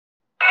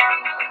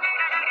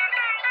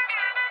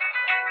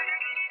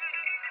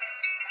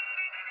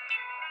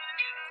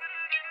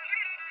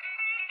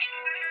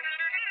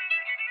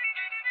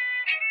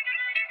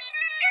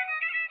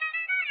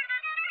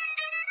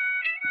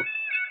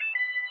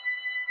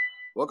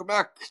Welcome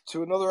back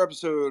to another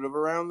episode of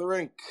Around the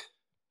Rink.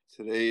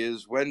 Today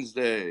is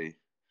Wednesday,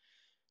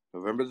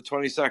 November the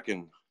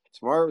 22nd.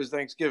 Tomorrow is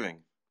Thanksgiving.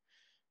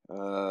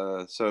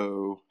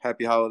 So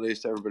happy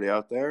holidays to everybody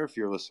out there if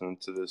you're listening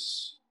to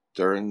this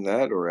during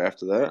that or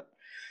after that.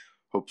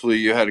 Hopefully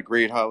you had a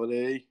great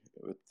holiday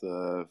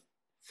with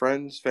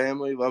friends,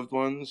 family, loved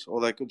ones, all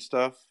that good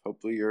stuff.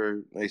 Hopefully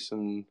you're nice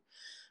and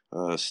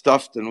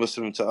stuffed and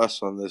listening to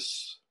us on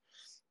this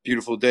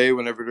beautiful day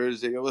whenever it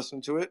is that you're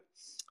listening to it.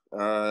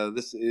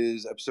 This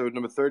is episode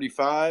number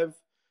 35,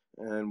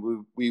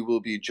 and we will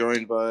be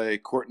joined by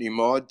Courtney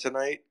Maud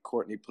tonight.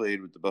 Courtney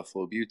played with the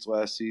Buffalo Beauts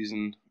last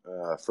season,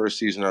 first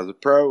season as a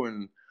pro,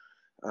 and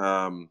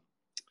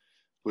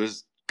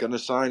was going to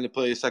sign to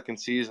play a second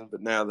season,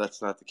 but now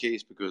that's not the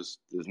case because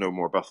there's no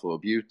more Buffalo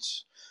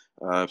Beauts.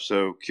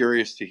 So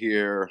curious to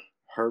hear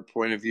her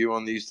point of view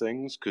on these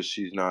things because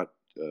she's not,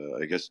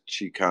 I guess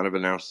she kind of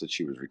announced that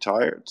she was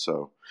retired.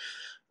 So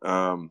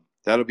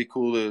that'll be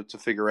cool to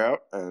figure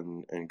out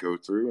and go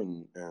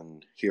through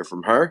and hear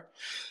from her.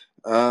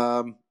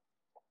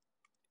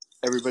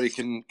 Everybody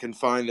can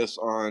find us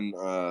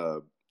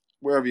on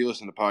wherever you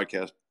listen to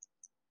podcasts,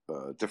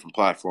 different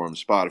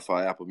platforms,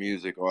 Spotify, Apple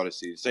Music,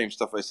 Odyssey, same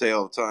stuff I say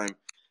all the time.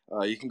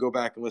 You can go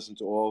back and listen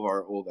to all of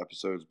our old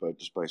episodes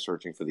just by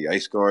searching for the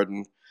Ice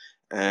Garden.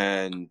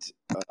 And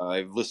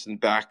I've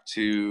listened back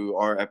to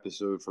our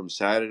episode from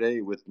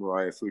Saturday with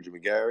Mariah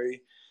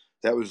Fujimagari.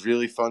 That was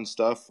really fun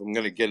stuff. I'm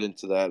going to get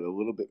into that a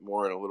little bit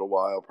more in a little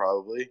while,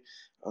 probably.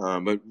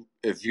 But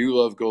if you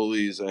love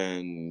goalies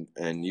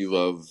and you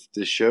love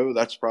this show,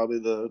 that's probably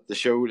the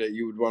show that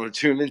you would want to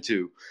tune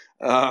into.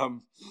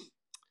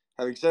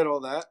 Having said all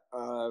that,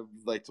 I'd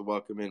like to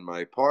welcome in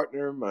my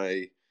partner,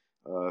 my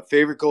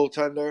favorite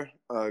goaltender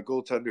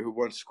who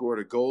once scored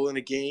a goal in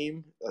a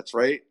game. That's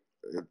right.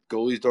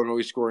 Goalies don't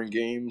always score in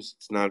games.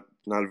 It's not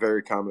a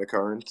very common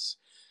occurrence.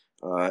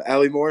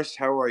 Allie Morse,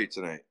 how are you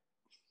tonight?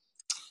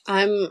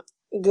 I'm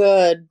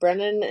good.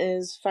 Brennan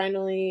is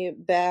finally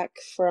back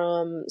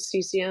from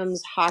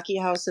CCM's Hockey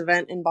House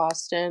event in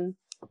Boston.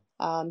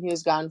 He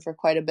was gone for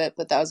quite a bit,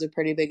 but that was a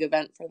pretty big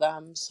event for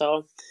them.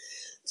 So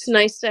it's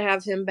nice to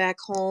have him back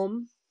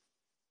home.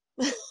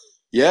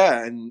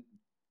 Yeah, and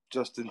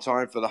just in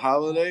time for the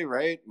holiday,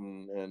 right?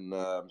 And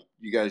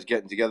you guys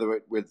getting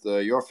together with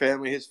your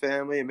family, his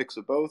family, a mix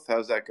of both.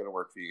 How's that going to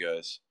work for you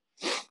guys?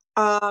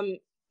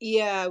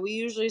 Yeah, we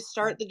usually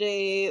start the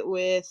day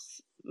with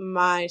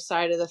my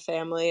side of the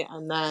family,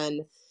 and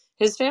then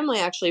his family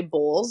actually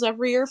bowls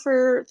every year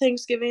for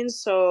Thanksgiving.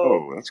 So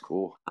Oh, that's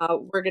cool.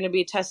 we're going to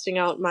be testing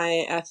out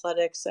my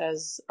athletics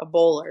as a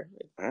bowler.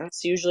 Huh?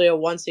 It's usually a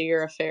once a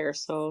year affair,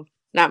 so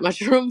not much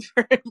room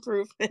for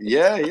improvement.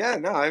 Yeah.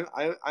 No,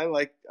 I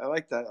like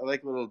that. I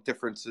like little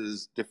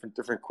differences,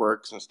 different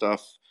quirks and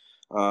stuff.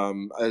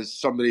 As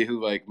somebody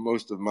who like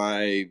most of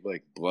my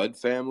like blood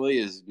family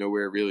is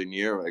nowhere really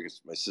near. I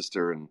guess my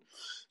sister and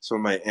some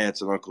of my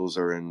aunts and uncles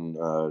are in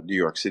New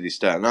York City,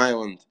 Staten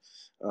Island.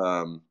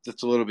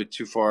 That's a little bit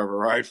too far of a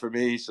ride for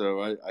me,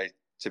 so I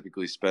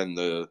typically spend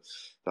the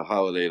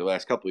holiday the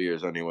last couple of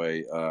years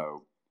anyway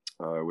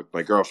with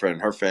my girlfriend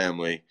and her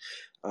family.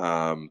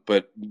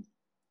 But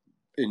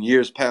in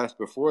years past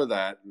before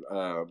that,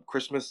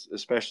 Christmas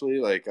especially,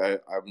 like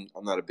I'm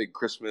not a big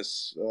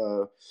Christmas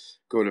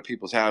go to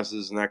people's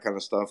houses and that kind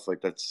of stuff.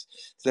 Like it's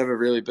never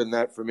really been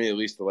that for me, at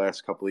least the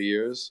last couple of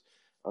years.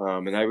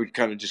 And I would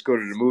kind of just go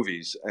to the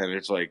movies, and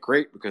it's like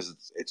great because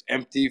it's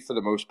empty for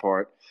the most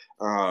part,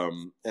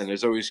 and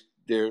there's always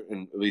there,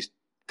 and at least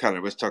kind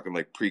of was talking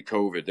like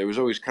pre-COVID, there was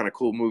always kind of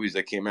cool movies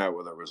that came out,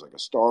 whether it was like a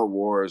Star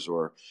Wars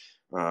or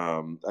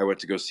I went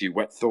to go see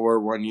Wet Thor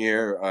one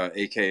year,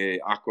 aka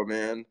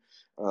Aquaman.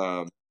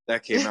 Um,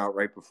 that came out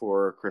right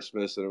before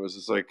Christmas, and it was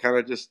just like kind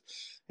of just,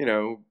 you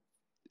know,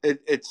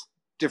 it's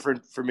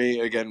different for me.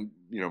 Again,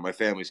 my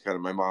family's kind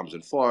of, my mom's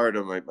in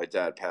Florida. My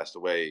dad passed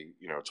away,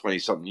 20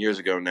 something years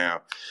ago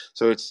now.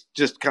 So it's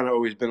just kind of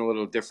always been a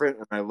little different.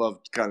 And I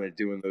loved kind of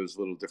doing those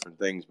little different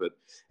things, but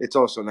it's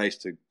also nice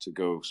to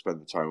go spend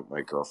the time with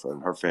my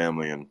girlfriend, her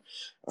family, and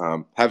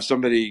have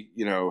somebody,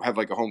 have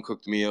like a home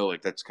cooked meal.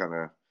 Like that's kind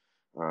of,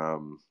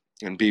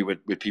 and be with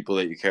people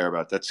that you care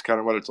about. That's kind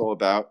of what it's all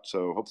about.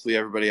 So hopefully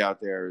everybody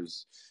out there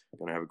is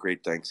going to have a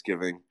great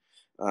Thanksgiving.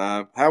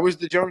 How was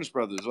the Jonas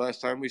Brothers? Last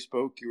time we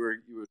spoke, you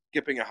were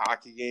skipping a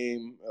hockey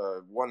game,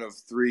 one of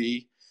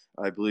three,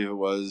 I believe it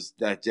was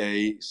that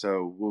day.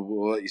 So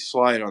we'll let you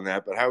slide on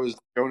that. But how was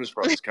the Jonas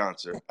Brothers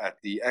concert at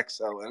the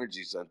XL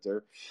Energy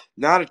Center?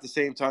 Not at the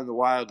same time the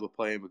Wild were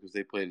playing because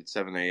they played at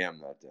 7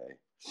 a.m. that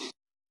day.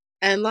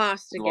 And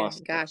lost again.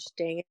 Lost. Gosh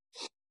dang it.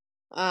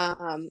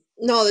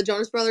 No, the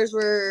Jonas Brothers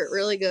were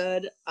really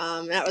good.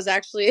 That was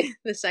actually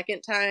the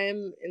second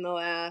time in the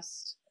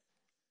last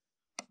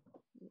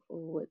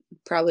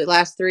probably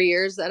last 3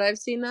 years that I've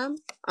seen them.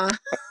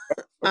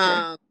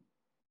 Okay.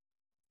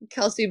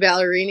 Kelsey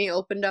Ballerini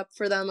opened up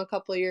for them a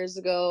couple of years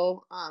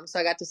ago, so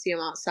I got to see him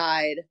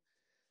outside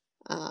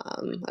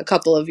a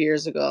couple of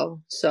years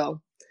ago.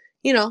 So,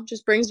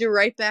 just brings you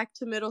right back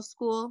to middle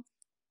school.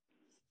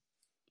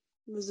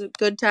 It was a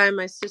good time.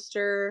 My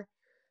sister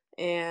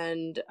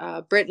and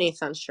Brittany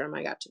Thunstrom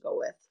I got to go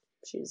with.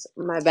 She's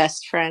my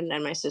best friend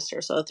and my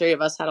sister, so the three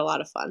of us had a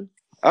lot of fun.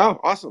 Oh,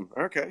 awesome.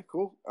 Okay,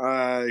 cool.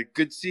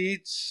 Good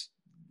seats,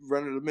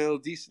 run of the mill,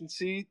 decent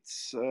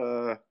seats.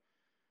 So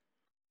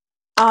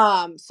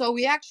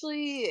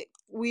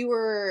we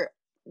were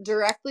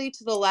directly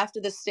to the left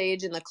of the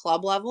stage in the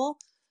club level.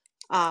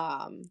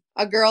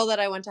 A girl that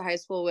I went to high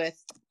school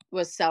with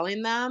was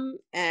selling them,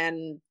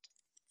 and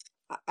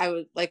I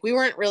was like, we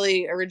weren't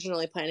really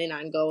originally planning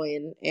on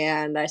going,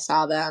 and I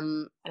saw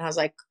them, and I was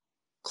like,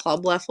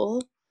 club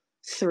level,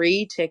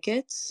 3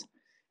 tickets,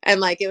 and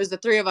like it was the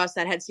three of us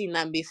that had seen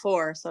them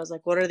before, so I was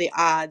like, what are the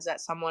odds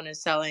that someone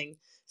is selling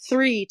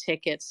 3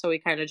 tickets? So we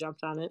kind of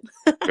jumped on it.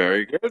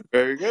 Very good,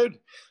 very good.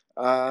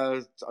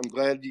 I'm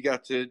glad you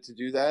got to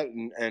do that,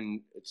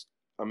 and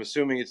I'm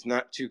assuming it's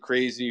not too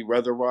crazy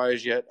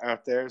weather-wise yet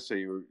out there, so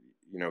you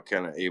were,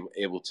 kind of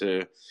able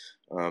to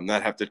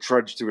not have to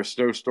trudge through a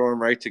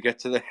snowstorm, right, to get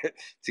to the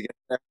to get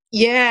there.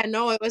 Yeah,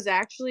 no, it was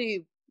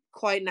actually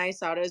quite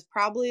nice out. It was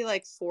probably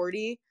like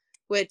 40,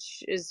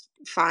 which is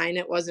fine.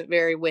 It wasn't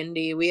very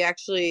windy. We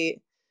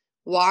actually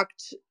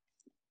walked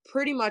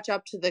pretty much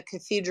up to the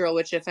cathedral,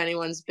 which, if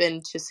anyone's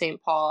been to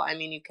St. Paul, I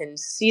mean, you can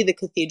see the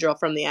cathedral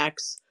from the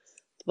X,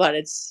 but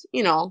it's,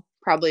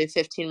 probably a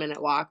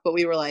 15-minute walk. But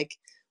we were like,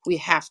 we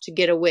have to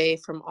get away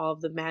from all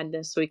of the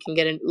madness so we can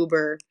get an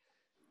Uber,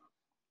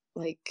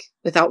 like,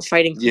 without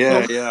fighting people.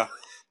 Yeah, yeah.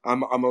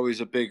 I'm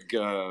always a big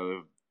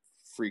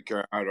freak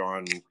out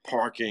on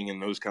parking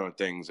and those kind of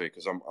things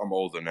because I'm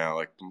older now.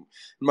 Like in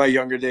my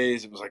younger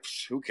days, it was like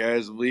who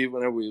cares? Leave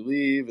whenever we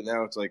leave, and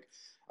now it's like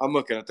I'm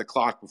looking at the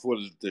clock before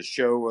the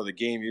show or the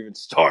game even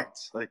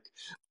starts. Like,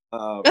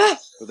 but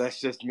that's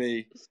just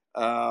me.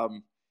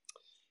 Um,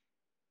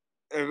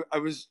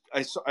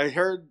 I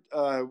heard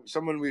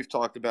someone we've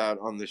talked about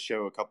on the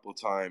show a couple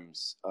of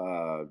times,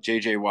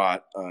 JJ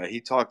Watt. He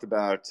talked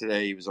about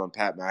today. He was on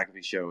Pat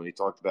McAfee's show, and he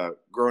talked about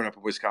growing up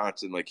in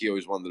Wisconsin. Like he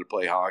always wanted to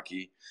play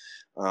hockey,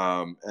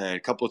 and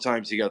a couple of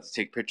times he got to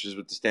take pictures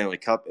with the Stanley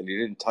Cup, and he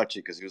didn't touch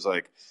it because he was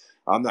like,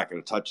 "I'm not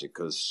going to touch it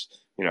because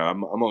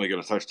I'm only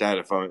going to touch that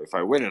if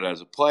I win it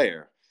as a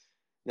player."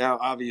 Now,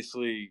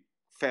 obviously,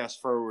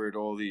 fast forward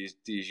all these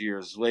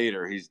years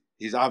later,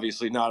 he's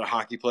obviously not a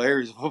hockey player;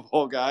 he's a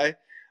football guy.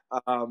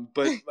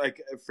 But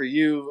like for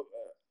you,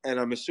 and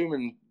I'm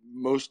assuming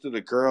most of the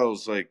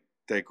girls like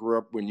that grew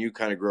up when you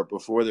kind of grew up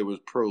before there was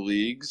pro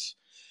leagues.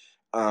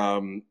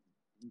 Um,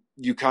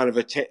 you kind of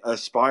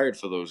aspired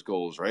for those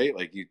goals, right?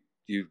 Like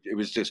it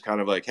was just kind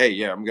of like, hey,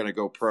 yeah, I'm gonna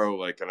go pro,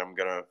 like, and I'm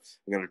gonna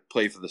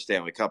play for the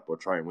Stanley Cup or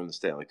try and win the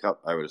Stanley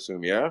Cup. I would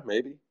assume, yeah,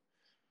 maybe.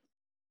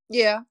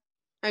 Yeah.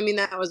 I mean,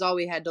 that was all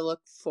we had to look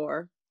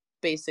for,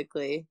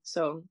 basically.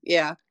 So,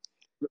 yeah.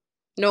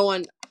 No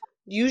one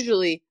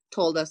usually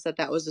told us that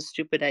that was a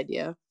stupid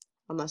idea,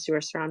 unless you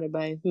were surrounded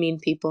by mean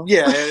people.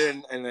 Yeah,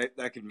 and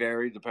that can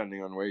vary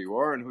depending on where you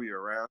are and who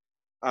you're around.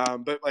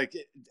 But like,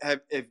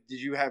 did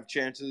you have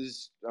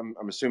chances? I'm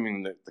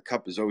assuming that the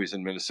cup is always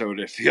in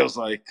Minnesota. It feels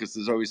like because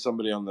there's always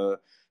somebody on the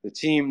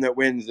team that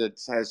wins that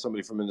has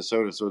somebody from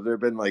Minnesota. So there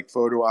have been like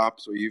photo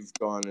ops where you've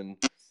gone and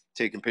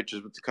taken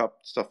pictures with the cup,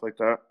 stuff like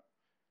that.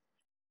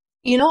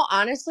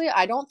 Honestly,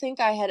 I don't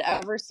think I had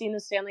ever seen the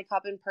Stanley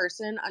Cup in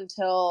person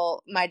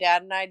until my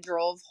dad and I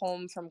drove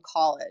home from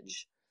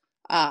college.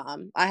 I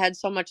had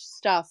so much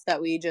stuff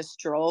that we just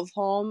drove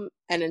home,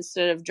 and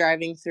instead of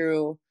driving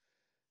through,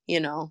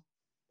 you know,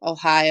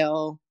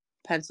 Ohio,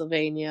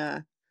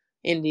 Pennsylvania,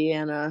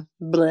 Indiana,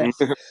 blech,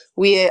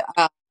 we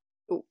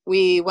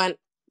we went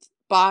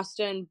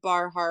Boston,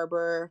 Bar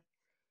Harbor,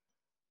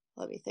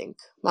 let me think,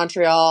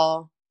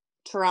 Montreal,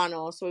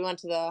 Toronto. So we went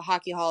to the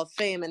Hockey Hall of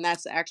Fame, and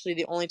that's actually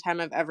the only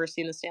time I've ever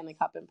seen the Stanley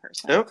Cup in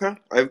person. Okay,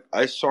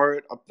 I saw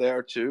it up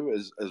there too,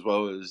 as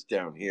well as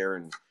down here,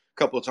 and a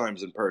couple of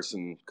times in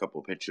person, a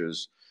couple of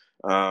pictures.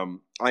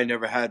 I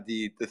never had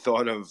the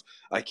thought of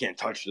I can't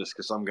touch this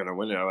because I'm gonna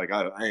win it. Like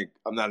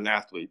I'm not an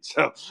athlete,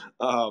 so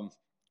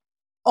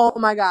Oh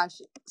my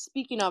gosh.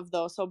 Speaking of,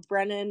 though, so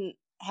Brennan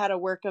had a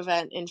work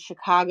event in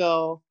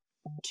Chicago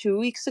 2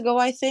 weeks ago,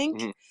 I think.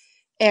 mhm.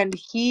 And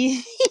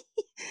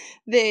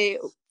they,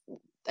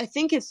 I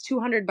think it's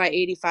 200 by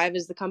 85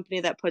 is the company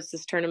that puts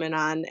this tournament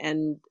on.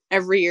 And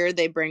every year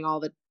they bring all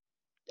the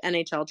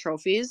NHL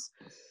trophies.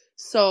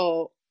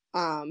 So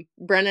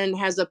Brennan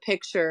has a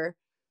picture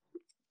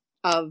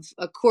of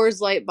a Coors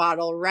Light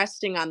bottle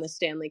resting on the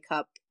Stanley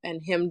Cup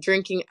and him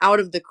drinking out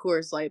of the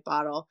Coors Light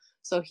bottle.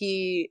 So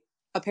he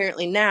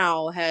apparently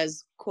now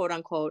has, quote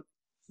unquote,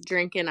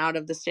 drinking out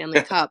of the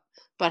Stanley Cup,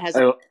 but has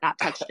I, not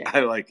touched it.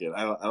 I like it.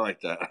 I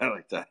like that. I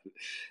like that.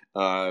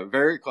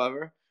 Very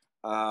clever.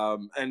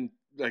 And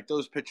like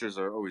those pictures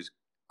are always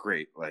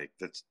great. Like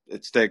it's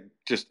like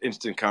just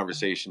instant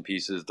conversation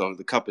pieces.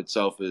 The cup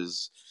itself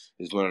is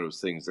one of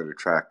those things that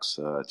attracts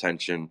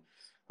attention.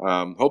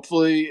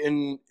 Hopefully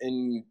in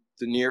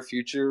the near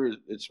future,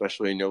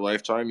 especially in your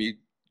lifetime,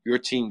 your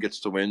team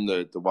gets to win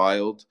the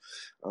Wild,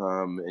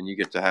 and you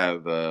get to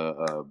have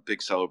a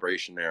big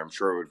celebration there. I'm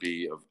sure it would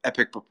be of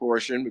epic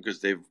proportion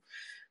because they've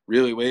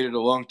really waited a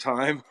long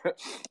time.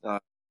 uh,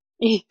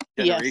 Yes.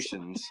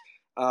 generations.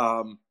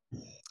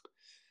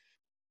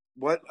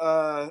 What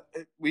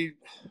we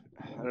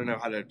I don't know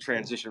how to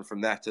transition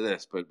from that to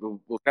this, but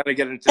we'll kind of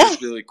get into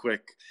this really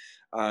quick.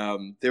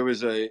 There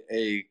was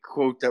a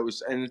quote that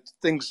was, and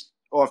things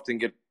often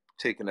get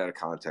taken out of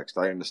context.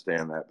 I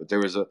understand that, but there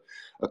was a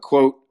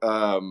quote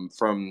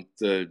from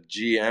the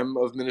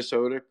GM of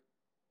Minnesota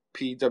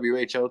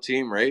PWHL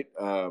team, right?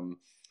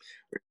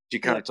 She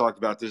kind Yep. of talked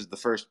about this is the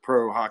first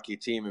pro hockey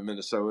team in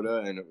Minnesota,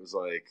 and it was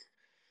like,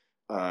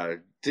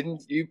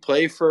 didn't you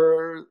play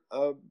for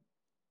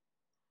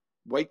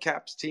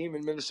Whitecaps team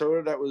in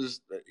Minnesota? That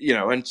was,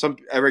 and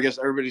I guess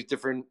everybody's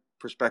different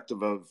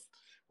perspective of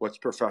what's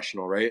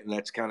professional, right? And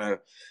that's kind of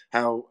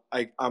how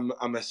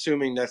I'm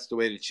assuming that's the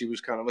way that she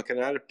was kind of looking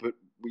at it. But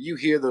when you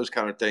hear those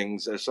kind of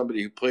things as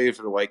somebody who played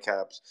for the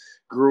Whitecaps,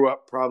 grew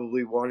up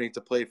probably wanting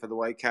to play for the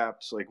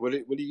Whitecaps, like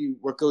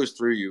what goes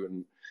through you?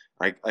 And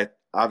I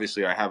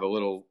obviously I have a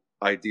little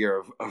idea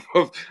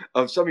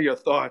of some of your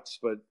thoughts,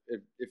 but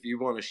if you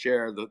want to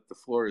share, the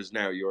floor is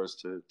now yours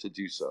to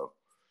do so.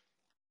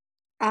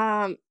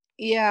 Um,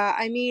 yeah,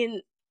 I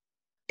mean,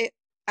 it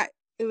I,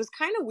 it was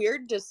kind of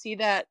weird to see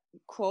that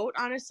quote,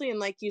 honestly, and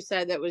like you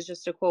said, that was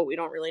just a quote. We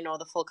don't really know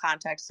the full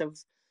context of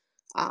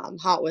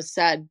how it was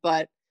said,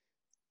 but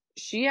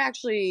she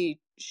actually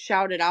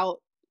shouted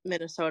out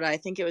Minnesota. I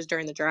think it was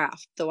during the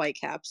draft, the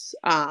Whitecaps,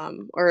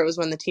 or it was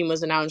when the team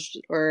was announced,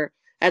 or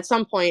at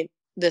some point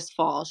this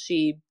fall,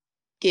 she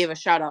gave a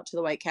shout out to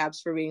the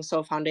Whitecaps for being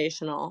so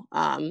foundational.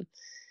 And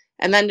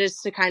then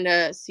just to kind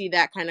of see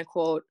that kind of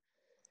quote,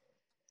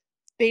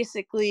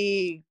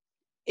 basically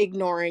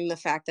ignoring the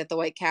fact that the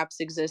Whitecaps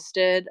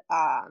existed.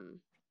 I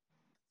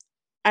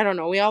don't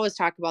know. We always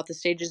talk about the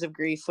stages of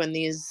grief when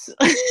these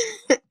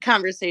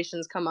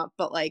conversations come up,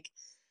 but like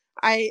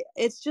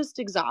it's just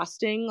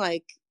exhausting.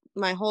 Like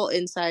my whole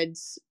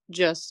insides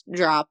just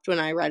dropped when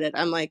I read it.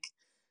 I'm like,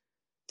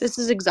 this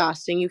is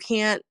exhausting. You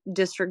can't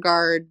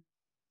disregard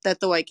that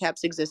the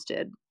Whitecaps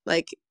existed.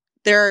 Like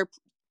there are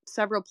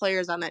several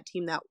players on that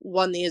team that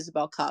won the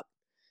Isabel Cup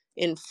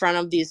in front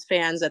of these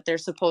fans that they're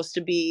supposed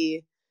to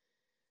be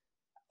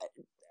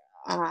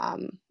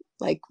um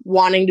like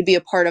wanting to be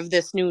a part of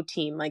this new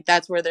team. Like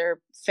that's where their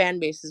fan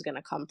base is going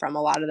to come from.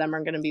 A lot of them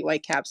are going to be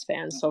Whitecaps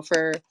fans. So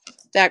for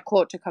that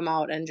quote to come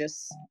out and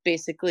just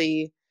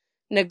basically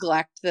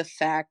neglect the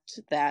fact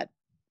that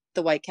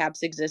the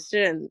Whitecaps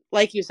existed, and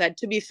like you said,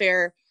 to be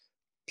fair,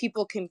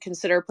 people can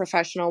consider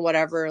professional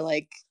whatever,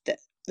 like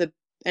the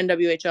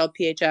NWHL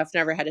PHF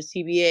never had a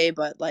CBA,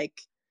 but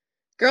like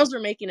girls were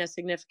making a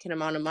significant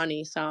amount of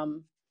money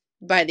some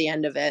by the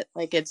end of it.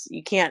 Like it's,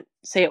 you can't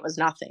say it was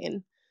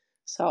nothing.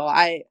 So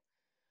I,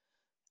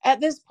 at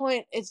this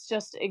point, it's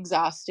just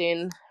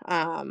exhausting.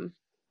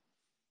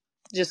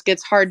 Just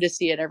gets hard to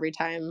see it every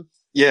time.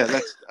 Yeah,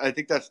 I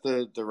think that's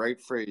the right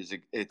phrase.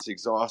 It's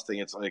exhausting.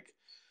 It's like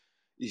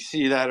you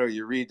see that or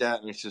you read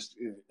that, and it's just.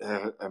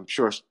 I'm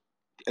sure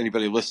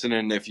anybody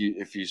listening, if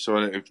you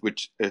saw it,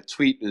 which a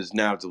tweet is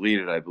now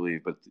deleted, I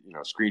believe, but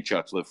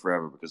screenshots live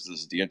forever because this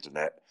is the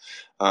internet.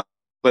 Uh,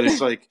 but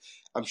it's like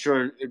I'm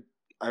sure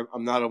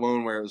I'm not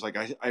alone. Where it was like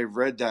I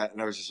read that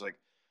and I was just like,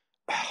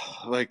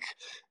 like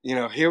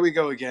here we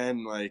go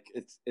again. Like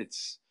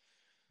it's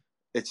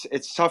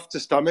tough to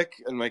stomach,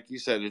 and like you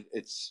said,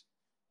 it's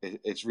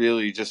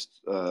really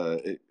just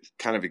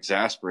kind of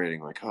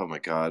exasperating. Like, oh my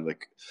god,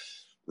 like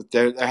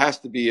there has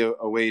to be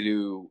a way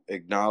to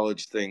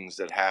acknowledge things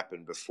that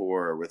happened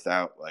before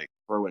without like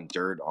throwing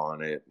dirt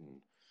on it.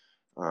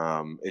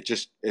 And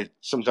it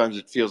sometimes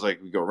it feels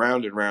like we go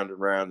round and round and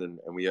round, and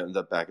we end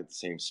up back at the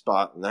same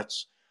spot. And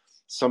that's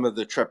some of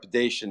the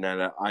trepidation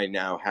that I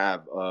now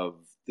have of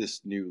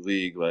this new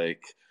league.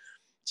 Like,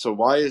 so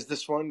why is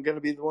this one going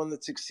to be the one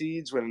that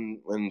succeeds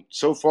when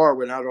so far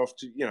we're not off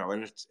to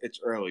and it's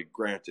early,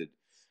 granted.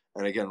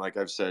 And again, like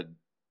I've said,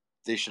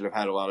 they should have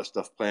had a lot of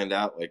stuff planned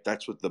out. Like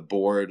that's what the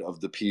board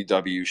of the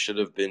PW should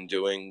have been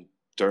doing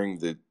during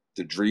the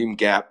dream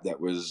gap that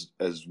was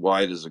as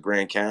wide as the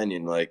Grand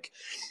Canyon. Like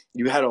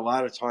you had a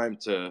lot of time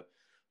to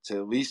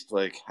at least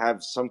like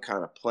have some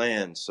kind of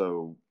plan.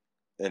 So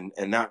and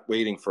not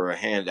waiting for a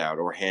handout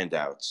or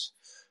handouts.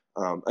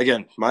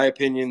 Again, my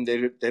opinion,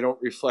 they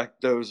don't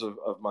reflect those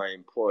of my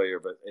employer,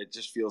 but it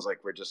just feels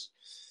like we're just.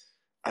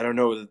 I don't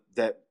know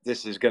that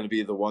this is going to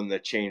be the one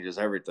that changes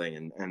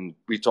everything. And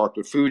we talked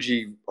with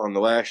Fuji on the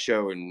last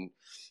show, and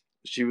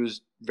she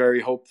was very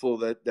hopeful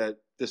that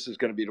this is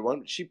going to be the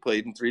one. She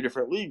played in 3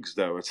 different leagues,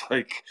 though. It's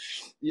like,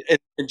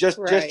 and just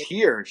Right.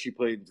 here, she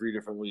played in 3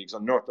 different leagues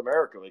on North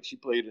America. Like she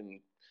played in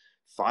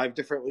 5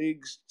 different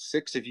leagues,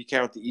 6 if you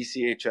count the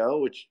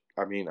ECHL, which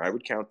I mean I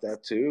would count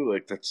that too.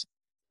 Like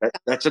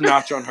that's a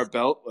notch on her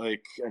belt.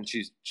 Like, and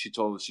she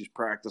told us she's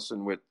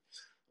practicing with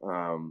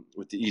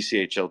the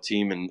ECHL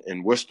team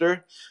in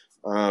Worcester.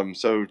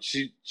 So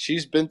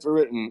she's been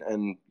through it,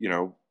 and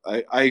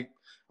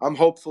I'm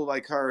hopeful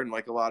like her and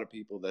like a lot of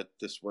people that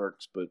this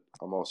works, but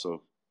I'm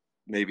also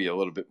maybe a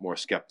little bit more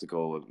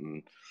skeptical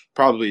and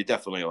probably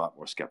definitely a lot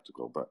more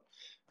skeptical. But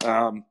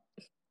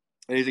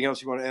Anything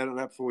else you want to add on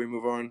that before we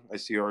move on? I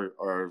see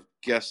our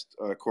guest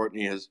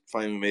Courtney has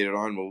finally made it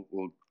on.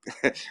 We'll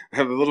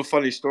have a little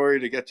funny story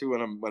to get to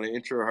when I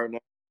intro her now.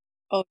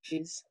 Oh,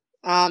 geez.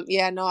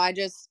 Yeah, no,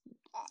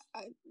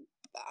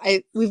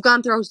 we've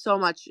gone through so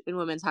much in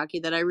women's hockey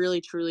that I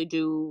really truly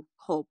do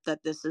hope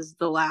that this is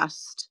the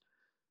last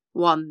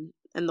one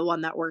and the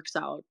one that works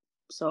out.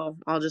 So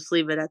I'll just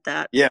leave it at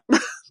that. Yeah,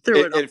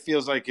 Through it all. it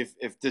feels like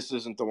if this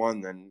isn't the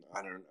one, then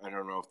I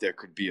don't know if there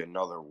could be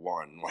another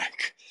one.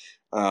 Like,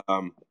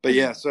 but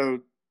yeah. So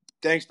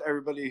thanks to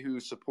everybody who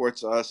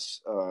supports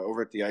us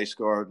over at the Ice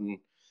Garden.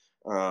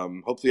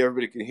 Hopefully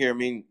everybody can hear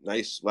me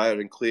nice, loud,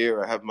 and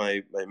clear. I have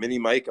my mini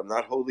mic. I'm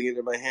not holding it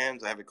in my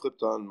hands. I have it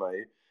clipped on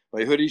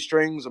my hoodie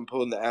strings. I'm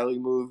pulling the Allie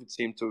move. It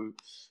seemed to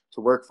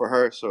work for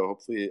her. So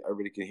hopefully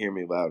everybody can hear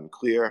me loud and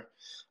clear.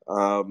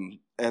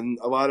 And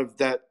a lot of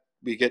that,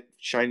 we get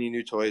shiny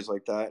new toys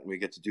like that, and we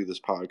get to do this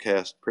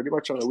podcast pretty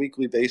much on a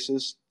weekly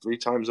basis, 3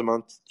 times a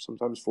month,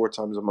 sometimes 4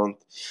 times a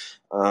month,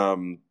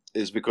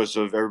 is because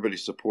of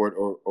everybody's support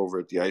over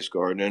at the Ice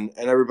Garden,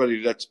 and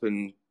everybody that's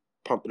been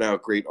pumping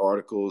out great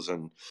articles.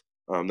 And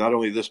not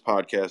only this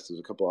podcast, there's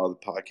a couple other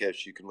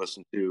podcasts you can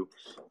listen to.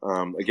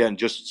 Again,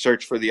 just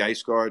search for the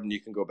Ice Garden. You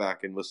can go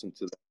back and listen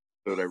to the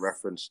episode I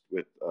referenced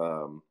with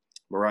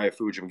Mariah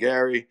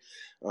Fujim-Gary.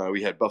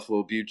 We had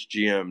Buffalo Beaut's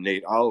GM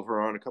Nate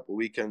Oliver on a couple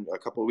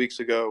of weeks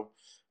ago.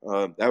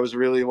 That was a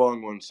really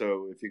long one,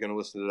 so if you're going to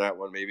listen to that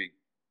one, maybe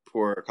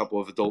pour a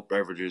couple of adult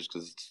beverages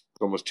because it's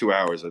almost 2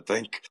 hours, I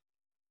think.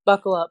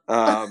 Buckle up.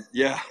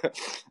 Yeah.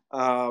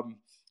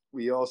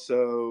 We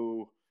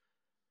also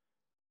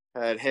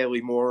had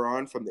Haley Moore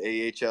on from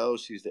the AHL.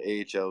 She's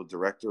the AHL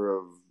director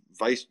of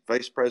vice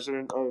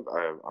president of.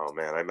 Oh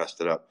man, I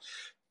messed it up.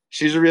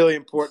 She's a really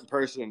important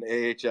person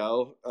in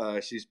AHL.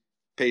 She's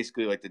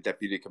basically like the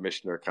deputy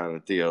commissioner kind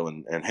of deal,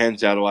 and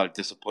hands out a lot of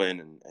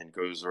discipline, and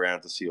goes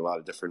around to see a lot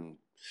of different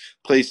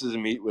places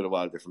and meet with a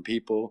lot of different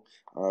people.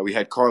 We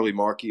had Carly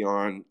Markey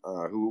on,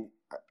 who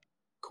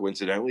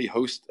coincidentally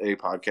hosts a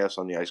podcast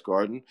on the Ice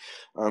Garden.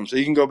 So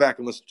you can go back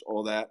and listen to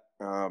all that.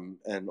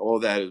 And all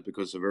that is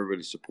because of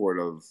everybody's support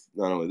of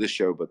not only this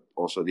show, but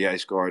also the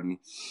Ice Garden.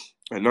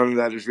 And none of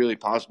that is really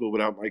possible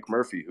without Mike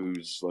Murphy,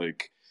 who's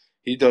like,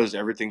 he does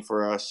everything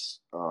for us.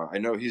 I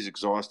know he's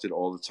exhausted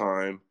all the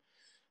time.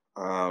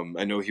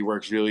 I know he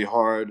works really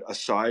hard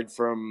aside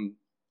from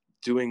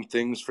doing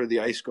things for the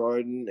Ice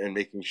Garden and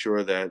making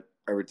sure that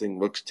everything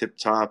looks tip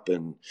top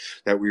and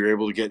that we were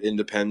able to get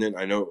independent.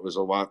 I know it was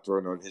a lot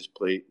thrown on his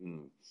plate,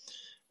 and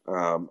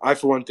I,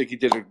 for one, think he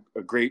did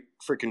a great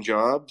freaking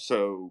job.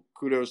 So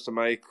kudos to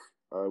Mike.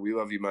 We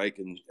love you, Mike,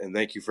 and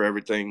thank you for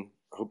everything.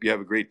 Hope you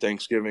have a great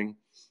Thanksgiving.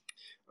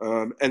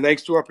 And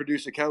thanks to our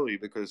producer, Kelly,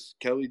 because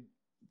Kelly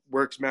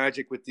works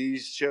magic with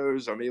these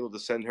shows. I'm able to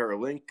send her a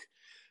link.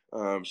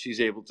 She's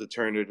able to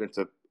turn it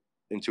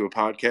into a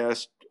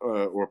podcast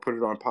or put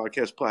it on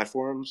podcast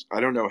platforms. I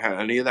don't know how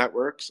any of that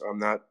works.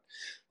 I'm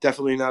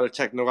definitely not a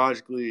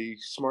technologically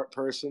smart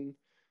person.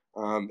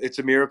 It's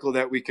a miracle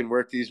that we can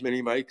work these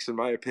mini mics, in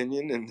my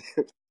opinion, and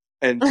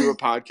and do a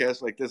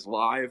podcast like this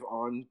live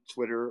on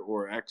Twitter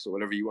or X or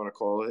whatever you want to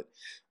call it,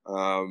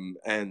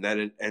 and that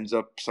it ends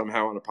up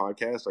somehow on a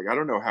podcast. Like, I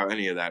don't know how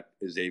any of that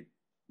is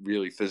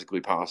really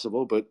physically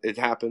possible, but it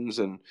happens,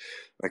 and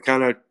I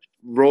kind of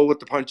roll with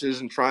the punches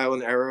and trial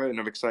and error, and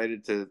I'm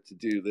excited to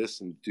do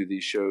this and do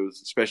these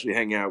shows, especially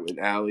hang out with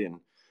Allie. And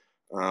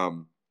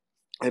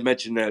I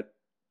mentioned that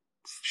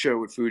show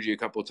with Fuji a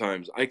couple of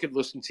times. I could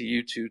listen to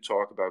you two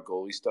talk about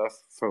goalie stuff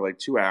for like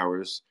 2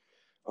 hours,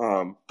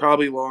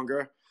 probably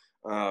longer.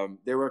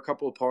 There were a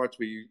couple of parts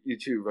where you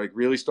two like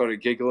really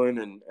started giggling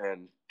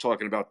and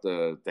talking about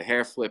the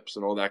hair flips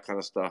and all that kind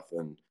of stuff.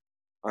 And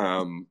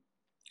I'm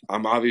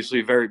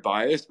obviously very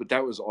biased, but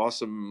that was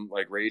awesome,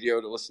 like radio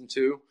to listen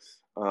to,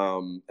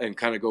 and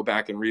kind of go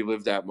back and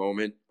relive that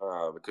moment,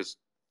 because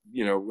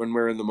when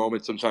we're in the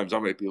moment, sometimes I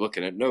might be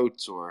looking at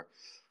notes, or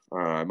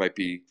I might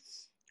be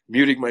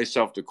muting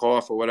myself to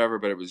cough or whatever.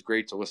 But it was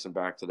great to listen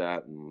back to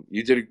that, and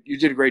you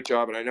did a great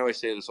job. And I know I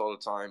say this all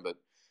the time, but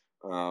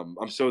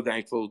I'm so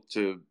thankful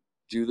to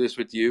do this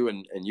with you,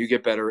 and you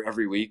get better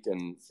every week,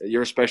 and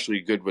you're especially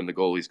good when the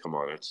goalies come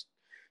on. It's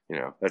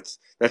that's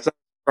not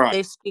right.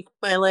 They speak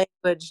my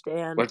language,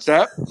 Dan. What's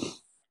that?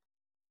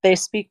 They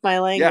speak my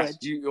language. Yes,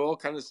 you all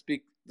kind of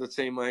speak the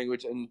same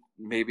language, and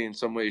maybe in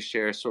some ways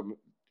share some.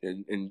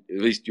 In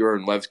at least your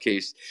and Lev's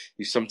case,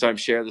 you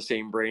sometimes share the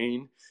same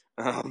brain.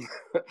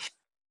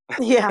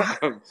 Yeah.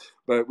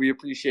 But we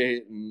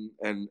appreciate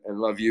and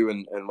love you,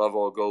 and love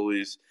all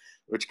goalies,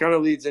 which kind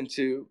of leads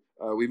into,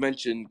 we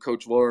mentioned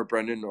Coach Laura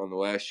Brennan on the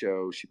last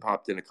show. She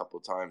popped in a couple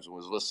of times and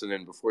was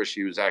listening before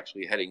she was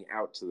actually heading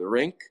out to the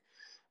rink.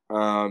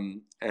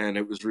 And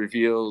it was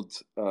revealed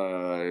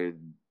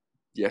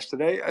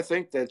yesterday, I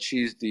think, that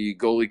she's the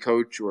goalie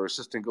coach or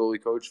assistant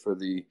goalie coach for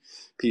the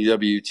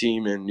PW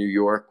team in New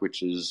York,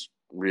 which is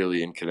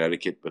really in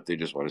Connecticut, but they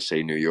just want to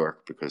say New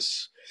York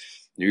because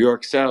New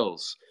York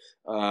sells.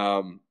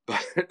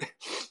 But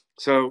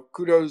so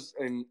kudos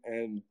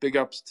and big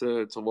ups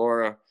to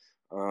Laura,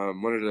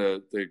 one of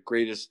the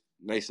greatest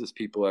nicest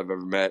people I've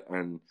ever met.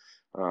 And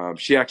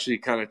she actually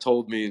kind of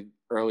told me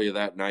earlier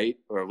that night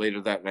or later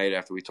that night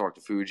after we talked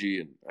to Fuji,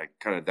 and I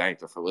kind of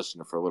thanked her for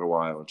listening for a little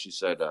while. And she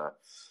said,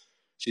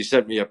 she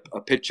sent me a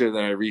picture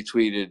that I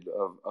retweeted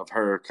of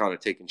her kind of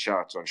taking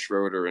shots on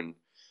Schroeder and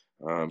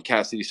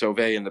Cassidy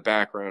Sauvé in the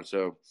background.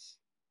 So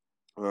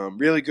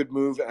really good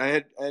move.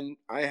 I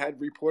had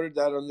reported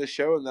that on this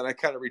show, and then I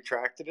kind of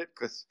retracted it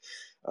because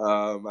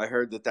I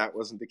heard that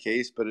wasn't the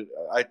case. But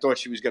I thought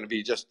she was going to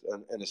be just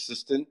an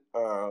assistant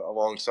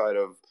alongside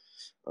of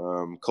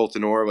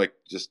Colton Orr, like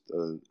just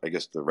I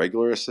guess the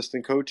regular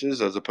assistant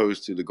coaches as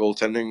opposed to the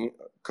goaltending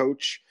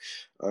coach.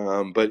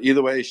 But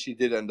either way, she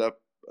did end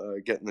up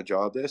getting the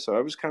job there. So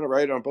I was kind of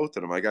right on both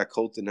of them. I got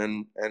Colton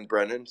and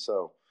Brennan.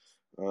 So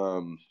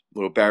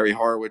little Barry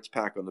Horowitz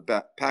pat on the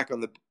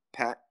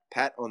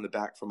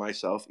back for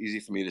myself. Easy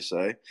for me to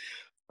say.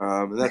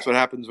 And that's what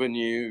happens when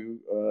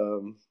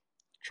you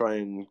try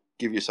and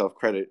give yourself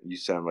credit. You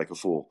sound like a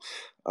fool.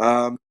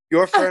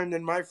 Your friend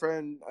and my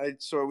friend I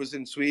saw was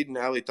in Sweden,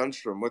 Ali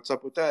Thunstrom. What's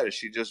up with that? Is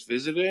she just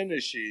visiting?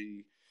 Is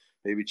she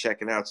maybe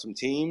checking out some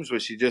teams?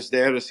 Was she just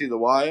there to see the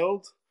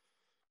Wild?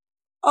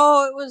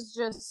 Oh, it was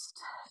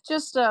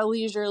just a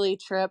leisurely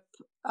trip.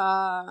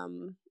 Her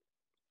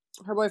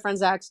boyfriend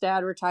Zach's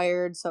dad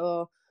retired,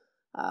 so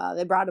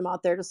they brought him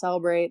out there to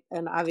celebrate,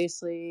 and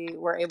obviously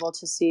we're able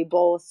to see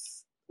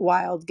both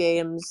Wild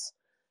games.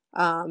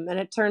 And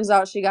it turns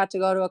out she got to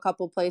go to a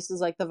couple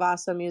places like the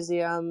Vasa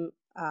Museum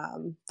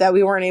that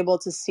we weren't able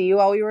to see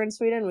while we were in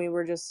Sweden. We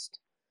were just,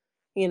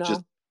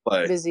 Just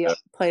play. busy Yeah.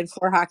 playing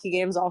 4 hockey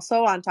games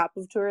also on top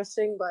of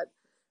touristing. But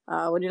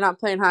when you're not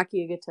playing hockey,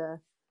 you get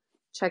to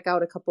check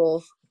out a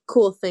couple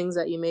cool things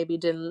that you maybe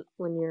didn't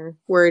when you're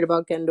worried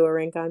about getting to a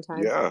rink on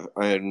time. Yeah,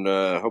 and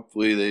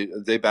hopefully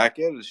they back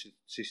yet. Is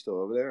she's still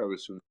over there? I would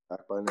assume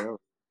back by now.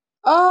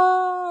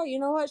 You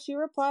know what? She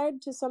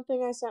replied to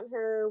something I sent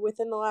her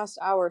within the last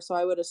hour, so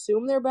I would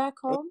assume they're back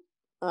home.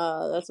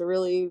 That's a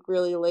really,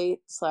 really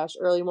late /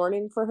 early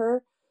morning for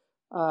her.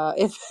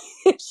 If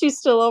if she's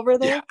still over Yeah,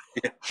 there.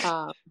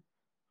 yeah.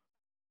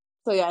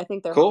 So yeah, I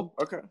think they're home.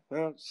 Cool. Okay.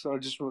 Yeah, so I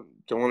just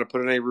don't want to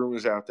put any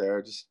rumors out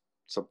there. Just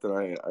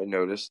something I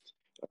noticed.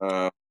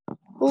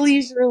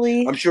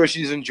 Leisurely. I'm sure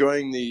she's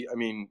enjoying I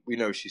mean, we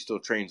know she still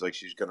trains like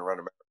she's going to run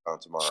a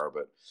marathon tomorrow,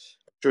 but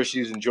I'm sure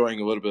she's enjoying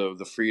a little bit of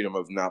the freedom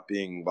of not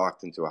being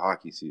locked into a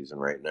hockey season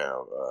right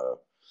now.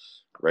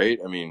 Right?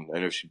 I mean,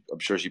 I'm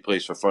sure she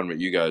plays for fun with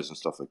you guys and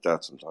stuff like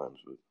that sometimes.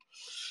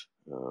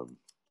 But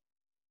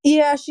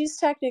Yeah, she's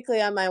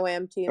technically on my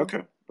WAM team.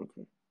 okay.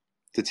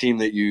 The team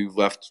that you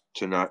left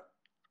to not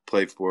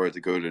play for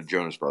to go to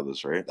Jonas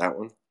Brothers, right? That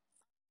one.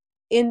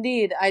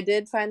 Indeed, I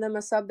did find them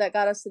a sub that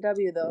got us the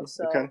W though.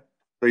 So okay.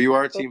 So you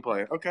are a team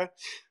player. Okay.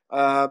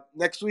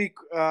 Next week,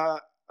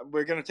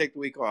 we're gonna take the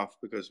week off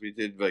because we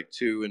did like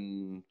 2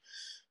 and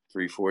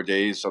 3, 4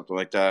 days, something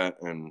like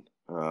that. And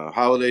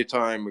holiday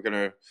time, we're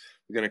gonna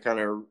kind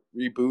of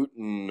reboot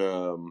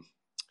and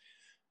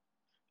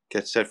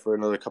get set for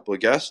another couple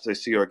of guests. I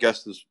see our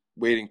guest is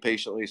waiting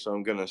patiently, so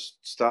I'm gonna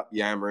stop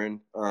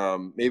yammering.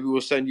 Maybe we'll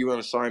send you on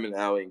assignment,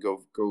 Allie, and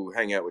go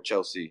hang out with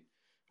Chelsea.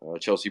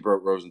 Chelsea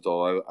Broke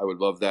Rosenthal. I would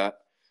love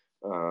that.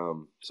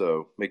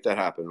 So make that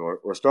happen,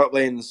 or start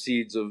laying the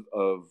seeds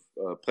of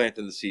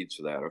planting the seeds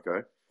for that.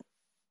 Okay.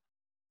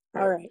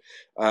 all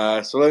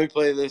right. So let me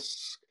play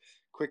this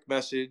quick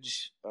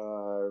message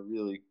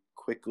really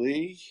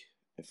quickly.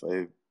 If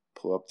I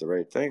pull up the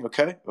right thing.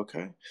 Okay.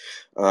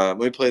 Let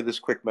me play this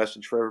quick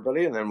message for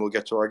everybody, and then we'll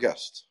get to our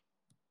guest.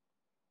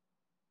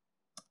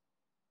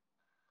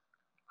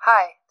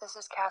 Hi, this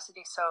is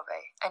Cassidy Sauvé,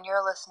 and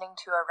you're listening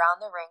to Around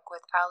the Rink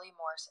with Allie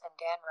Morse and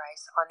Dan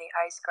Rice on the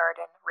Ice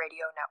Garden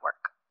Radio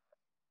Network.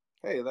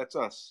 Hey, that's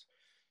us.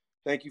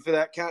 Thank you for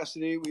that,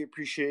 Cassidy. We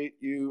appreciate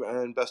you,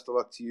 and best of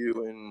luck to you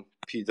in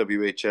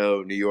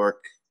PWHL New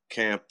York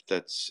camp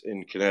that's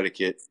in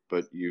Connecticut.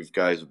 But you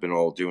guys have been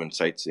all doing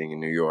sightseeing in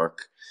New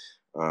York,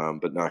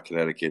 but not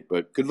Connecticut.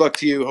 But good luck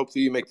to you.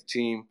 Hopefully you make the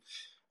team.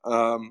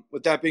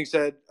 With that being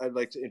said, I'd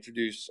like to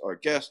introduce our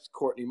guest,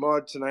 Courtney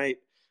Maud, tonight.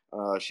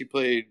 She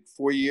played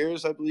 4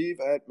 years, I believe,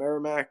 at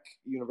Merrimack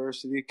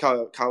University,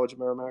 College of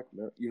Merrimack,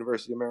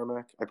 University of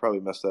Merrimack. I probably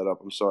messed that up.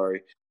 I'm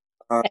sorry.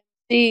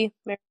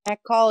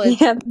 Merrimack College.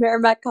 Yeah,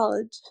 Merrimack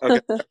College. Okay,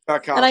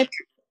 And I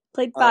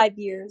played 5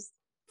 years.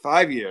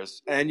 5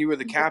 years, and you were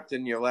the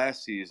captain your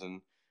last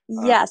season.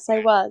 Yes, I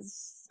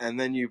was. And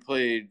then you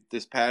played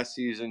this past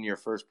season, your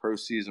first pro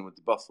season with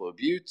the Buffalo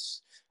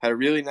Beauts. Had a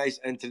really nice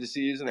end to the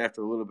season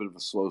after a little bit of a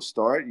slow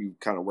start. You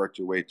kind of worked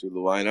your way through the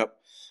lineup.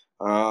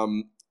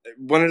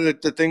 One of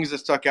the things that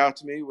stuck out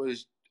to me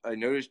was I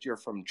noticed you're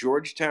from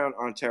Georgetown,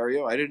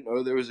 Ontario. I didn't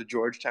know there was a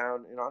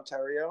Georgetown in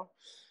Ontario.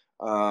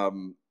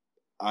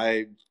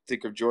 I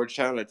think of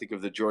Georgetown. I think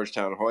of the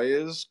Georgetown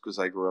Hoyas because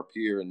I grew up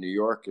here in New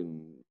York,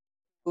 and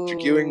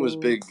Patrick Ewing was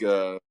big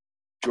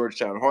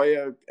Georgetown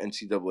Hoya,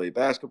 NCAA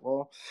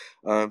basketball.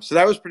 So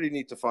that was pretty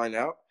neat to find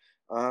out.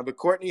 But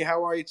Courtney,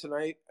 how are you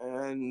tonight?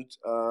 And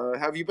how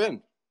have you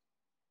been?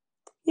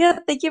 Yeah,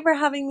 thank you for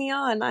having me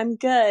on. I'm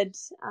good.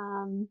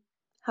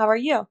 How are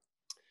you?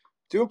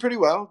 Doing pretty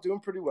well.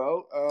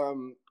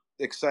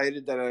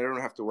 Excited that I don't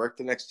have to work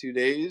the next 2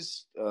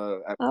 days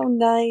Oh, at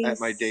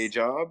my day nice.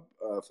 job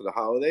for the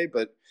holiday,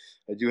 but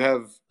I do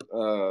have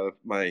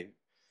my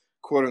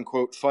quote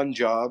unquote fun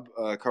job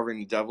covering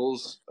the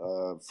Devils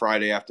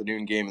Friday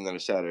afternoon game and then a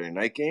Saturday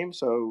night game.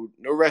 So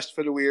no rest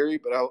for the weary,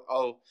 but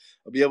I'll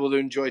be able to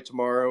enjoy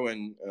tomorrow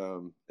and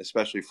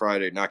especially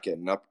Friday, not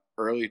getting up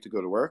early to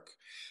go to work.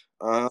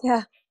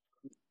 Yeah.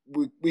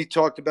 We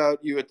talked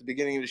about you at the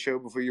beginning of the show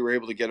before you were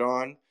able to get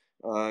on.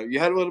 You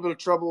had a little bit of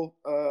trouble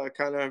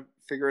kind of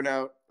figuring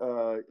out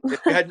if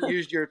you hadn't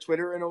used your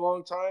Twitter in a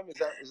long time.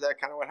 Is that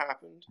kind of what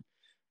happened?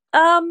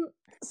 Um,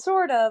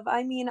 sort of.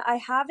 I mean, I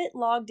have it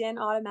logged in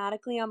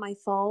automatically on my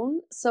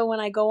phone. So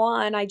when I go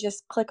on, I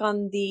just click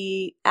on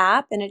the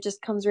app and it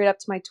just comes right up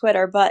to my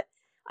Twitter. But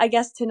I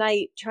guess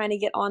tonight trying to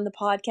get on the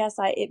podcast,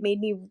 it made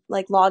me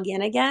like log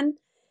in again.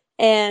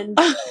 And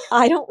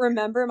I don't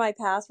remember my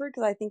password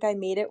because I think I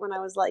made it when I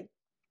was like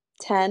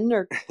 10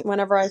 or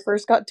whenever I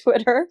first got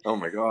Twitter. Oh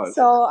my god.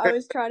 So I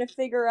was trying to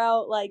figure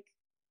out like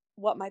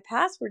what my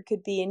password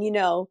could be. And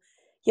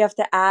you have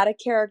to add a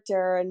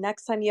character, and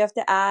next time you have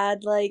to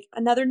add like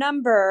another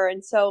number.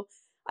 And so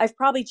I've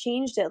probably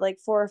changed it like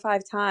 4 or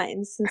 5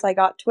 times since I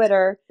got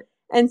Twitter.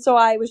 And so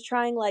I was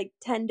trying like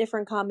 10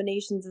 different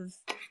combinations of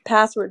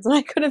passwords and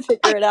I couldn't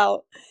figure it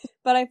out.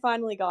 But I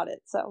finally got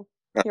it. So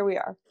here we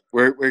are.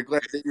 We're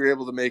glad that you were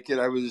able to make it.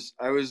 I was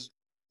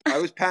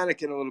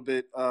panicking a little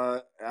bit.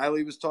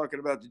 Allie was talking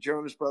about the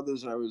Jonas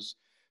Brothers, and I was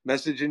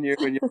messaging you,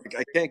 and you're like,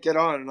 "I can't get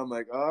on," and I'm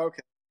like, "Oh, okay."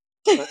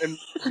 And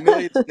a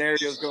million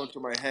scenarios going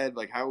through my head,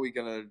 like, how are we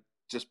gonna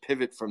just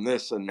pivot from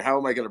this, and how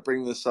am I gonna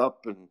bring this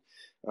up, and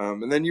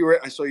then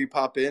I saw you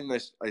pop in.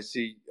 I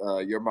see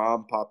your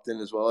mom popped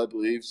in as well, I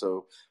believe.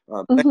 So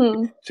thank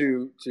Mm-hmm.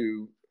 you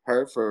to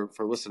her for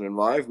listening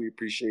live. We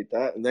appreciate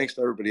that, and thanks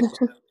to everybody else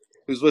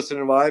who's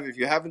listening live. If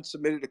you haven't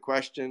submitted a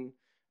question,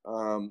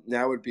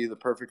 now would be the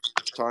perfect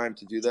time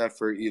to do that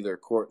for either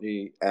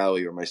Courtney,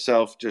 Allie, or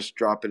myself. Just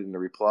drop it in the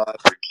reply.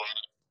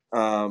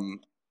 Um,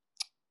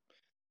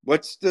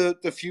 what's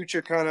the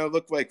future kind of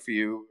look like for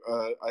you?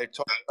 I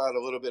talked about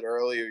a little bit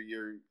earlier.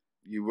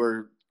 You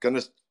were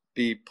gonna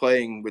be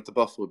playing with the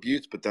Buffalo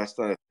Beauts, but that's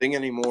not a thing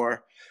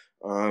anymore.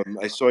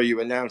 I saw you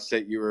announce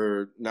that you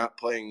were not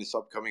playing this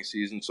upcoming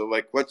season. So,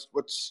 like, what's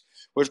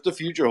the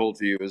future hold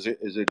for you? Is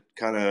it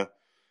kind of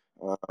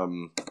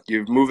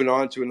you're moving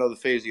on to another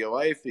phase of your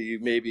life? Or you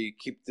maybe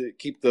keep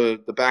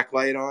the back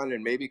light on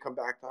and maybe come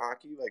back to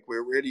hockey? Like,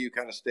 where do you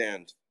kind of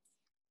stand?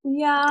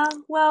 Yeah,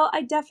 well,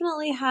 I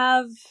definitely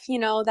have,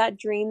 that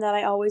dream that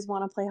I always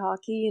want to play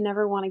hockey. You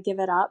never want to give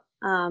it up.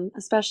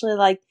 Especially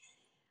like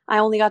I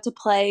only got to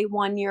play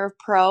 1 year of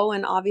pro,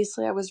 and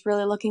obviously I was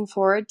really looking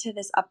forward to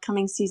this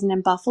upcoming season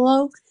in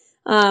Buffalo.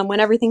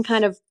 When everything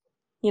kind of,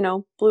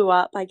 blew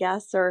up, I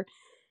guess, or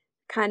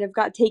kind of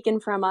got taken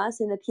from us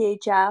in the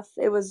PHF,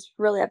 it was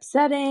really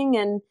upsetting,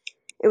 and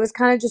it was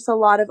kind of just a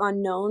lot of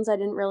unknowns. I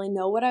didn't really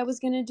know what I was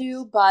going to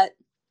do, but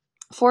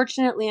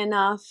fortunately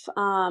enough,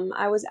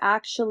 I was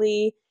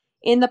actually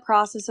in the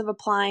process of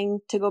applying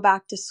to go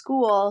back to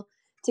school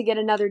to get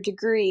another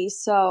degree.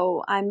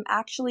 So I'm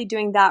actually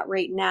doing that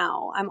right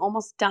now. I'm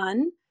almost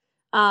done.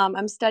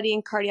 I'm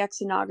studying cardiac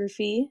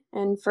sonography.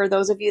 And for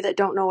those of you that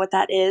don't know what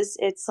that is,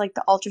 it's like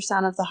the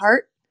ultrasound of the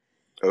heart.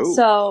 Oh,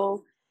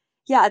 So,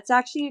 yeah, it's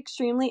actually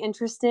extremely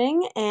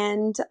interesting,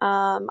 and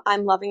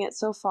I'm loving it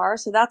so far.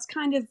 So that's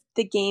kind of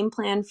the game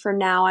plan for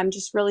now. I'm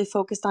just really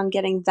focused on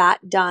getting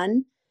that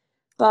done,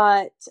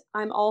 but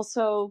I'm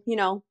also,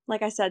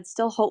 like I said,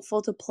 still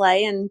hopeful to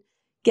play and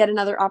get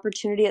another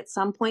opportunity at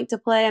some point to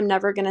play. I'm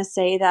never going to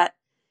say that,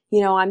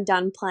 I'm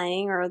done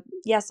playing, or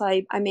yes,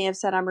 I may have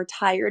said I'm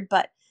retired,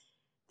 but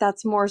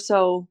that's more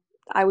so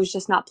I was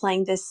just not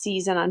playing this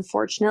season,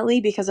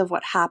 unfortunately, because of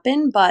what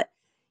happened. But,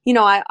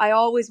 I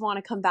always want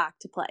to come back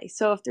to play.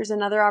 So if there's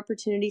another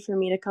opportunity for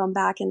me to come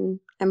back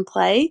and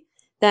play,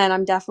 then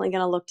I'm definitely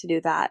going to look to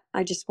do that.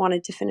 I just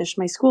wanted to finish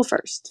my school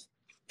first.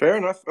 fair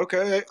enough.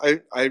 Okay,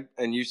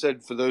 and you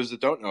said for those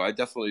that don't know, I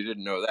definitely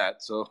didn't know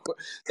that. So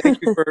thank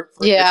you for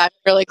Yeah, I'm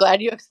really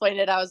glad you explained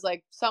it. I was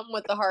like, something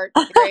with the heart.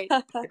 Great.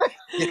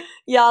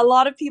 Yeah, a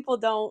lot of people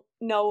don't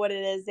know what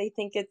it is. They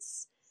think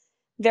it's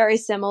very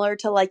similar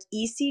to like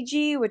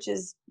ECG, which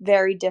is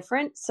very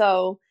different.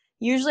 So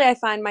usually I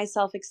find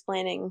myself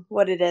explaining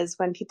what it is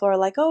when people are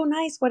like, "Oh,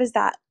 nice. What is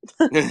that?"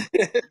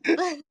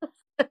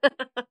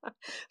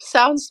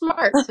 Sounds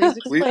smart. Please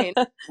we explain.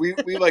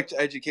 we like to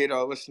educate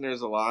our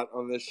listeners a lot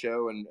on this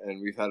show, and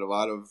we've had a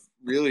lot of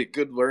really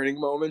good learning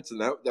moments, and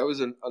that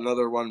was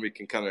another one we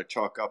can kind of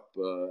chalk up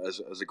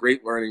as a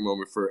great learning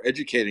moment for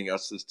educating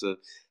us as to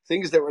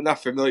things that we're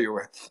not familiar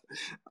with.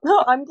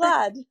 No, I'm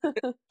glad.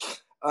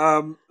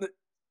 Um,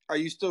 are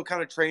you still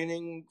kind of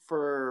training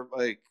for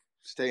like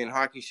stay in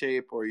hockey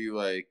shape, or are you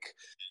like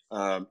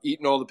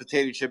eating all the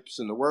potato chips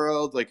in the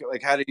world? Like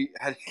how do you,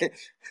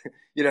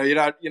 you're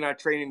not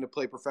training to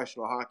play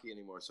professional hockey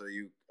anymore. So are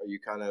you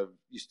kind of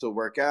you still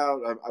work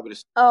out? I would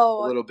assume a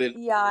Oh, little bit.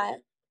 yeah.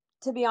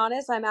 To be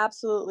honest, I'm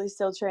absolutely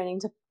still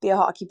training to be a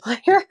hockey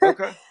player.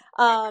 Okay.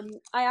 I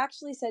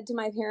actually said to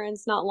my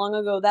parents not long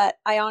ago that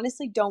I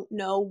honestly don't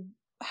know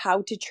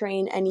how to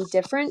train any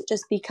different,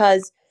 just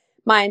because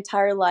my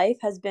entire life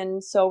has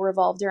been so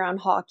revolved around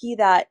hockey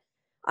that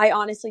I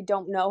honestly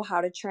don't know how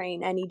to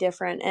train any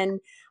different. And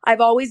I've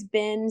always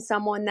been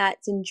someone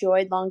that's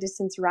enjoyed long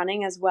distance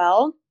running as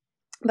well.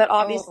 But Oh,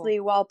 obviously,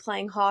 while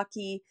playing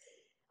hockey,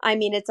 I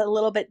mean, it's a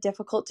little bit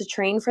difficult to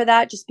train for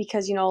that, just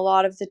because, a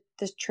lot of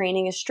the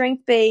training is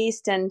strength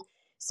based and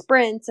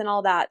sprints and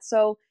all that.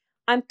 So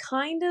I'm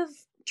kind of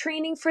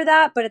training for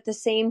that, but at the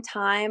same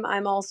time,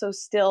 I'm also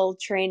still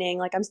training.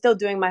 Like, I'm still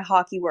doing my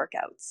hockey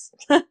workouts.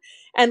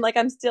 And like,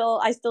 I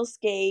still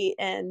skate,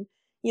 and,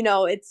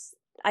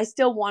 I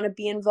still want to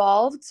be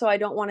involved. So I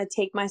don't want to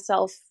take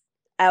myself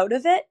out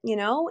of it.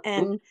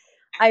 And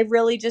I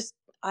really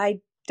I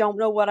don't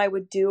know what I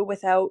would do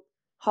without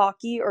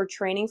hockey or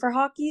training for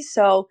hockey.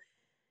 So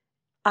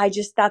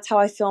that's how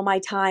I fill my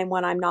time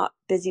when I'm not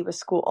busy with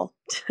school,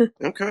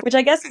 Okay. which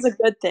I guess is a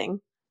good thing.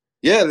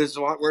 Yeah, there's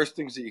a lot worse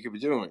things that you could be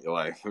doing with your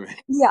life. I mean,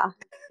 Yeah,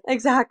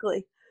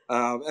 exactly.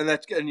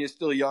 and you're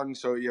still young,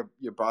 so your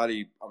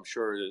body, I'm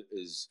sure,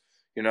 is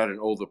you're not an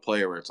older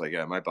player where it's like,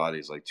 yeah, my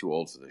body's like too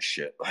old for this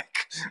shit. Like,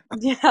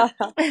 Yeah.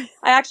 I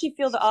actually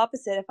feel the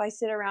opposite. If I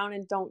sit around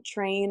and don't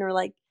train or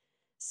like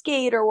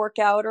skate or work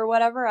out or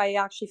whatever, I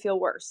actually feel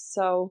worse.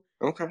 So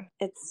okay.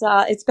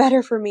 it's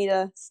better for me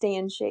to stay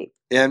in shape.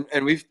 And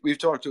we've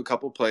talked to a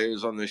couple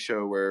players on this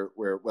show where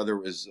whether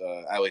it was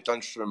Ali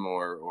Dunstrom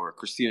or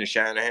Christina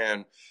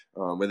Shanahan,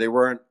 where they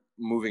weren't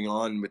moving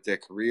on with their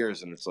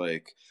careers, and it's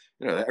like,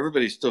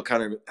 everybody still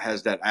kind of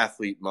has that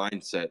athlete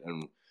mindset,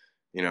 and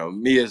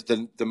me as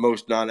the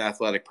most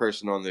non-athletic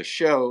person on this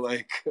show,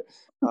 like,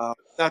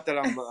 not that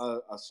I'm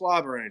a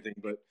slob or anything,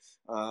 but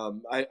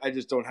I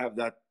just don't have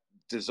that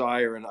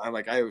desire, and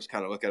I always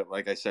kind of look at it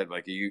like I said,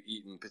 like, are you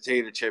eating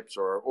potato chips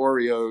or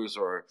Oreos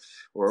or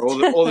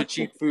all the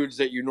cheap foods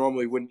that you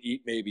normally wouldn't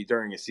eat maybe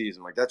during a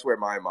season? Like, that's where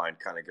my mind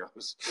kind of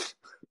goes.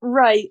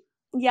 Right.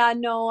 Yeah,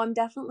 no, I'm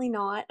definitely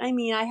not. I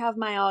mean, I have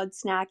my odd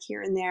snack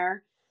here and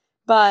there,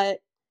 but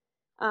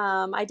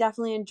I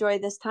definitely enjoy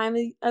this time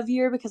of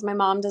year because my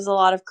mom does a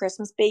lot of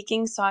Christmas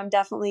baking, so I'm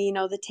definitely,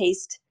 the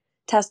taste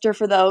tester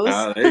for those.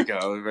 There you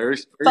go. Very, very,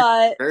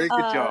 But very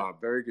good job.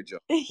 Very good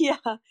job.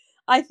 yeah,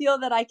 I feel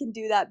that I can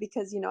do that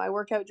because, I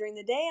work out during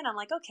the day and I'm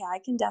like, okay, I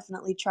can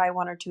definitely try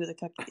one or two of the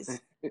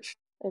cookies.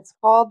 it's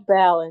called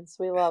balance.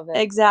 We love it.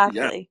 Yeah.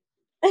 Exactly.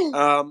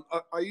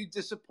 Are you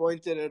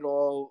disappointed at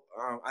all?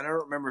 I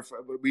don't remember if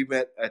we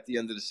met at the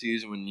end of the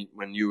season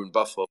when you and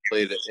Buffalo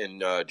played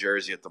in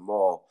Jersey at the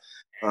mall.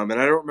 And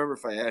I don't remember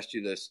if I asked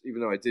you this, even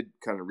though I did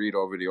kind of read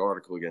over the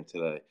article again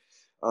today.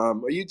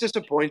 Are you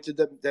disappointed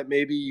that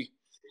maybe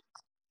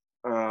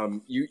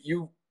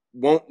you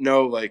won't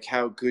know like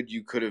how good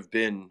you could have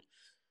been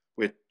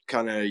with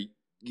kind of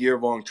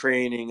year-long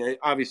training?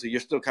 Obviously, you're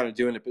still kind of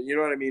doing it, but you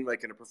know what I mean,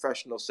 like in a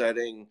professional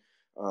setting,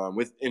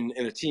 with in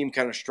a team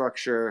kind of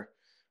structure,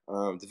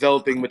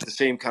 developing with the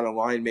same kind of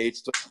line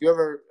mates. So have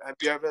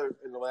you ever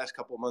in the last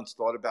couple of months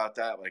thought about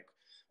that? Like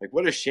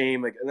what a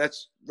shame. Like, and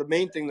that's the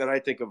main thing that I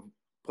think of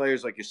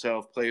players like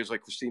yourself, players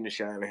like Christina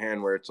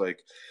Shanahan, where it's like,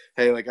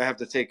 hey, like I have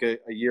to take a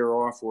year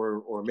off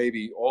or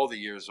maybe all the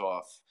years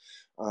off.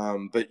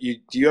 But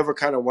do you ever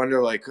kind of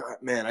wonder like,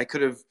 man, I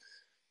could have,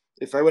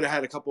 if I would have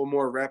had a couple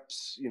more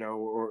reps,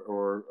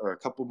 or a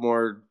couple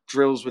more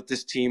drills with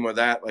this team or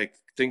that, like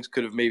things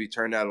could have maybe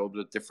turned out a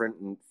little bit different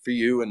for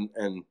you.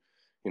 And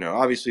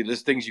obviously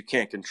there's things you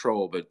can't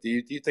control, but do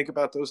you think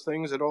about those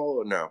things at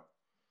all or no?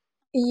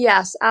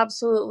 Yes,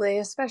 absolutely.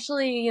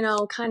 Especially,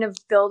 kind of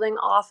building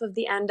off of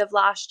the end of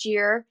last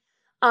year.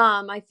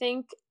 I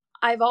think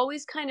I've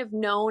always kind of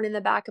known in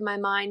the back of my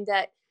mind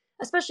that,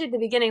 especially at the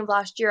beginning of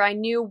last year, I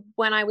knew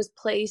when I was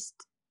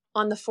placed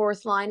on the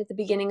fourth line at the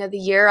beginning of the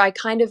year, I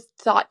kind of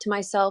thought to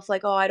myself,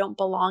 like, oh, I don't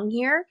belong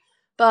here.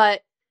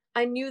 But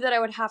I knew that I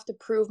would have to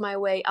prove my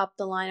way up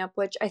the lineup,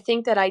 which I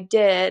think that I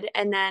did.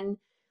 And then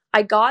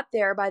I got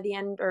there by the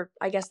end, or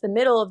I guess the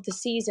middle of the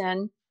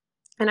season,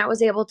 and I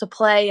was able to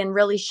play and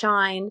really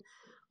shine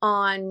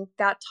on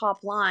that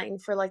top line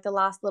for like the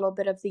last little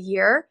bit of the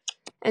year.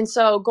 And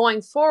so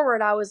going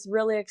forward, I was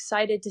really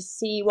excited to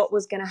see what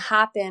was going to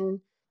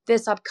happen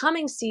this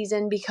upcoming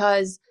season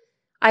because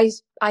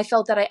I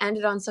felt that I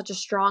ended on such a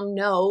strong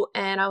note,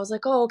 and I was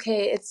like, "Oh,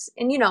 okay, it's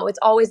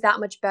always that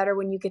much better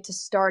when you get to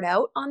start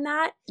out on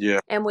that." Yeah.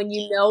 And when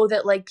you know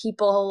that like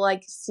people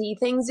like see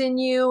things in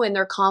you and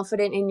they're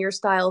confident in your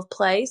style of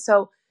play.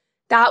 So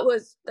that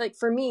was like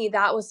for me,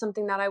 that was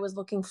something that I was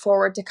looking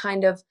forward to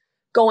kind of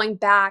going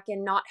back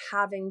and not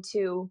having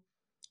to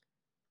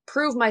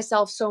prove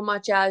myself so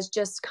much as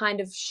just kind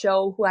of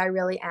show who I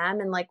really am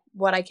and like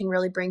what I can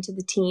really bring to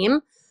the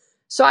team.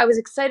 So I was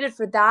excited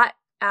for that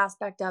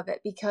aspect of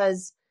it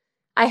because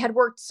I had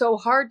worked so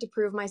hard to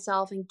prove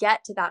myself and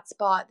get to that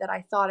spot that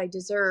I thought I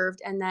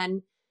deserved. And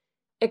then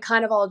it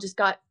kind of all just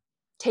got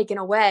taken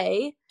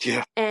away.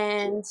 Yeah.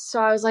 And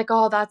so I was like,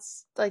 oh,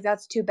 that's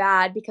too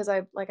bad because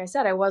like I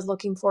said, I was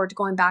looking forward to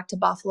going back to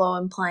Buffalo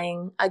and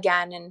playing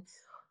again. And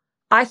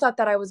I thought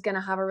that I was going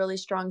to have a really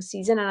strong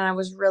season, and I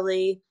was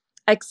really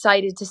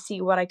excited to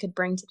see what I could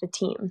bring to the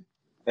team.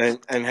 And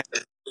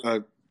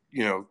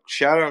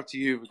shout out to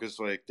you, because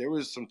like there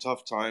was some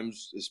tough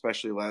times,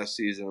 especially last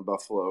season in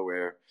Buffalo,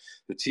 where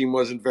the team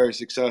wasn't very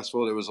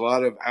successful. There was a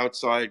lot of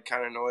outside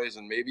kind of noise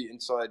and maybe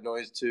inside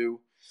noise too.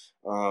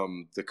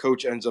 The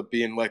coach ends up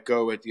being let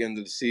go at the end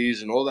of the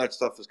season. All that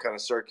stuff was kind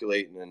of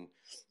circulating, and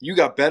you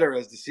got better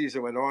as the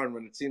season went on,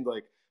 when it seemed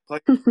like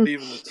players were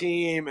leaving the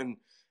team, and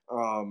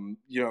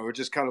it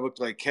just kind of looked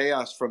like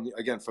chaos from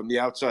the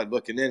outside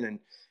looking in,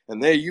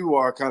 and there you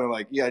are, kind of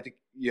like, yeah, I think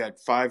you had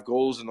 5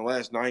 goals in the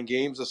last 9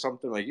 games or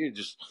something. Like, you're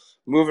just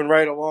moving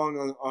right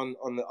along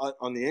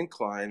on the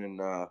incline,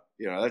 and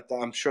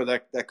I'm sure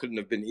that couldn't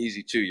have been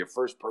easy too. Your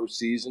first pro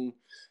season,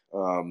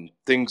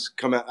 things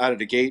come out of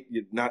the gate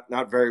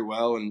not very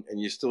well, and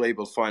you're still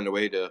able to find a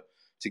way to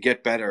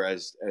get better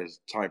as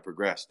time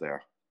progressed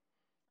there.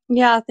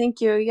 Yeah,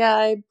 thank you.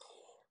 Yeah,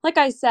 like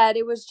I said,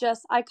 it was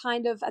just, I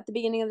kind of, at the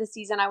beginning of the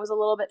season, I was a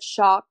little bit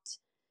shocked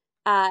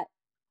at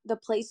the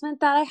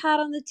placement that I had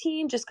on the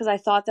team, just because I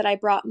thought that I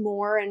brought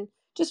more. And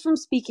just from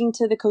speaking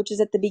to the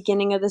coaches at the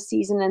beginning of the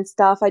season and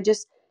stuff, I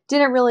just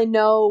didn't really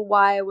know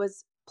why I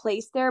was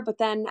placed there. But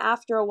then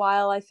after a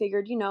while, I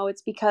figured,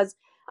 it's because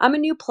I'm a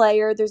new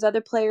player. There's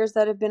other players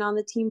that have been on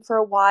the team for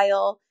a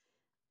while.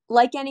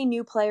 Like any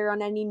new player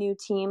on any new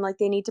team, like,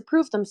 they need to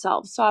prove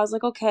themselves. So I was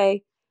like,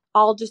 okay,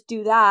 I'll just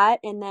do that.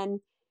 And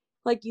then,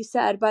 like you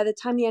said, by the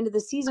time the end of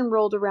the season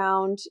rolled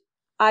around,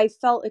 I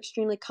felt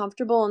extremely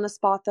comfortable in the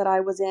spot that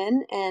I was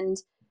in, and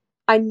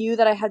I knew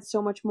that I had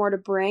so much more to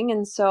bring.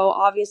 And so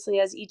obviously,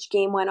 as each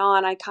game went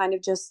on, I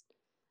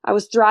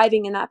was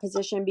thriving in that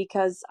position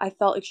because I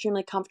felt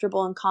extremely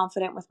comfortable and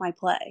confident with my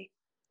play.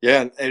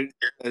 Yeah, and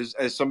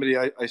as somebody,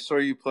 I saw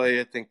you play,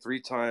 I think 3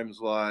 times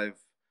live,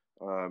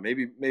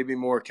 maybe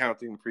more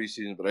counting the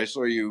preseason, but I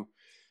saw you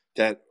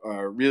that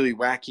really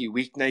wacky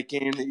weeknight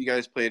game that you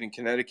guys played in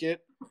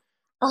Connecticut.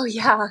 Oh,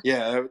 yeah.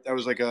 Yeah, that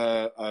was like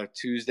a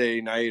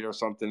Tuesday night or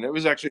something. It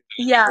was actually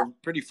Yeah. a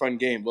pretty fun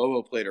game.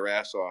 Lolo played her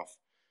ass off.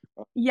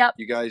 Yep.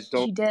 You guys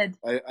don't. She did.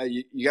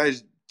 You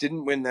guys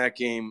didn't win that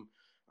game.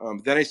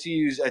 Then I see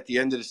you at the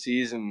end of the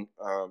season.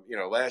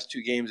 Last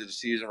 2 games of the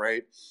season,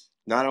 right?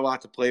 Not a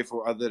lot to play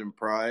for other than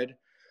pride.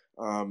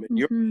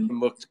 Your team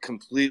looked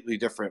completely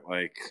different.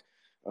 Like,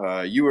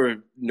 you were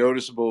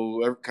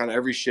noticeable kind of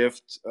every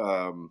shift.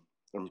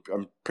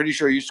 I'm pretty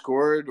sure you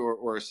scored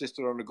or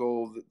assisted on a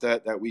goal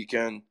that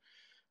weekend.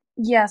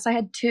 Yes, I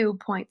had 2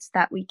 points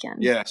that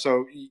weekend. Yeah,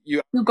 so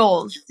 2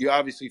 goals. You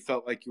obviously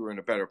felt like you were in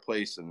a better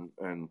place,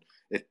 and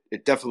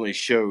it definitely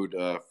showed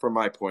from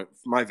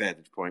my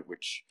vantage point,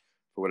 which,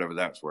 for whatever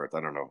that's worth,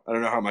 I don't know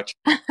how much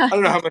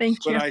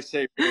what I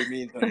say really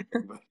means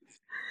anything, but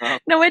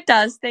no, it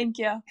does. Thank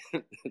you.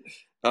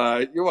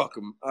 You're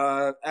welcome.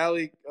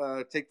 Allie,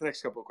 take the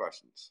next couple of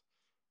questions.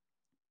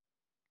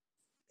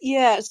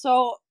 Yeah,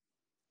 so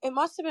it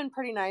must have been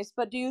pretty nice,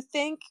 but do you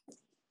think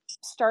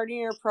starting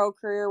your pro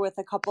career with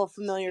a couple of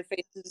familiar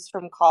faces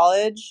from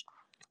college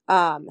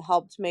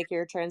helped make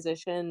your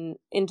transition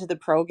into the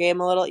pro game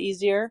a little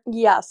easier?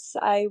 Yes,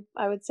 I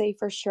would say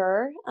for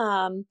sure.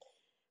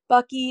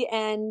 Bucky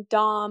and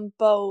Dom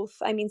both.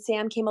 I mean,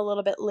 Sam came a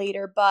little bit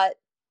later, but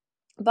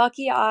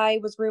Bucky, I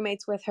was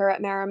roommates with her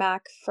at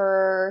Merrimack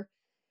for,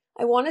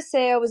 I want to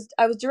say I was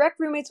direct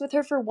roommates with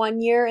her for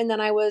 1 year, and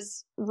then I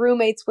was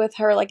roommates with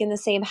her like in the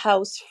same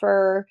house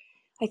for,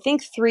 I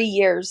think, 3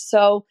 years.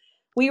 So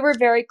we were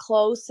very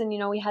close, and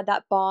we had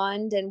that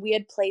bond, and we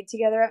had played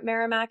together at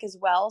Merrimack as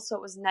well. So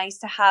it was nice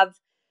to have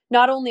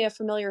not only a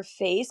familiar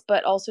face,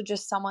 but also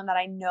just someone that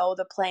I know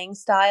the playing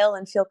style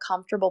and feel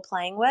comfortable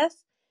playing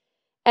with.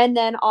 And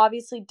then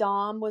obviously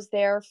Dom was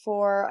there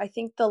for, I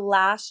think,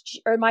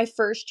 my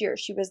first year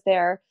she was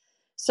there.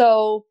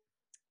 So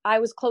I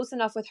was close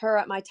enough with her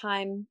at my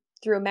time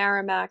through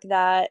Merrimack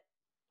that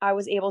I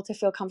was able to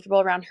feel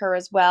comfortable around her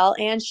as well.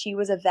 And she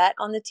was a vet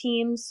on the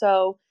team.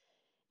 So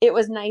it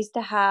was nice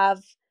to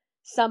have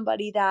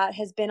somebody that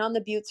has been on the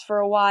Beauts for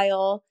a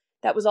while,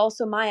 that was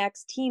also my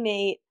ex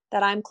teammate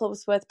that I'm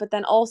close with, but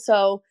then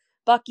also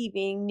Bucky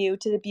being new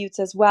to the Beauts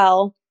as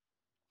well.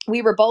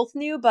 We were both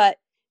new, but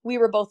we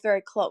were both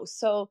very close.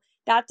 So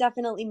that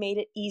definitely made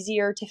it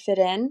easier to fit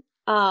in.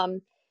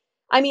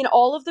 I mean,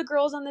 all of the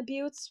girls on the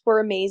Beauts were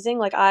amazing.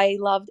 Like, I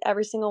loved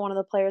every single one of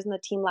the players on the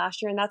team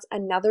last year. And that's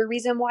another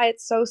reason why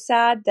it's so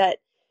sad that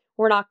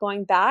we're not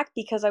going back,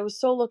 because I was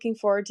so looking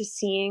forward to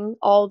seeing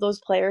all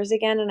those players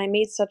again. And I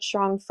made such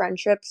strong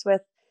friendships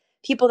with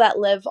people that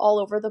live all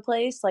over the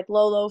place, like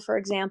Lolo, for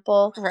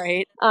example.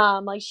 Right.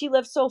 Like, she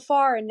lives so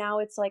far, and now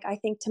it's like, I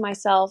think to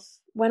myself,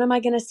 when am I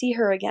going to see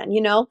her again?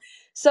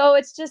 So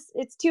it's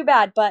too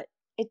bad, but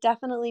it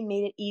definitely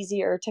made it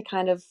easier to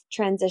kind of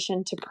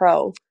transition to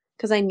pro,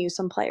 because I knew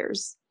some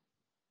players.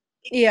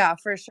 Yeah,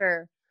 for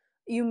sure.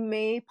 You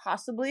may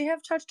possibly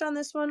have touched on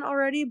this one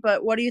already,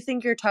 but what do you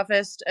think your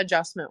toughest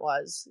adjustment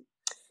was?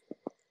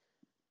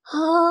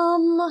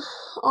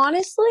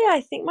 Honestly,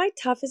 I think my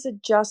toughest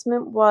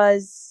adjustment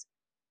was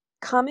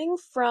coming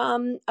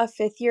from a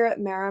 5th year at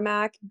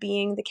Merrimack,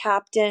 being the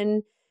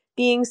captain,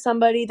 being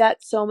somebody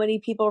that so many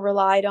people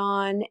relied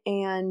on,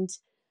 and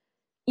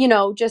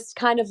just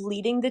kind of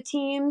leading the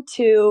team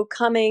to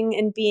coming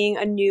and being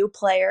a new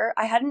player.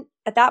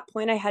 At that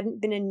point, I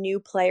hadn't been a new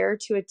player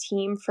to a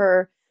team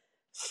for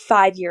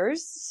 5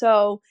 years.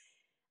 So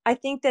I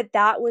think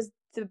that was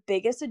the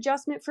biggest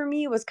adjustment for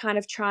me, was kind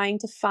of trying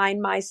to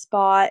find my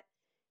spot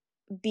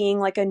being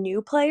like a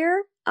new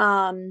player,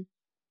 and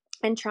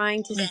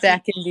trying to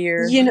Back into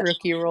your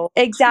rookie role.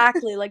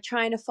 Exactly, like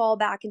trying to fall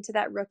back into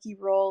that rookie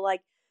role.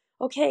 Like,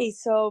 okay,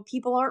 so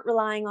people aren't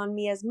relying on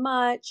me as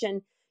much.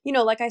 And,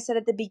 like I said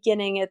at the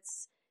beginning,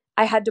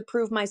 I had to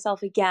prove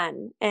myself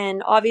again.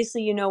 And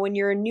obviously, when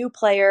you're a new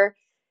player,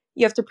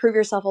 you have to prove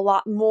yourself a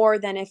lot more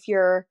than if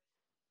you're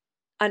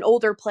an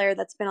older player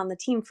that's been on the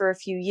team for a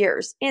few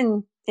years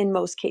in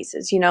most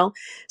cases.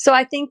 So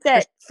I think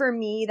that for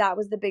me, that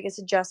was the biggest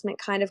adjustment,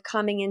 kind of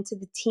coming into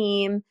the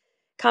team,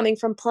 coming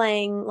from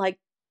playing like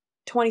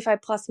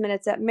 25 plus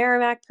minutes at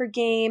Merrimack per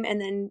game and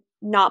then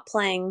not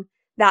playing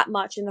that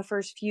much in the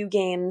first few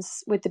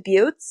games with the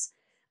Beauts.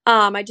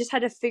 I just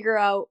had to figure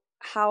out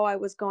how I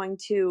was going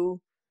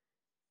to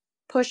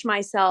push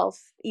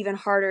myself even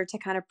harder to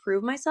kind of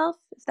prove myself,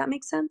 if that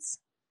makes sense.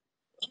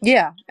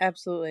 Yeah,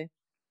 absolutely.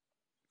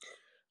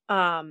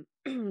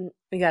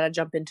 We got to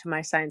jump into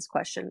my science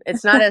question.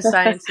 It's not as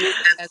sciencey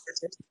as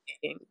you're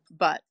thinking,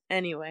 but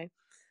anyway,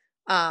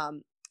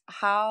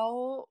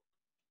 how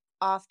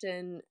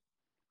often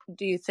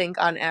do you think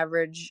on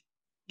average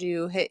do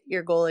you hit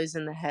your goalies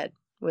in the head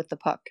with the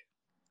puck?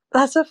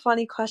 That's a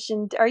funny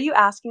question. Are you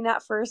asking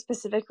that for a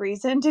specific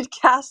reason? Did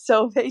Cass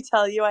Sove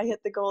tell you I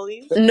hit the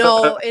goalies?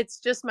 No, it's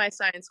just my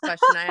science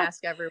question. I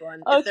ask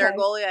everyone. Okay. If they're a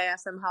goalie, I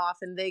ask them how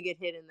often they get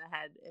hit in the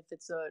head. If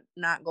it's a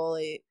not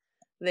goalie,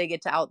 they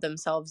get to out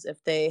themselves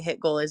if they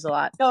hit goalies a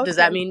lot. Okay. Does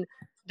that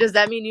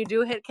mean you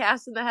do hit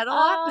Cass in the head a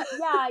lot?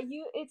 Yeah,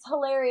 it's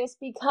hilarious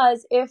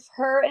because if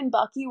her and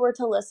Bucky were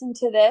to listen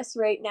to this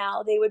right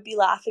now, they would be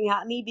laughing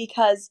at me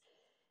because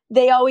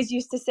they always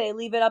used to say,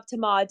 leave it up to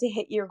Maud to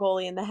hit your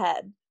goalie in the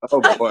head.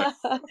 Oh boy.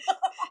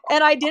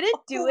 And I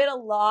didn't do it a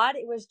lot.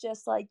 It was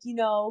just like,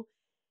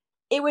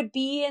 it would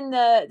be in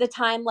the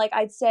time, like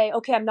I'd say,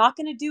 okay, I'm not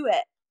going to do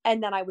it.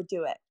 And then I would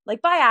do it,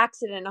 like by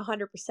accident,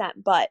 100%.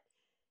 But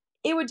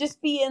it would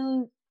just be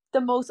in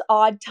the most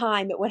odd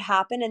time it would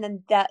happen. And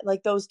then that,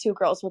 like, those two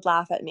girls would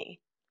laugh at me.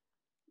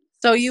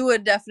 So you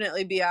would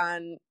definitely be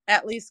on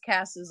at least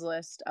Cass's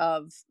list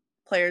of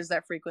players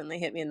that frequently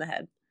hit me in the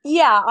head.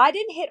 Yeah, I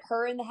didn't hit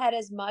her in the head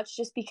as much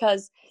just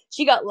because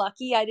she got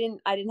lucky. I didn't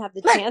have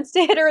the chance to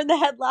hit her in the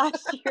head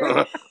last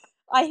year.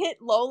 I hit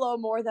Lolo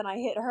more than I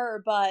hit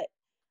her, but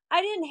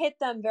I didn't hit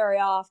them very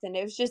often.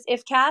 It was just,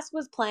 if Cass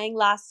was playing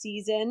last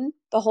season,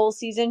 the whole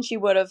season,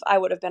 I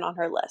would have been on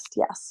her list.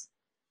 Yes.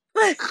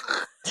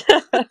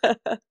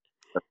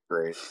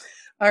 Great.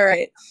 All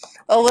right.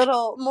 A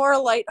little more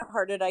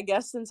lighthearted, I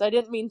guess, since I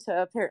didn't mean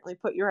to apparently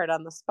put you right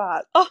on the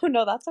spot. Oh,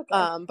 no, that's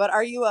okay. But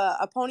are you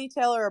a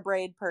ponytail or a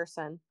braid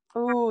person?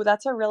 Ooh,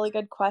 that's a really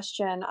good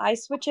question. I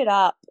switch it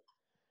up.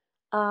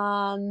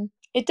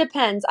 It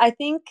depends. I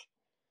think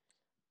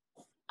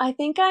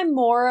I'm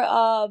more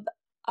of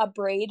a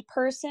braid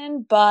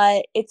person,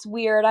 but it's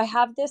weird. I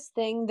have this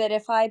thing that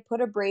if I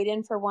put a braid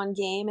in for one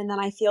game and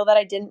then I feel that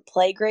I didn't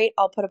play great,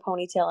 I'll put a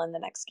ponytail in the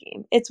next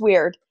game. It's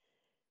weird.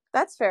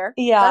 That's fair.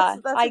 Yeah.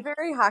 That's a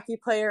very hockey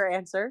player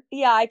answer.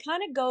 Yeah, I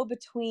kind of go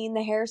between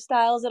the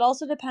hairstyles. It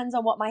also depends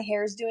on what my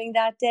hair's doing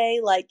that day.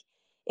 Like,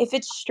 if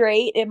it's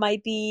straight, it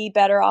might be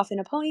better off in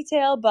a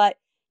ponytail, but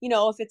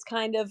if it's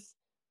kind of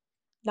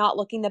not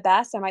looking the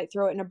best, I might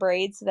throw it in a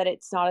braid so that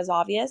it's not as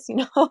obvious,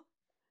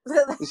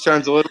 It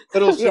sounds a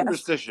little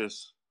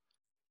superstitious.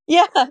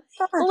 Yeah, a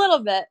little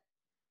bit.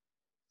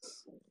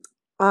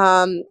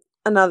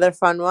 Another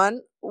fun one.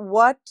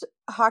 What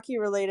hockey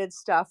related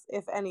stuff,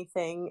 if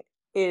anything,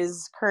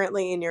 is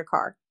currently in your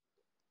car?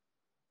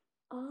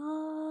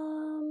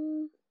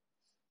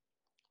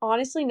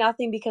 Honestly,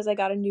 nothing, because I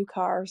got a new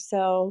car.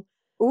 So,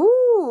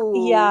 ooh,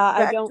 yeah,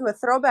 back to a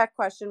throwback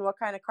question. What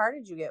kind of car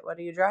did you get? What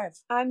do you drive?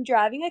 I'm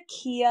driving a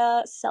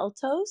Kia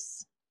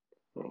Seltos.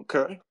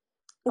 Okay.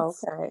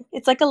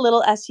 It's like a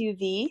little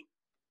SUV.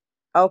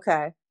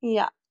 Okay.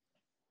 Yeah.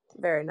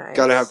 Very nice.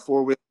 Got to have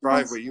 4-wheel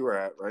drive where you were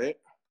at, right?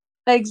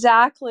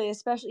 Exactly.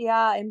 Especially,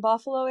 yeah, in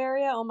Buffalo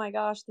area. Oh my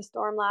gosh, the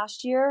storm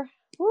last year.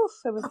 Oof,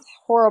 it was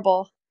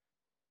horrible.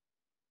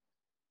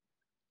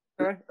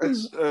 Okay.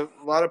 It's a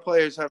lot of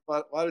players have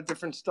a lot of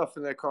different stuff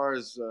in their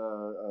cars.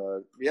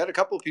 We had a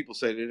couple of people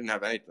say they didn't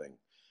have anything.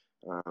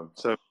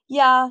 So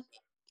yeah,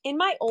 in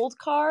my old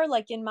car,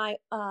 like in my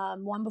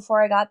one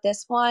before I got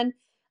this one,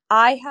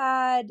 I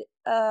had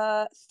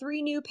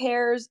 3 new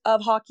pairs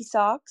of hockey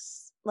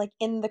socks, like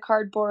in the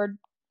cardboard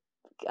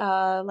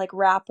like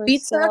wrapper.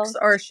 Feet socks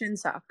or shin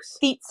socks?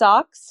 Feet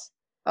socks.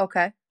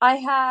 Okay. I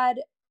had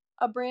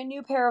a brand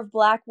new pair of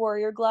black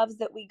Warrior gloves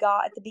that we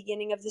got at the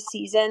beginning of the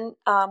season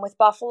with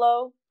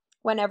Buffalo.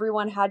 When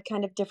everyone had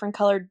kind of different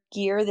colored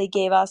gear, they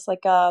gave us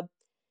like a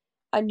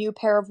new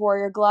pair of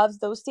Warrior gloves.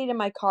 Those stayed in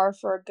my car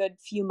for a good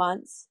few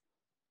months.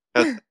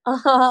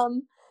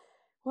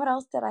 What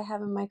else did I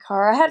have in my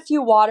car? I had a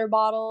few water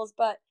bottles,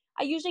 but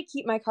I usually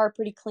keep my car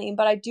pretty clean.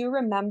 But I do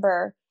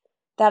remember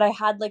that I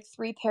had like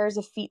 3 pairs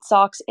of feet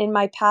socks in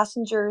my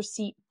passenger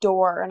seat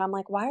door. And I'm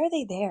like, why are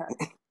they there?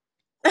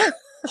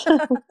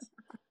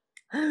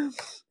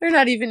 They're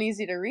not even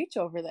easy to reach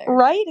over there.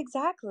 Right,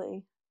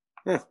 exactly.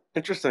 Yeah,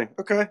 interesting.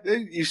 Okay,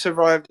 you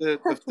survived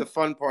the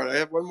fun part. I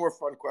have one more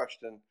fun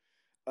question.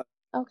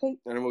 Okay.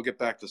 And then we'll get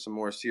back to some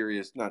more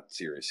serious, not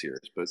serious,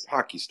 but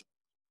hockey stuff.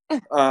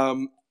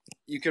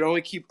 You can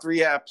only keep 3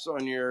 apps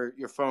on your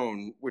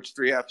phone. Which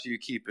 3 apps are you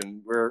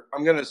keeping? Where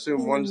I'm going to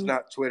assume one's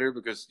not Twitter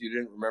because you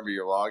didn't remember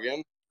your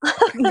login.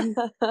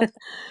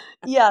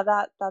 Yeah,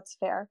 that's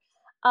fair.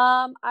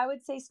 I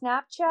would say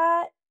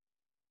Snapchat.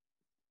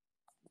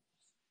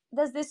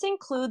 Does this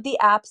include the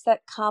apps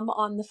that come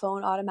on the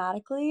phone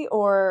automatically,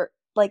 or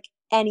like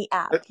any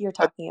app you're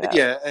talking about?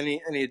 Yeah, any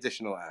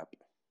additional app.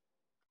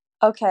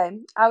 Okay,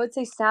 I would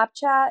say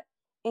Snapchat,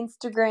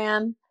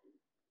 Instagram,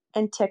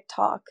 and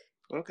TikTok.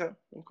 Okay.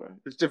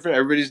 It's different.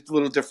 Everybody's a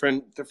little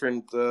different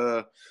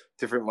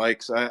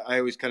likes. I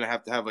always kind of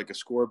have to have like a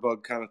score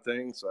bug kind of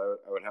thing, so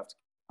I would have to.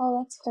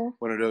 Oh, that's fair.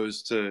 One of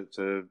those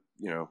to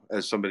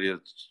as somebody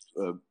that's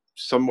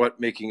somewhat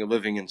making a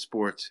living in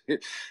sports.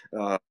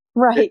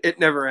 Right. It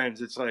never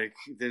ends. It's like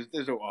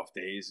there's no off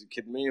days. Are you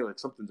kidding me? Like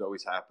something's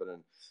always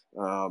happening.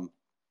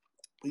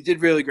 You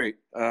did really great.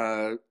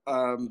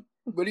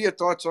 What are your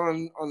thoughts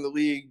on the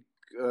league,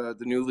 the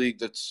new league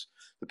that's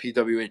the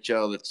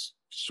PWHL that's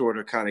sort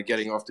of kind of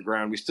getting off the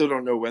ground? We still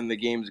don't know when the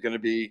game's going to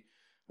be.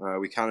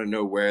 We kind of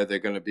know where they're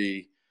going to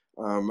be.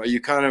 Are you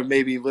kind of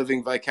maybe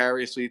living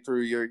vicariously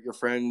through your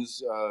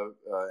friends,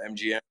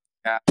 MGM?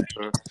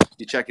 Or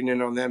you checking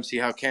in on them, see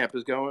how camp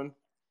is going?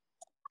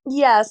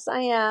 Yes,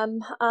 I am.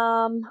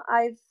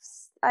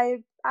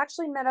 I've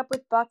actually met up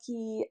with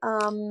Bucky.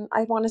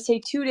 I want to say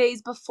 2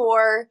 days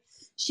before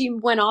she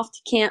went off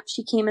to camp.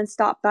 She came and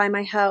stopped by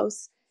my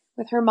house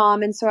with her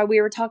mom, and so we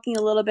were talking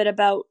a little bit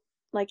about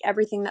like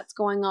everything that's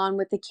going on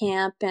with the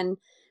camp and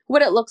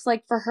what it looks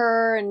like for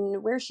her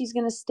and where she's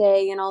gonna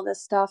stay and all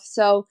this stuff.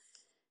 So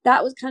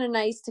that was kind of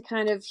nice to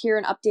kind of hear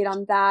an update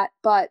on that.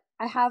 But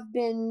I have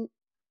been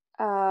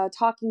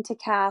talking to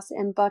Cass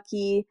and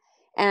Bucky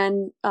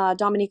and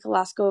Dominika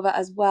Laskova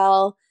as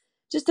well,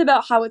 just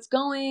about how it's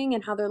going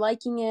and how they're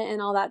liking it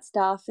and all that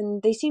stuff.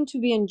 And they seem to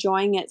be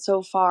enjoying it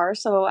so far,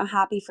 so I'm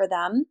happy for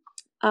them.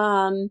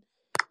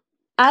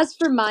 As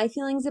for my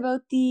feelings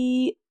about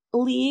the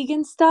league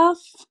and stuff,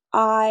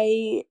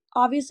 I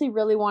obviously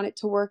really want it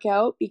to work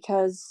out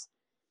because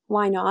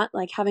why not?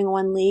 Like having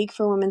one league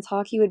for women's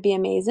hockey would be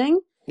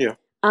amazing. Yeah.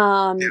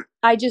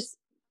 I just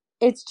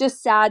it's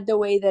just sad the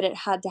way that it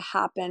had to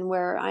happen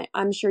where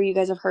I'm sure you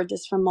guys have heard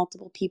this from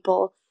multiple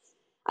people.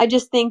 I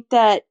just think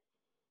that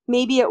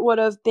maybe it would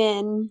have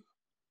been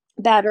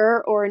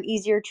better or an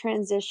easier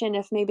transition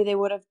if maybe they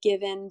would have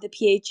given the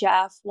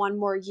PHF one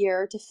more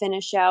year to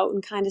finish out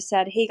and kind of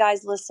said, hey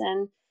guys,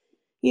 listen,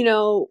 you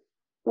know,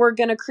 we're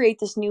going to create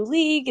this new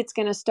league. It's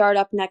going to start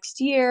up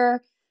next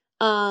year.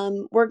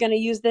 We're going to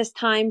use this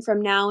time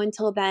from now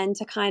until then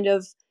to kind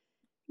of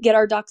get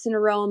our ducks in a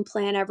row and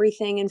plan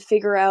everything and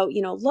figure out,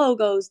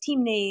 logos,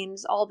 team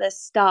names, all this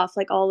stuff,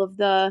 like all of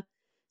the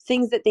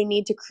things that they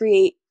need to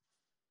create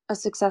a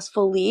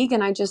successful league.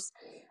 And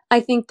I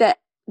think that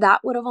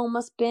would have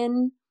almost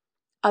been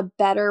a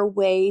better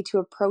way to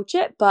approach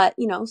it. But,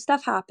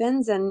 stuff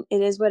happens and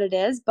it is what it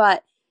is.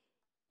 But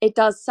it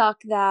does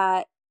suck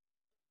that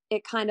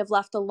it kind of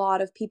left a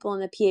lot of people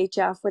in the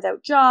PHF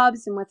without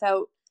jobs and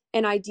without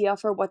an idea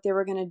for what they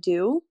were going to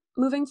do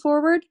moving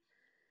forward.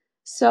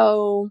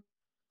 So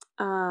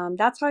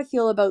that's how I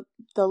feel about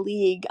the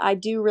league. I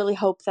do really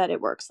hope that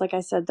it works, like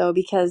I said, though,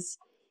 because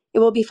it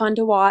will be fun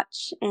to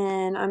watch,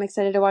 and I'm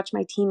excited to watch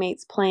my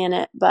teammates play in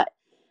it. But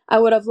I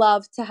would have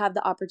loved to have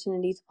the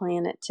opportunity to play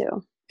in it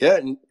too. Yeah,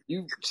 and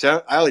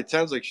Allie, it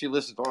sounds like she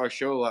listens to our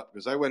show a lot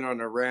because I went on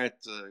a rant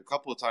a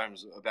couple of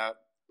times about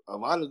a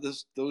lot of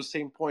those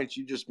same points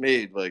you just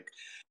made. Like,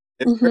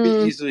 it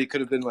very easily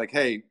could have been like,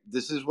 hey,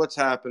 this is what's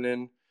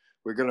happening.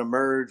 We're going to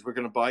merge. We're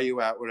going to buy you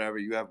out, whatever.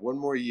 You have one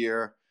more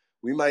year.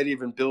 We might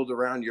even build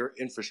around your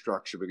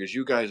infrastructure because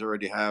you guys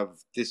already have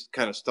this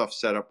kind of stuff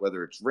set up,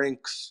 whether it's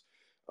rinks,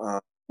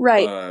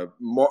 right,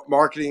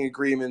 marketing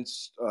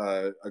agreements,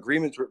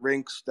 agreements with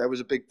rinks. That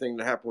was a big thing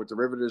that happened with the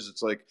Riveters.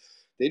 It's like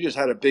they just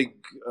had a big,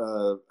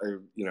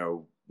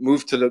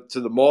 move to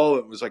the mall.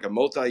 It was like a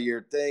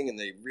multi-year thing, and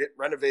they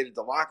renovated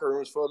the locker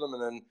rooms for them.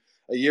 And then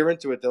a year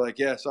into it, they're like,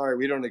 "Yeah, sorry,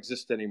 we don't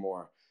exist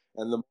anymore."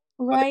 And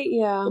right,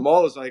 yeah. the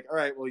mall is like, "All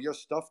right, well, your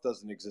stuff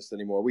doesn't exist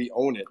anymore. We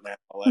own it now."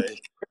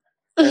 Like,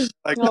 Oh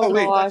no,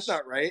 wait, that's gosh,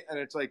 not right. And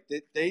it's like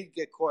they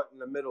get caught in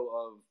the middle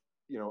of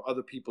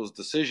other people's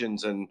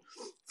decisions, and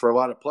for a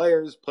lot of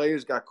players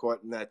got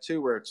caught in that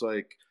too, where it's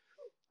like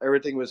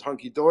everything was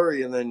hunky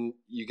dory, and then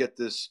you get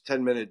this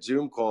 10-minute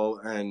Zoom call,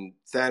 and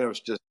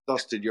Thanos just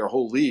dusted your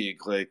whole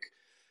league, like,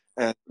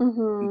 and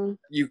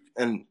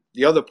and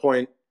the other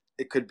point,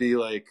 it could be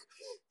like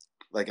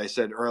I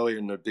said earlier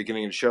in the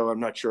beginning of the show,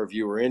 I'm not sure if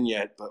you were in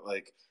yet, but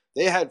like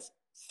they had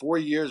 4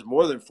 years,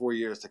 more than 4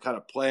 years, to kind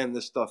of plan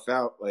this stuff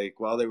out. Like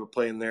while they were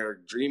playing their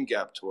Dream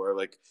Gap tour,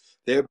 like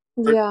their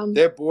yeah,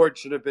 their board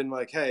should have been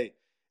like, hey,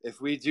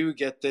 if we do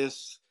get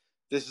this,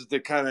 this is the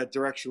kind of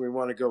direction we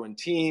want to go in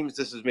teams.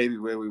 This is maybe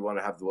where we want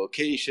to have the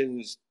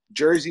locations,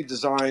 jersey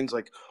designs,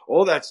 like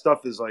all that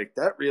stuff is like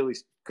that really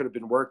could have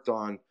been worked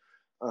on.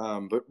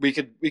 But we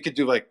could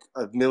do like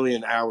a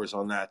million hours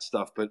on that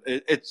stuff. But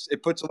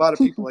it puts a lot of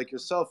people like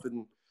yourself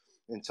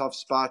in tough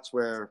spots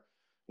where,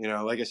 you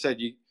know, like I said,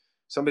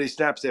 somebody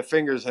snaps their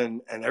fingers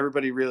and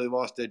everybody really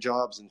lost their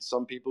jobs, and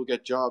some people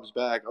get jobs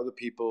back. Other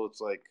people,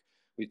 it's like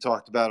we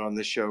talked about on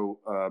this show,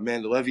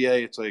 Amanda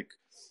Levier. It's like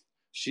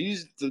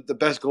she's the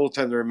best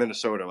goaltender in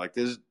Minnesota. Like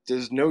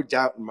there's no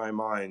doubt in my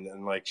mind,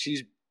 and like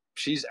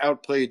she's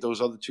outplayed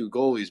those other two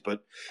goalies,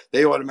 but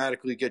they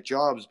automatically get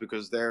jobs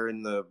because they're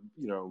in the,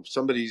 you know,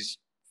 somebody's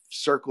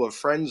circle of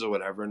friends or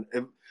whatever.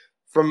 And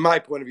from my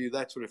point of view,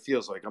 that's what it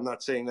feels like. I'm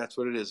not saying that's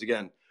what it is.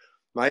 Again,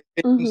 my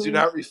opinions do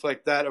not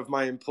reflect that of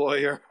my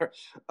employer.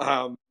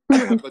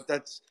 But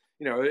that's,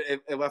 you know,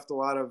 it left a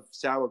lot of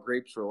sour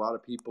grapes for a lot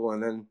of people.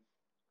 And then,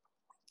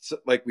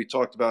 like we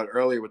talked about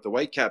earlier with the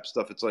Whitecap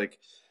stuff, it's like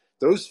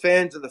those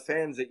fans are the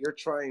fans that you're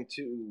trying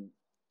to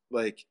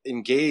like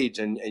engage,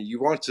 and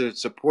you want to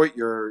support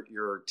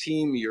your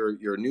team,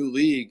 your new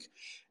league,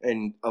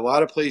 and a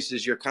lot of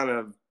places you're kind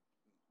of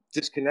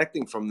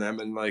disconnecting from them,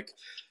 and like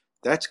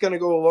that's going to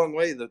go a long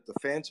way. The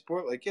fan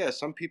support, like, yeah,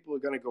 some people are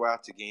going to go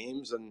out to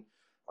games, and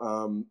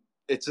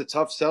it's a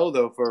tough sell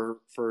though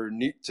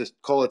to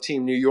call a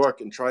team New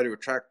York and try to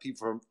attract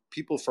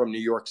people from New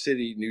York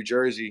City, New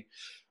Jersey,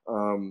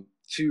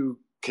 to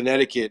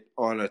Connecticut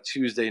on a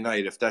Tuesday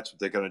night, if that's what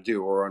they're going to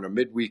do, or on a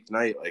midweek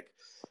night. Like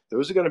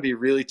those are going to be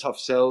really tough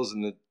sells,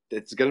 and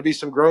it's going to be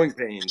some growing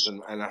pains,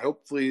 and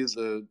hopefully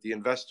the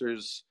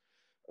investors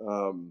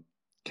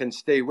can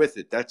stay with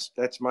it.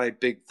 That's my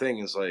big thing,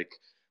 is like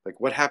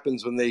what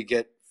happens when they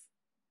get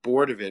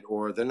bored of it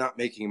or they're not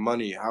making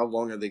money? How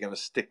long are they going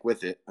to stick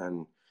with it?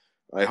 And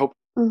I hope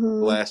the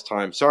last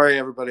time. Sorry,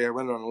 everybody, I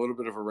went on a little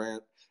bit of a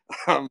rant.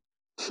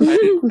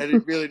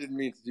 Really didn't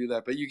mean to do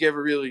that, but you gave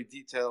a really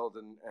detailed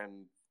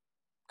and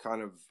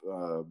kind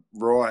of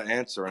raw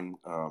answer, and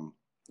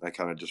I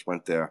kind of just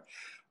went there.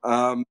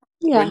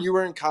 When you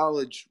were in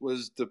college,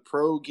 was the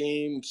pro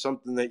game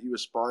something that you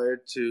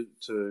aspired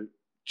to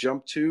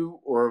jump to,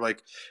 or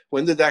like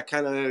when did that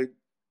kind of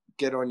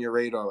get on your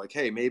radar? Like,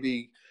 hey,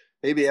 maybe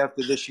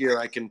after this year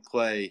I can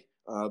play,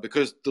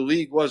 because the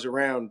league was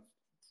around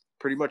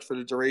pretty much for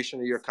the duration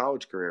of your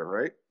college career,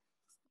 right?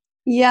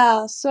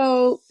 Yeah,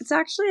 so it's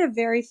actually a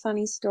very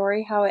funny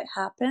story how it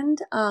happened.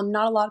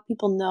 Not a lot of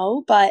people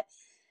know, but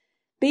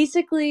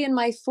basically in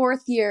my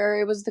fourth year,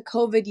 it was the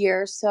COVID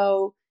year.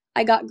 So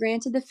I got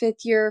granted the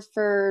fifth year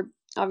for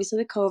obviously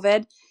the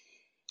COVID.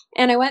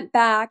 And I went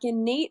back,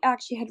 and Nate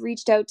actually had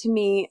reached out to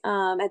me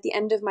at the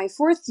end of my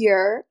fourth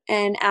year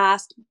and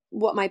asked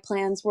what my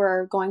plans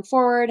were going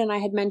forward. And I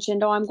had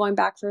mentioned, oh, I'm going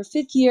back for a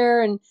fifth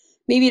year, and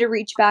maybe to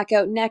reach back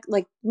out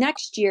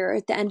next year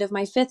at the end of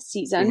my fifth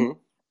season,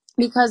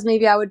 because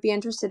maybe I would be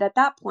interested at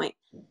that point.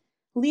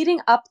 Leading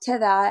up to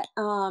that,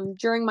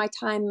 during my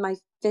time, my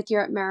fifth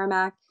year at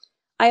Merrimack,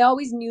 I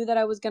always knew that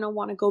I was going to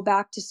want to go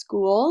back to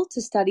school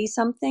to study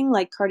something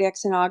like cardiac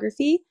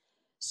sonography.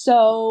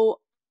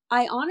 So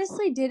I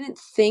honestly didn't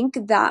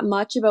think that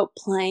much about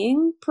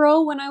playing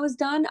pro when I was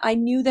done. I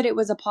knew that it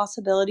was a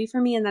possibility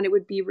for me and that it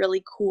would be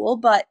really cool.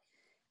 But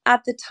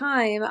at the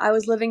time, I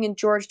was living in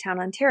Georgetown,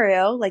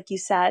 Ontario, like you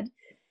said,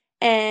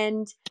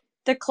 and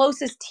the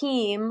closest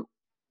team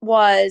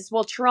was,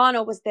 well,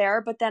 Toronto was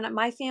there, but then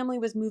my family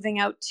was moving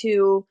out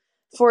to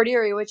Fort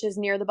Erie, which is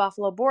near the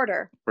Buffalo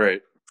border.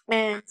 Right.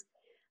 And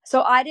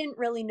so I didn't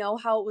really know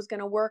how it was going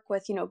to work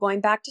with, you know,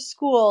 going back to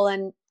school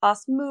and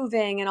us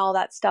moving and all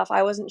that stuff.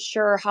 I wasn't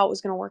sure how it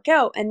was going to work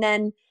out. And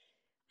then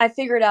I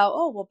figured out,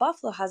 oh, well,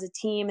 Buffalo has a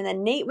team. And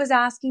then Nate was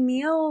asking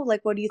me, oh,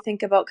 like, what do you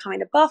think about coming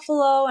to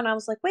Buffalo? And I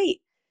was like,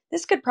 wait,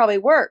 this could probably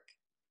work.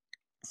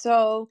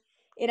 So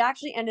it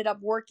actually ended up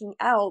working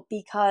out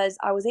because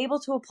I was able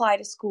to apply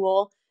to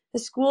school. The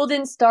school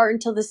didn't start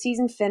until the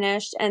season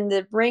finished, and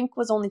the rink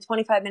was only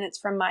 25 minutes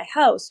from my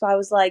house. So I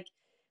was like,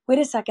 wait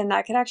a second,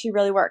 that could actually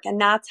really work.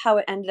 And that's how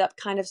it ended up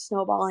kind of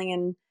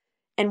snowballing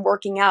and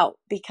working out,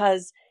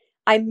 because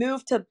I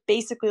moved to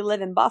basically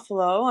live in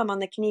Buffalo. I'm on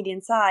the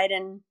Canadian side,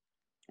 and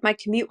my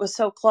commute was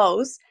so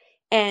close,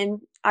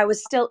 and I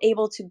was still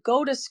able to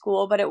go to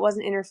school, but it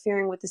wasn't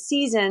interfering with the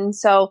season.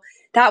 So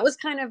that was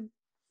kind of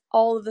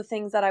all of the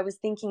things that I was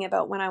thinking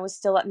about when I was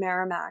still at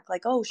Merrimack.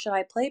 Like, oh, should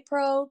I play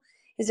pro?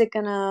 Is it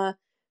going to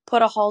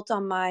put a halt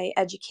on my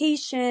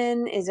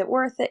education? Is it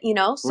worth it? You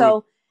know?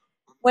 So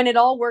when it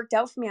all worked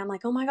out for me, I'm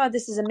like, oh my God,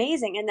 this is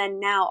amazing. And then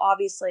now,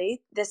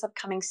 obviously, this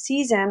upcoming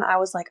season, I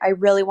was like, I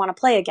really want to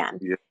play again.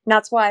 Yeah. And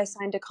that's why I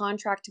signed a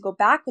contract to go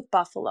back with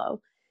Buffalo.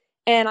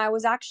 And I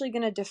was actually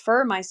going to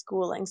defer my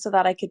schooling so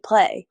that I could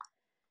play.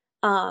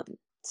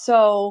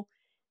 So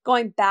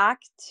going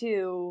back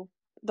to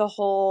the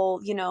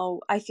whole, you know,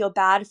 I feel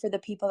bad for the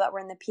people that were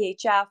in the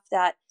PHF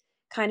that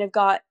kind of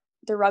got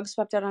the rug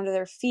swept out under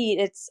their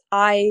feet.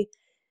 I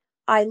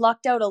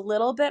lucked out a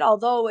little bit,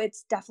 although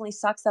it's definitely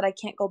sucks that I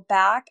can't go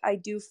back. I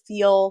do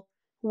feel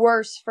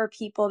worse for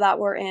people that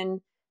were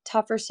in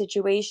tougher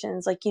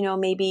situations, like,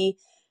 maybe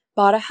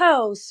bought a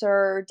house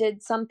or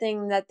did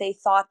something that they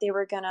thought they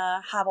were going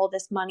to have all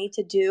this money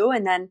to do,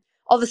 and then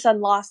all of a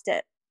sudden lost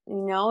it,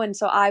 and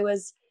so I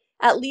was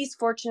at least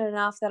fortunate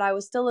enough that I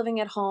was still living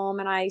at home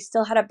and I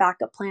still had a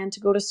backup plan to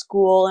go to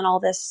school and all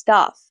this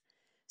stuff.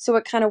 So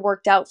it kind of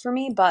worked out for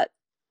me. But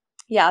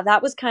yeah,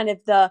 that was kind of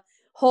the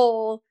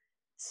whole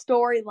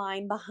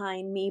storyline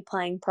behind me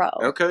playing pro.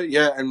 Okay,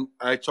 yeah, and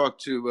I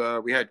talked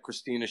to we had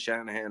Christina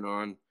Shanahan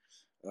on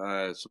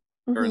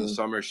during the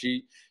summer.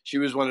 She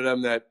was one of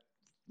them that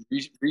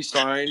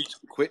resigned,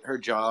 quit her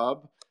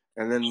job,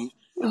 and then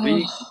the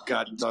league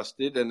got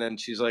dusted, and then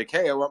she's like,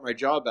 "Hey, I want my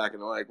job back,"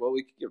 and I'm like, "Well,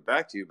 we can give it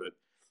back to you, but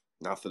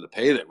not for the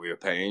pay that we were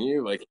paying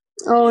you." Like,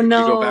 oh no,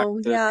 you go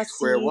back to yeah,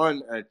 square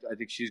one. I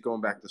think she's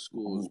going back to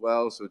school as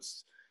well, so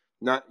it's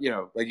not,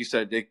 like you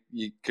said,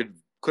 you could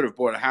have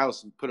bought a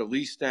house and put a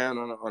lease down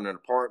on an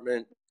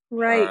apartment,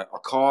 right, a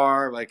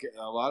car. Like,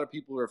 a lot of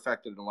people are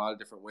affected in a lot of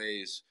different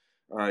ways.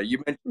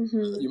 You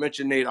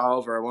mentioned Nate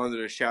Oliver. I wanted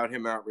to shout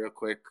him out real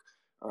quick.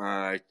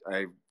 I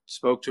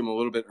spoke to him a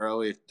little bit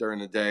early during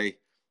the day.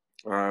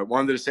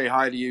 Wanted to say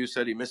hi to you.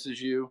 Said he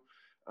misses you,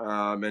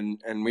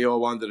 and we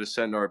all wanted to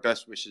send our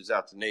best wishes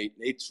out to Nate.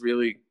 Nate's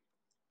really,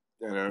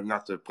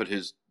 not to put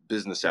his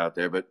business out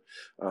there, but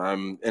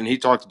and he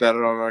talked about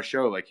it on our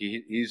show. Like,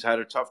 he's had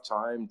a tough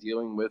time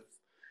dealing with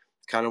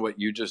kind of what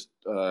you just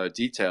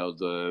detailed,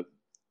 the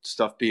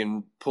stuff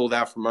being pulled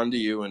out from under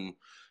you, and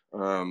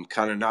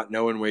kind of not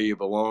knowing where you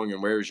belong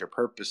and where is your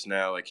purpose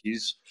now. Like,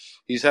 he's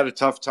had a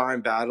tough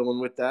time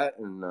battling with that,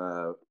 and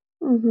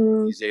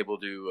he's able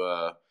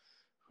to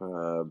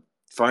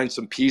find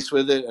some peace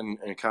with it,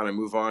 and kind of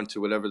move on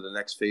to whatever the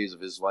next phase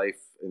of his life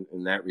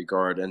in that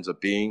regard ends up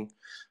being.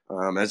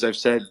 As I've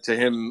said to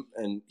him,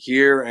 and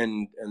here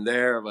and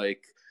there,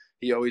 like,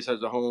 he always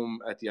has a home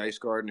at the Ice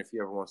Garden if he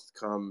ever wants to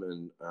come.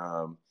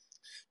 And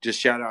just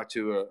shout out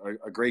to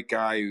a great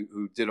guy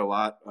who did a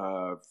lot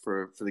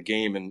for the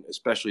game, and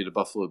especially the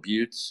Buffalo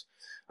Beauts.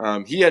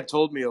 He had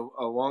told me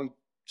a long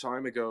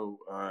time ago,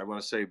 I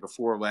want to say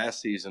before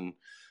last season,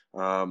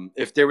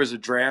 if there was a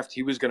draft,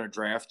 he was going to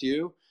draft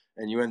you,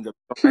 and you end up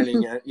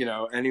signing it,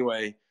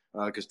 anyway,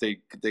 because they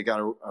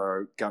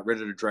got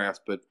rid of the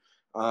draft. But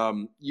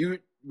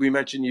we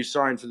mentioned you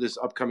signed for this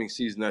upcoming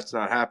season. That's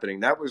not happening.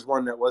 That was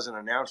one that wasn't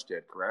announced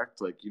yet,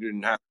 correct? Like, you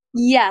didn't have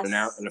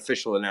an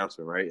official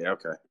announcement, right? Yeah,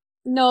 okay.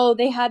 No,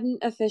 they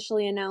hadn't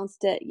officially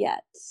announced it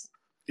yet.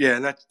 Yeah,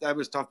 and that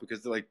was tough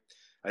because, like,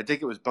 I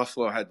think it was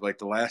Buffalo had, like,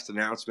 the last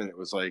announcement. It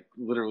was like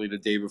literally the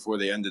day before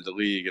they ended the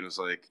league, and it was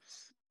like,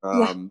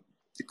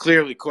 it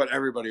clearly caught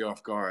everybody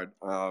off guard.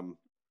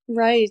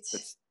 Right.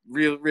 It's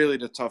really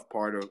the tough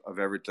part of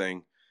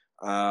everything.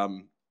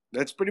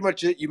 That's pretty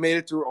much it. You made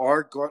it through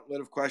our gauntlet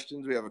of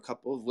questions. We have a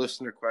couple of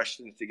listener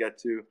questions to get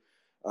to.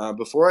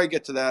 Before I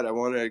get to that, I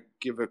want to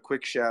give a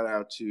quick shout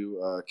out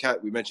to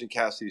Kat. We mentioned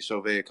Cassidy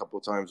Sauvé a couple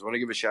of times. I want to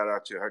give a shout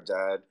out to her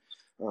dad.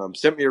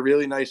 Sent me a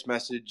really nice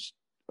message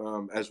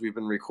as we've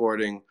been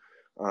recording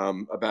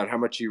about how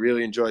much he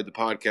really enjoyed the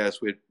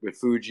podcast with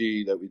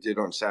Fuji that we did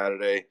on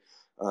Saturday,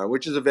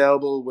 which is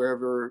available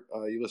wherever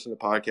you listen to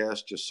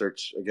podcasts. Just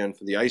search again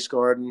for the Ice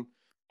Garden.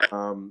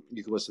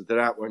 You can listen to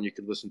that one. You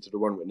can listen to the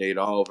one with Nate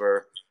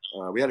Oliver.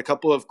 We had a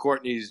couple of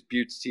Courtney's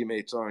Buttes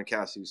teammates on,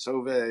 Cassidy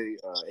Sauvé.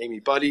 Amy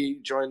Buddy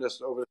joined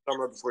us over the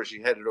summer before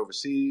she headed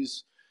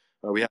overseas.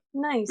 We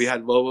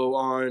had Lolo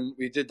on.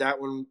 We did that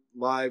one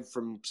live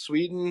from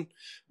Sweden,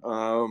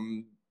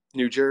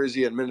 New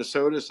Jersey, and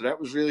Minnesota. So that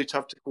was really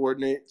tough to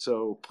coordinate.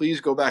 So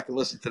please go back and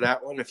listen to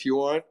that one if you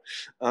want.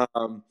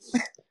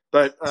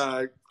 But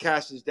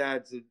Cass's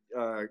dad said,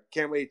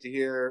 can't wait to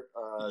hear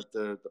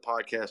the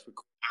podcast with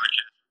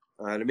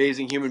an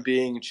amazing human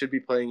being, should be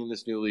playing in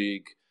this new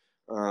league.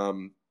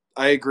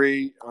 I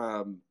agree,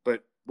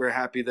 but we're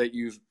happy that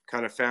you've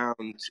kind of found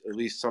at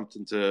least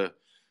something to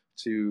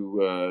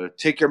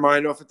take your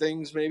mind off of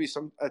things, maybe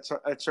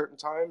at certain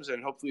times,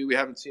 and hopefully we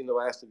haven't seen the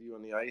last of you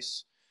on the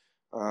ice.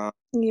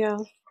 Yeah,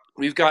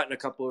 we've gotten a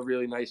couple of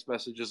really nice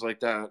messages like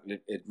that, and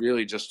it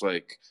really just,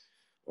 like,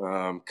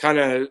 kind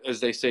of,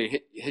 as they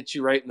say, hits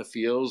you right in the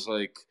feels.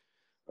 Like,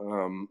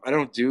 I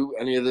don't do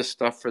any of this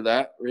stuff for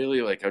that,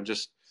 really. Like, I'm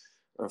just,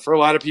 for a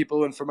lot of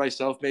people and for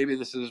myself, maybe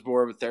this is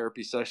more of a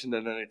therapy session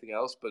than anything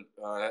else. But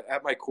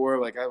at my core,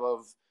 like, I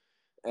love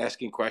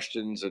asking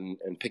questions and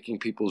picking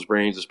people's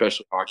brains,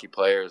 especially hockey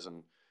players.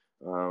 And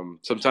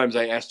sometimes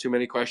I ask too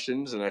many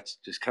questions, and that's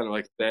just kind of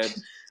like bad.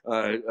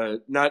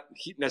 Not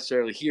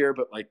necessarily here,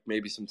 but like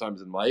maybe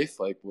sometimes in life,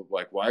 like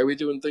why are we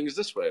doing things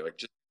this way? Like,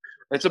 just,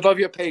 it's above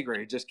your pay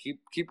grade. Just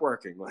keep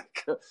working.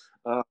 Like,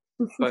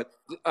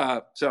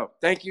 so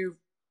thank you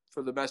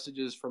for the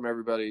messages from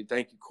everybody.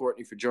 Thank you,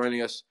 Courtney, for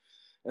joining us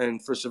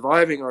and for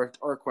surviving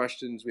our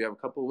questions. We have a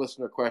couple of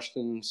listener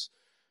questions.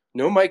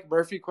 No Mike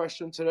Murphy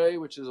question today,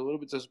 which is a little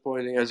bit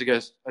disappointing. As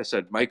I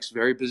said, Mike's a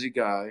very busy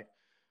guy.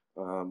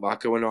 A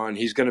lot going on.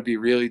 He's going to be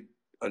really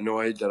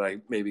annoyed that I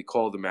maybe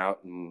called him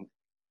out, and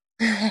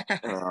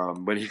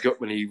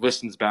when he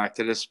listens back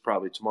to this,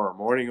 probably tomorrow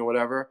morning or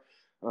whatever.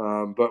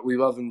 But we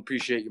love and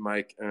appreciate you,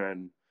 Mike,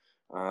 and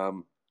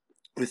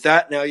with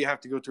that, now you have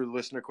to go through the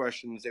listener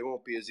questions. They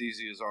won't be as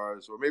easy as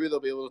ours, or maybe they'll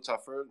be a little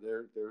tougher.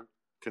 There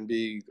can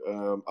be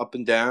up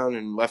and down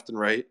and left and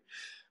right.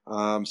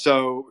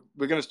 So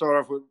we're going to start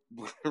off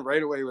with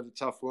right away with a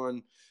tough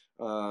one.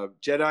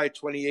 Jedi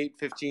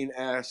 2815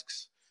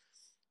 asks,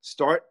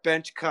 start,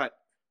 bench, cut.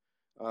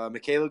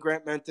 Michaela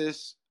Grant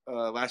Mentis,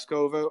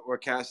 Laskova, or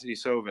Cassidy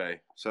Sauve.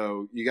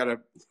 So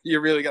you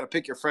really gotta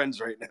pick your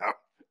friends right now.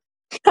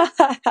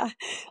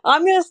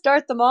 I'm gonna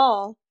start them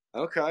all.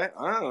 Okay,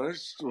 I don't know.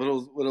 It's a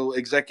little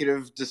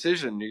executive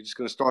decision. You're just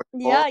gonna start.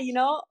 Yeah,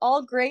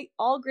 all great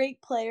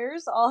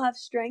players, all have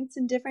strengths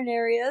in different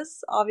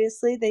areas.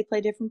 Obviously, they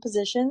play different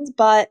positions,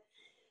 but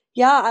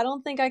yeah, I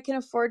don't think I can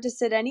afford to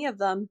sit any of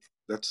them.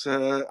 That's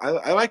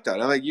I like that.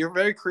 I like you're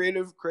very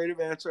creative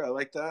answer. I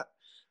like that.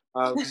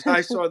 Because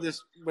I saw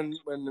this when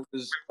it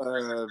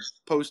was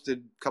posted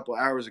a couple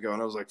hours ago, and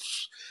I was like,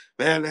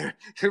 man,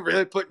 they're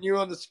really putting you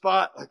on the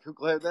spot. Like, I'm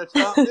glad that's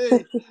not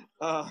me.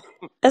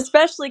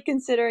 Especially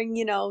considering,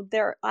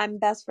 I'm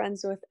best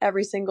friends with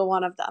every single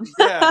one of them.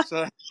 Yeah,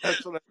 so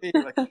that's what I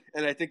mean. Like,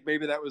 and I think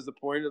maybe that was the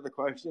point of the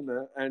question.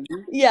 And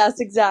yes,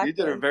 exactly. You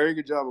did a very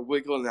good job of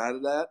wiggling out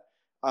of that.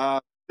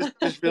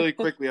 Just really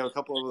quickly, I have a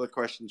couple of other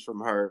questions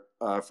from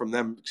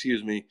them.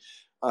 Excuse me.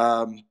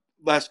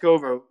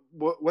 Laskova,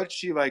 what's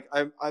she like?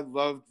 I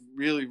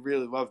really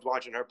loved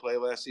watching her play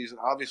last season.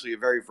 Obviously, a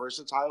very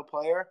versatile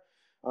player.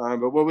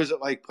 But what was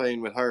it like playing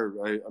with her?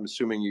 I'm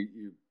assuming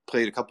you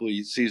played a couple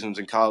of seasons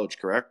in college,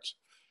 correct?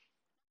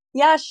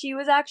 Yeah, she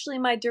was actually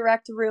my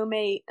direct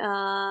roommate.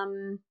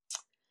 Oh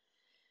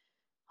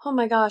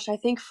my gosh, I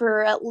think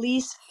for at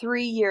least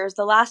 3 years,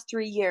 the last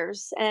 3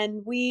 years.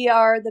 And we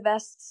are the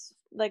best,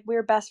 like,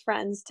 we're best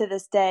friends to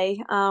this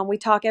day. We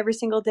talk every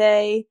single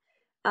day.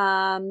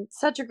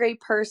 Such a great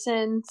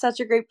person, such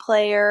a great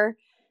player.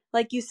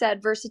 Like you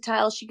said,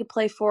 versatile. She could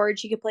play forward,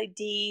 she could play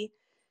D.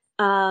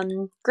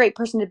 Great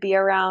person to be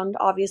around.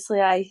 Obviously,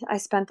 I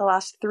spent the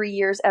last 3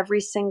 years every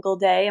single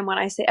day. And when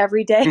I say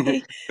every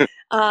day,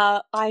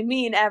 I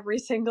mean every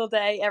single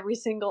day, every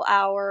single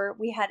hour.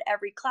 We had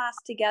every class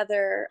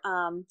together.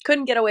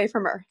 Couldn't get away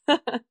from her.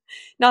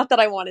 Not that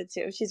I wanted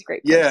to. She's a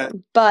great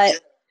person.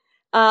 But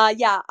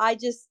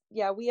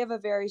we have a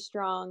very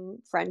strong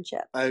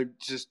friendship.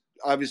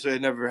 Obviously I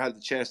never had the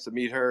chance to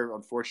meet her.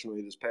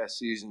 Unfortunately, this past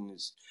season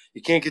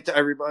you can't get to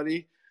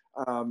everybody.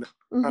 Kind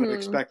of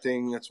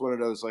expecting that's one of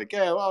those like,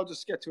 yeah, well, I'll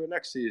just get to it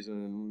next season,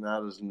 and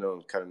now there's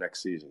no kind of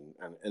next season.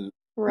 And in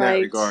that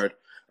regard,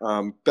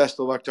 best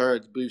of luck to her. I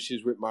believe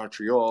she's with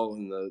Montreal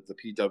in the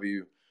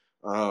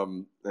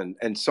PW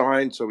and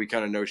signed, so we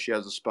kind of know she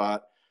has a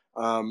spot.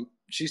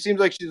 She seems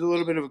like she's a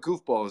little bit of a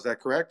goofball. Is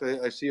that correct?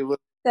 I see a little.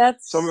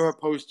 Some of her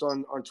posts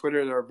on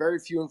Twitter that are very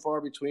few and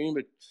far between,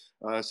 but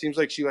seems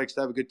like she likes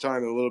to have a good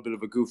time and a little bit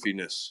of a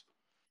goofiness.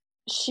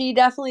 She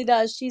definitely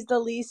does. She's the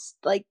least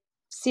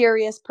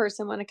serious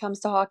person when it comes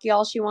to hockey.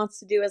 All she wants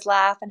to do is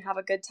laugh and have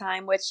a good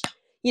time, which,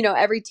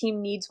 every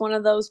team needs one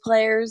of those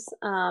players.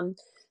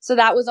 So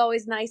that was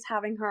always nice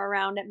having her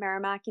around at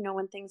Merrimack,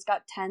 when things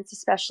got tense,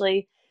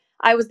 especially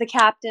I was the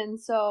captain.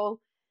 So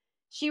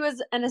she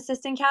was an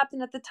assistant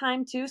captain at the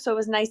time too. So it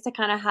was nice to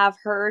kind of have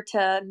her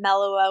to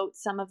mellow out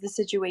some of the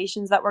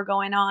situations that were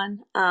going on.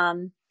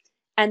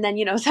 And then,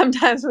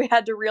 sometimes we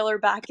had to reel her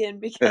back in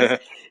because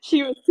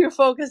she was too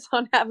focused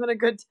on having a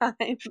good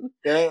time.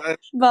 Yeah,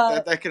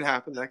 but that could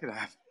happen. That could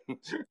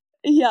happen.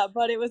 Yeah,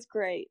 but it was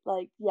great.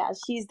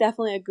 She's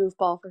definitely a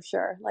goofball for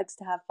sure. Likes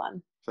to have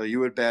fun. So you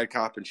were bad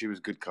cop and she was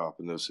good cop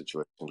in those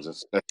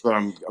situations. That's what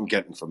I'm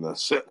getting from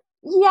this.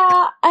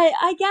 Yeah,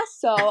 I guess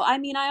so. I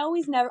mean, I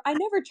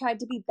never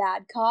tried to be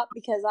bad cop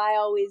because I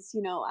always,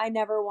 I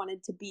never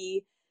wanted to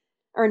be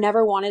or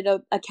never wanted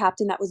a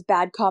captain that was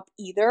bad cop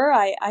either.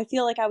 I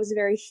feel like I was a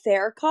very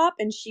fair cop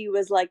and she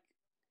was like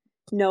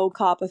no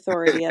cop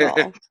authority at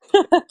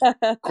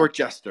all. Court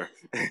jester.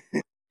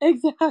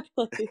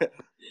 Exactly.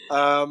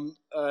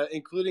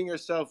 Including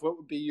yourself, what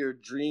would be your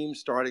dream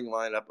starting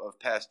lineup of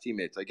past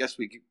teammates? I guess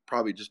we could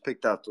probably just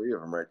picked out 3 of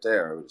them right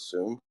there, I would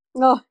assume.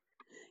 Oh,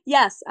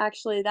 yes,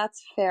 actually,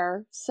 that's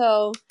fair.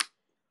 So,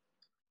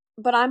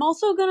 but I'm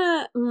also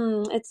gonna,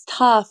 it's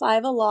tough. I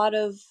have a lot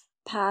of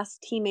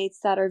past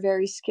teammates that are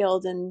very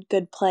skilled and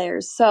good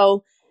players.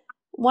 So,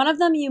 one of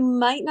them, you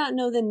might not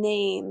know the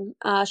name.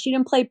 She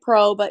didn't play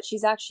pro, but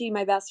she's actually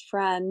my best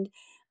friend.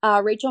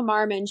 Rachel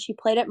Marmon, she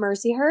played at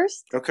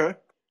Mercyhurst. Okay.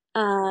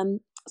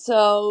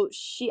 So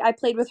I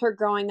played with her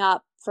growing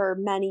up for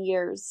many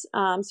years.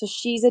 So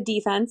she's a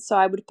defense, so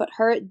I would put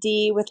her at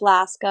D with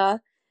Laska.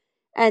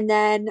 And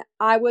then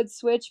I would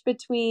switch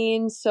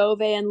between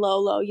Sauve and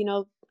Lolo.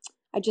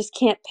 I just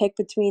can't pick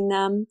between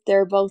them.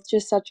 They're both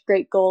just such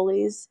great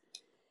goalies.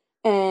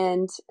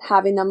 And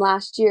having them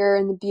last year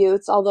in the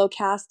Beauts, although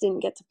Cass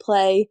didn't get to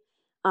play,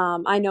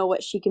 I know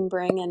what she can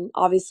bring. And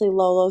obviously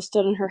Lolo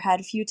stood on her head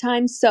a few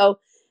times. So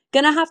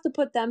gonna have to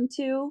put them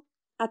two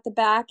at the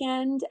back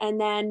end. And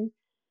then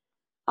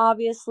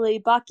obviously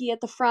Bucky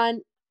at the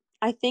front.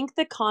 I think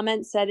the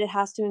comment said it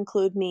has to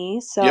include me.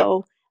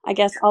 So I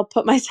guess I'll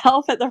put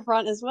myself at the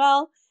front as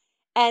well.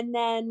 And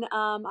then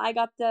I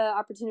got the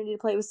opportunity to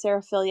play with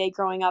Sarah Fillier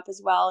growing up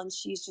as well, and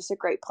she's just a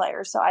great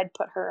player. So I'd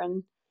put her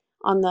in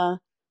on the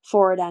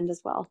forward end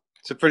as well.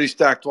 It's a pretty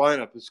stacked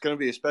lineup. It's going to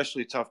be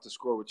especially tough to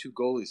score with two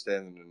goalies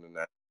standing in the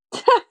net.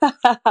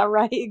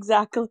 Right,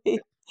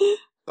 exactly.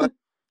 But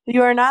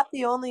You are not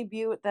the only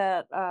Butte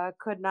that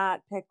could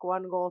not pick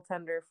one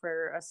goaltender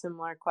for a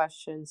similar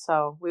question,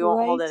 so we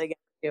won't hold Right. it against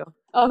you.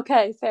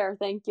 Okay, fair.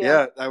 Thank you.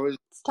 yeah,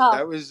 It's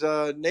tough. that was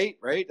Nate,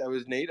 right? That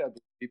was Nate.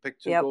 He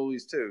picked two Yep.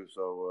 goalies too,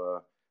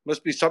 so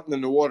must be something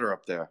in the water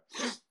up there.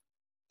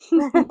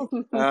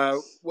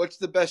 What's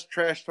the best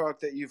trash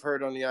talk that you've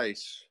heard on the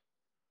ice?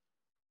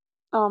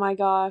 Oh my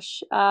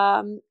gosh.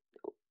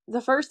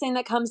 The first thing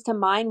that comes to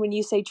mind when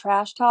you say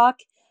trash talk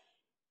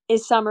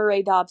is Summer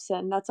Rae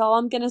Dobson. That's all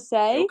I'm gonna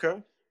say.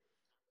 Okay.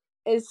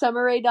 Is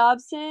Summer Rae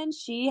Dobson.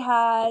 She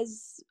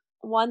has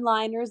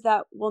one-liners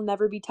that will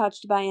never be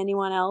touched by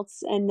anyone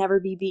else and never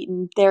be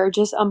beaten. They're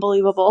just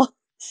unbelievable.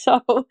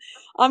 So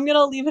I'm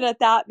gonna leave it at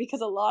that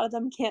because a lot of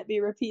them can't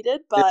be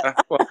repeated, but Yeah.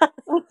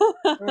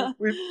 Well,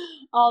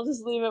 I'll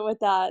just leave it with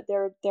that.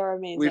 They're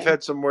amazing. we've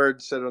had some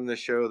words said on this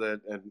show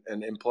that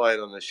and implied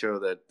on the show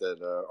that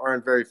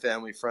aren't very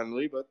family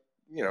friendly, but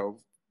you know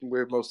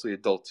we're mostly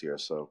adults here,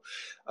 so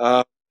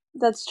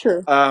That's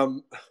true.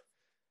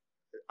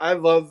 I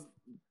love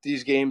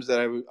these games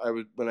that I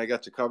would when I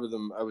got to cover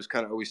them. I was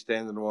kind of always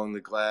standing along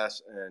the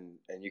glass,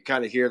 and you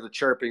kind of hear the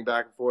chirping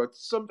back and forth.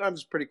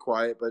 Sometimes it's pretty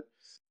quiet, but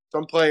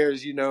some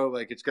players,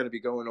 like it's going to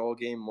be going all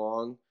game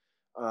long.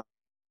 Uh,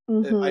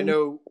 I Mm-hmm.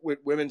 know with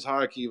women's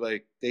hockey,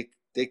 like they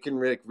can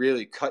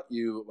really cut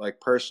you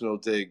like personal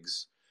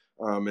digs.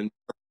 And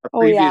a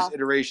Oh previous yeah.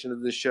 iteration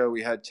of this show,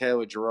 we had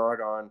Taylor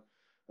Gerard on,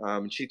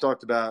 and she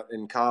talked about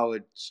in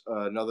college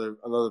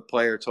another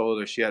player told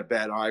her she had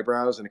bad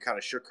eyebrows, and it kind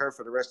of shook her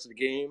for the rest of the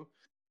game.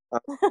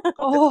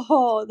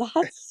 Oh,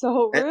 that's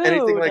so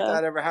Anything rude. like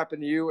that ever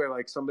happened to you, where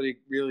like somebody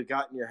really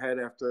got in your head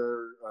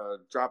after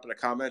dropping a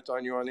comment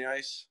on you on the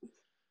ice?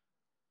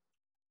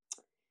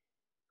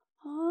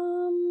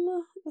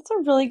 That's a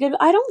really good.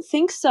 I don't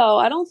think so.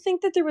 I don't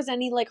think that there was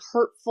any like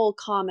hurtful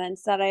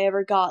comments that I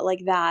ever got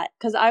like that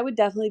because I would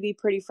definitely be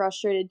pretty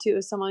frustrated too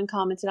if someone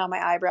commented on my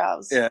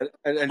eyebrows. Yeah,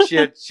 and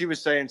she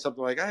was saying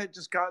something like I had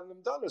just gotten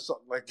them done or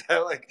something like that,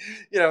 like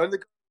and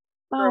the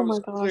Oh girl my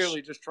was gosh.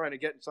 clearly just trying to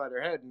get inside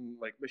her head and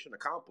like mission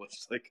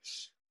accomplished. Like,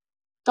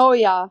 Oh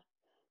yeah.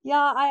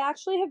 Yeah, I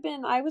actually have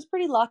been I was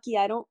pretty lucky.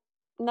 I don't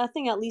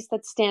nothing at least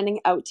that's standing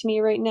out to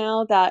me right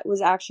now that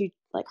was actually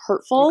like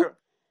hurtful. okay,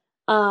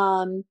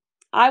 Um,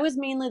 I was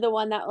mainly the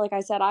one that, like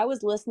I said, I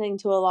was listening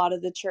to a lot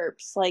of the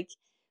chirps, like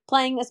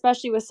playing,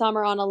 especially with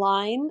Summer on a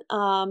line.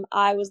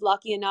 I was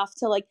lucky enough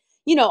to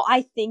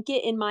I think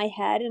it in my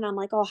head and I'm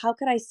like, oh, how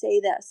could I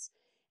say this?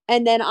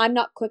 And then I'm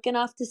not quick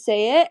enough to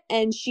say it,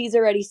 and she's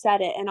already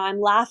said it, and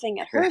I'm laughing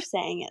at yeah, her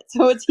saying it.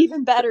 So it's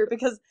even better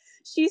because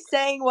she's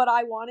saying what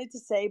I wanted to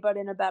say, but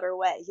in a better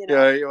way, you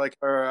know? yeah, you're like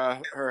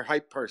her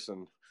hype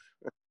person.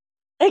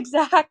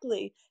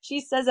 Exactly.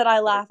 She says it, I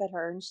Like, laugh at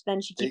her, and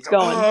then she and you keeps go,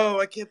 going. oh,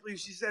 I can't believe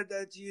she said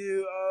that to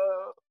you.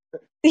 Oh.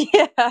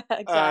 Yeah,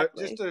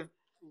 Just exactly. to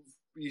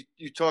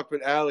you talked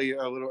with Allie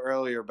a little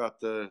earlier about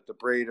the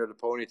braid or the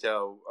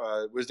ponytail.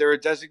 Was there a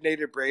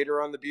designated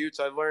braider on the Buttes?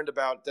 I learned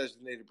about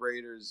designated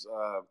braiders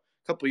a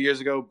couple of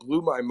years ago.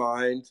 Blew my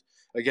mind.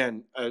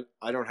 Again,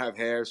 I don't have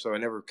hair, so I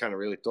never kind of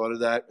really thought of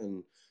that.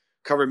 And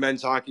covered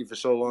men's hockey for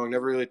so long,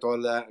 never really thought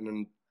of that. And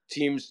then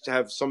teams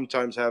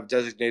sometimes have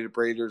designated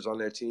braiders on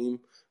their team.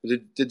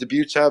 Did the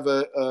Buttes have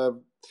a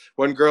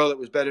one girl that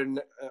was better than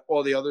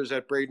all the others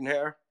at braiding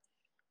hair?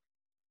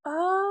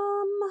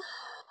 Um,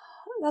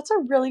 that's a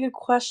really good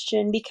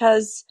question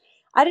because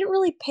I didn't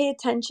really pay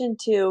attention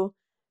to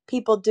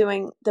people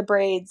doing the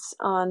braids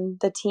on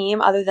the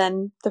team other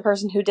than the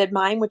person who did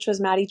mine, which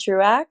was Maddie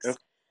Truax.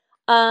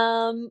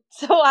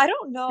 So I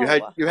don't know,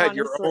 You had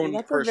your honestly. own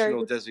That's a very personal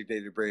good.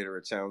 designated braider.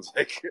 It sounds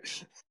like.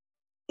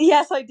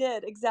 Yes, I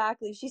did.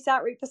 Exactly. She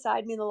sat right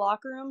beside me in the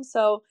locker room.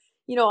 So,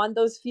 on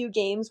those few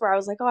games where I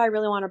was like, oh, I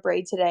really want to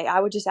braid today, I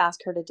would just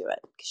ask her to do it.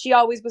 She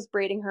always was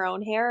braiding her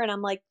own hair. And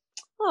I'm like,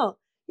 oh,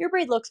 your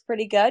braid looks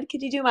pretty good.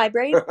 Could you do my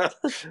braid?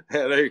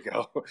 Yeah, there you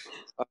go.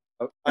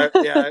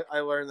 I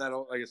learned that.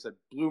 Like I said,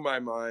 blew my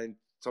mind.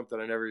 Something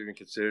I never even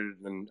considered,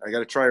 and I got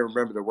to try and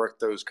remember to work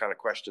those kind of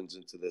questions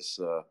into this.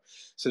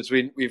 Since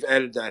we've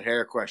added that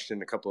hair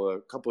question a couple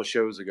of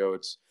shows ago,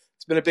 it's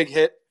been a big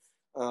hit.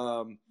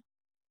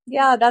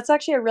 Yeah, that's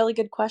actually a really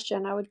good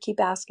question. I would keep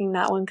asking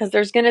that one because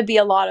there's going to be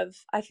a lot of,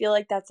 I feel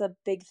like that's a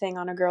big thing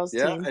on a girls' Yeah,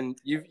 team. and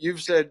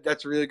you've said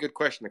that's a really good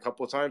question a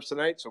couple of times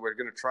tonight, so we're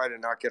going to try to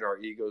not get our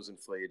egos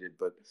inflated,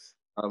 but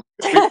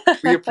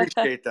we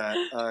appreciate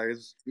that.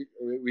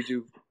 We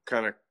do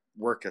kind of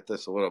work at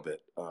this a little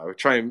bit. We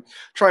try and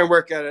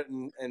work at it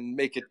and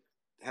make it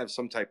have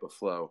some type of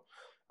flow.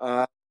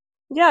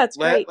 Yeah, it's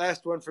great.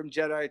 Last one from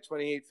Jedi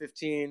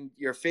 2815.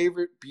 Your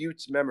favorite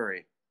Buttes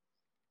memory?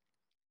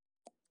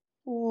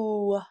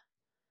 Ooh.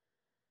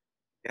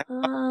 Yeah,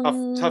 Um,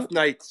 tough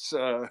nights,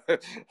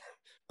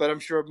 but I'm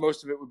sure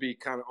most of it would be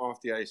kind of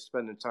off the ice,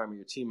 spending time with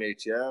your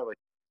teammates. Yeah, like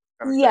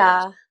kind of fans.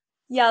 yeah.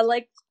 Yeah,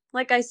 like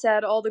I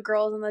said, all the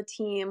girls on the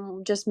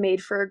team just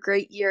made for a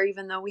great year,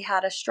 even though we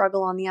had a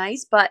struggle on the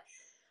ice. But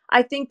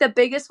I think the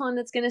biggest one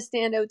that's going to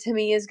stand out to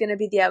me is going to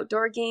be the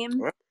outdoor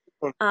game.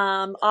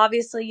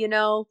 Obviously,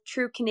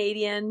 true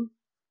Canadian.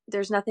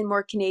 There's nothing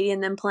more Canadian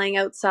than playing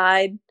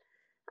outside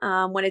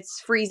when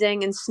it's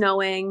freezing and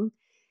snowing.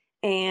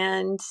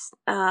 And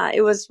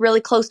it was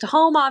really close to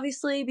home,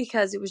 obviously,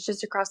 because it was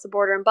just across the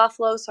border in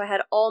Buffalo. So I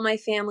had all my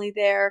family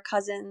there,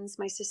 cousins,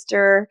 my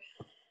sister.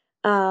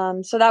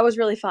 So that was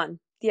really fun,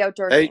 the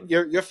outdoor Hey, game.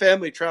 your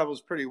family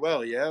travels pretty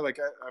well, yeah? Like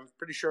I'm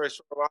pretty sure I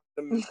saw a lot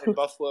of them in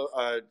Buffalo,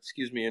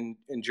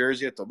 in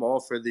Jersey at the mall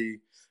for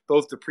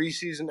both the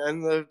preseason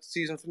and the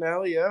season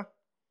finale, yeah?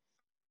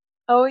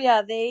 Oh,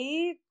 yeah,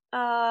 they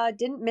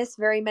didn't miss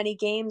very many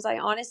games. I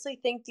honestly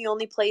think the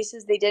only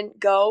places they didn't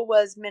go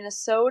was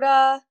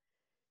Minnesota,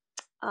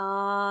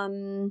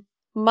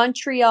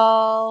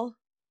 Montreal,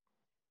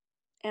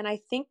 and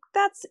I think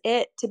that's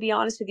it, to be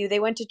honest with you.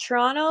 They went to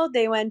Toronto,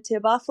 they went to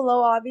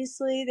Buffalo,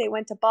 obviously, they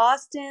went to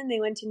Boston,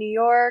 they went to New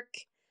York,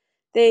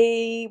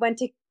 they went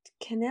to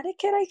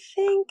Connecticut, I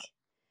think.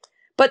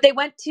 But they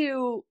went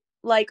to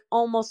like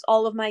almost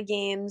all of my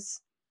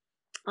games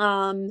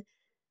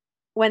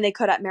when they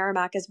could at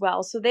Merrimack as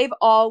well. So they've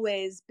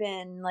always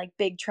been like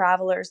big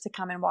travelers to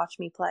come and watch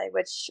me play,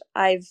 which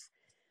I've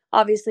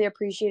obviously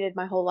appreciated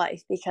my whole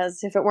life,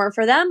 because if it weren't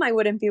for them, I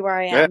wouldn't be where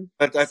I Yeah, am.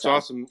 that's So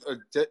awesome. A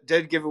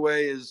dead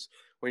giveaway is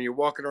when you're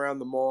walking around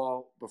the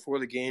mall before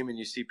the game and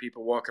you see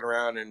people walking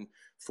around in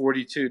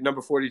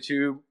number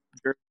 42.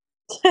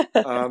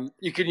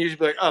 You can usually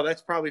be like, oh,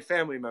 that's probably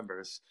family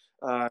members.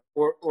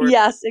 Or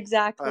yes,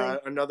 exactly.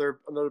 another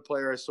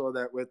player I saw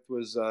that with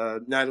was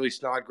Natalie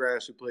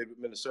Snodgrass, who played with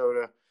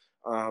Minnesota.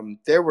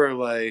 There were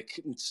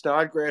like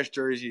Snodgrass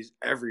jerseys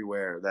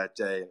everywhere that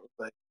day.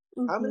 Like,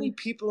 how many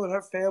people in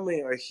her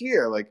family are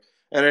here? Like,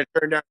 and it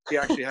turned out she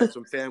actually had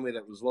some family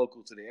that was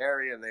local to the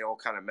area, and they all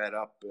kind of met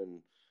up.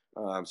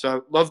 And so I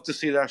love to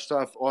see that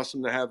stuff.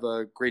 Awesome to have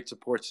a great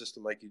support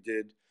system like you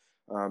did,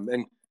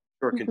 and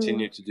sure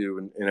continue to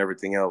do in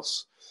everything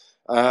else.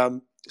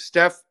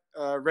 Steph,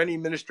 Rennie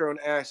Minestrone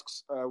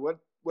asks,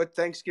 what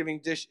Thanksgiving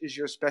dish is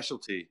your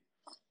specialty?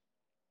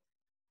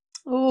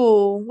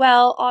 Ooh,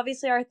 well,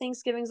 obviously our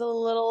Thanksgiving's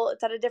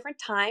it's at a different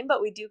time,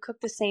 but we do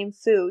cook the same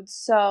food.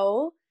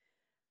 So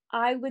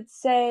I would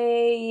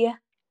say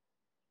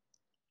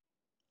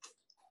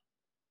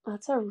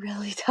that's a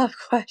really tough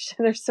question.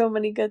 There's so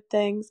many good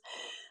things.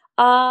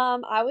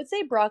 I would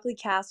say broccoli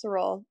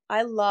casserole.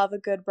 I love a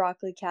good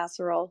broccoli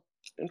casserole.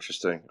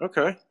 Interesting.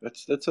 Okay,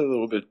 that's a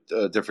little bit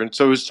different.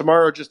 So is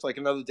tomorrow just like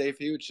another day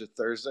for you? It's just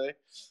Thursday.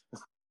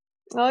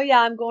 Oh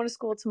yeah, I'm going to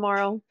school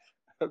tomorrow.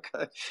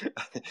 Okay.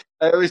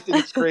 I always think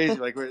it's crazy.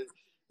 Like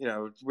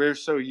we're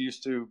so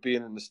used to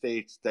being in the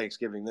States,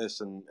 Thanksgiving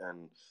this and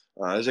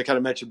as I kind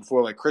of mentioned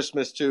before, like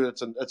Christmas too.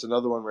 That's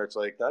another one where it's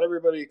like not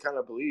everybody kind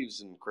of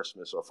believes in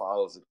Christmas or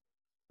follows it.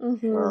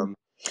 Mm-hmm. Um,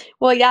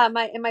 Well, yeah,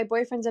 my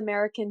boyfriend's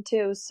American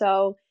too,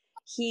 so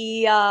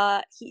he's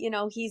out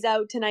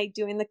tonight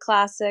doing the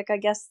classic. I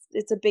guess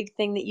it's a big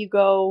thing that you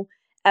go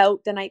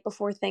out the night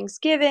before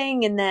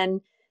Thanksgiving, and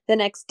then the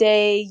next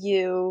day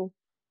you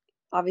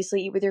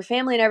obviously eat with your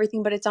family and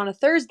everything, but it's on a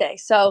Thursday.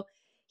 So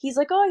he's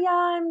like, "Oh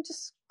yeah, I'm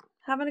just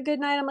having a good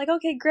night." I'm like,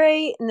 "Okay,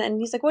 great." And then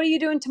he's like, "What are you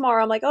doing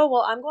tomorrow?" I'm like, "Oh,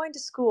 well, I'm going to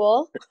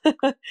school."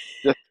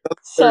 just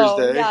So,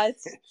 Thursday. yeah,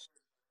 it's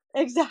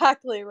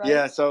exactly right.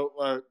 Yeah,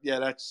 so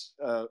that's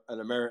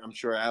an American. I'm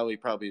sure Allie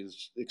probably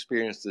has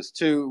experienced this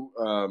too.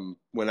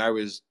 When I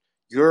was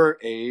your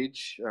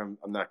age, I'm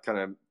not kind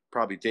of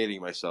probably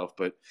dating myself,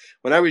 but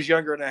when I was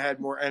younger and I had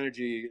more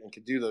energy and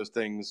could do those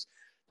things,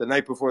 the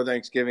night before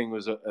Thanksgiving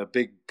was a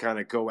big kind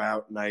of go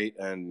out night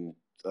and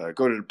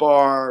go to the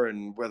bar,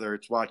 and whether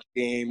it's watch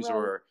games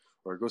Right.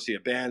 or go see a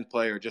band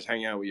play or just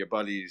hang out with your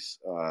buddies,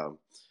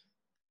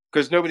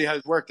 because nobody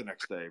has work the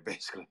next day,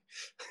 basically.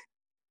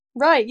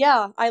 Right,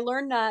 yeah. I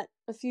learned that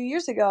a few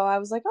years ago. I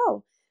was like,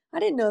 "Oh, I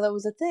didn't know that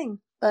was a thing."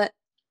 But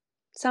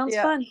sounds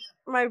Yeah. fun.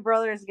 My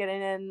brother's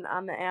getting in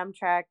on the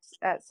Amtrak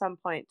at some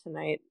point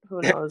tonight.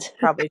 Who knows?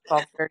 Probably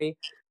 12:30.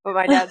 But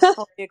my dad's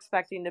fully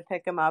expecting to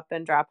pick him up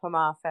and drop him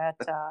off at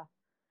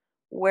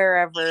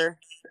wherever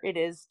it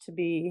is to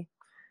be.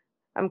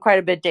 I'm quite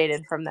a bit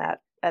dated from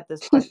that at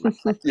this point in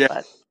my life, Yeah,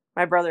 but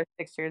my brother's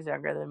 6 years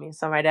younger than me,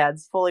 so my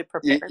dad's fully you,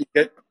 prepared. you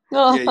get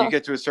you Oh.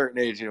 get to a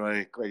certain age, and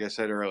you're like I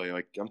said earlier,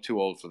 like I'm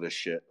too old for this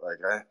shit. Like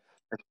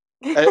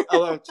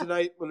although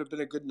tonight would have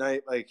been a good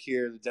night. Like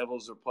here, the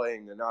Devils are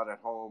playing; they're not at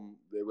home.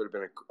 It would have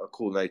been a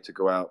cool night to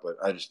go out, but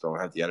I just don't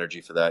have the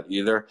energy for that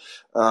either.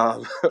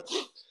 Um,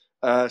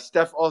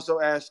 Steph also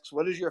asks,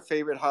 "What is your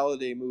favorite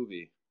holiday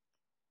movie?"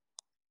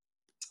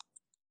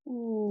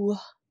 Ooh.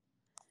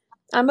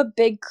 I'm a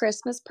big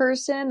Christmas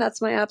person.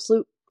 That's my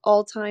absolute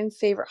all-time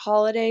favorite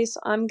holiday. So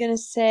I'm gonna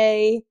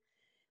say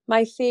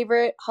my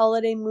favorite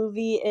holiday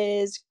movie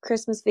is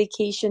Christmas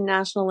Vacation,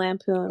 National Oh,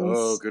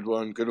 Lampoons. good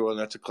one, good one.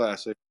 That's a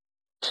classic.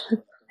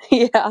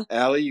 Yeah.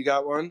 Allie, you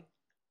got one?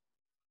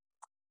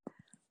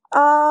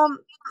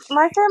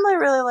 My family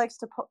really likes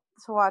to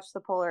to watch the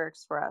Polar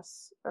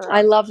Express.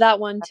 I love that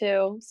one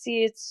too.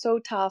 See, it's so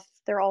tough.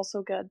 They're all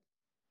so good.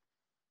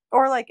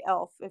 Or like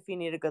Elf, if you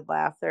need a good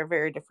laugh. They're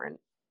very different.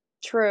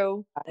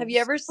 True. Have you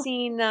ever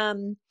seen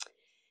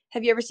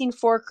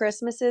Four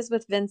Christmases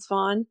with Vince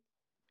Vaughn?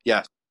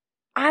 Yes.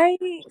 I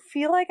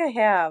feel like I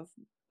have.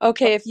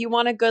 Okay, if you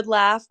want a good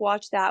laugh,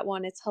 watch that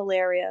one. It's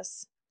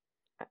hilarious.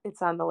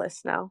 It's on the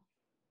list now.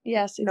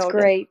 Yes, it's Noted.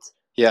 great.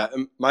 Yeah,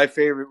 and my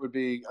favorite would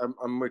be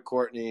I'm with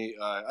Courtney.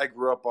 I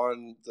grew up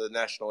on the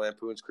National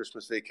Lampoon's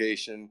Christmas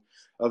Vacation.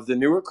 Of the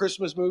newer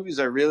Christmas movies,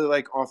 I really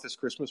like Office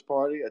Christmas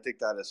Party. I think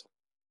that is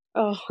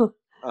Oh,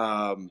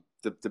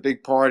 the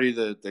big party,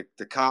 the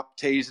cop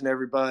tasing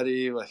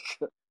everybody, like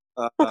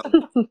some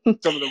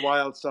of the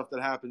wild stuff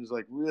that happens,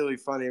 like really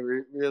funny,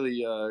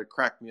 really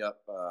cracked me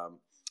up.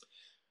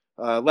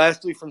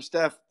 Lastly, from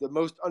Steph, the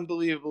most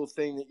unbelievable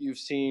thing that you've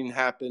seen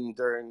happen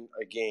during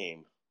a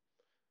game.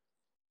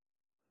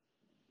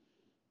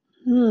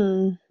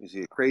 You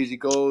see a crazy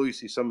goal. You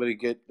see somebody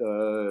get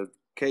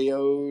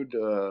KO'd.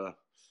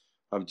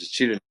 I'm just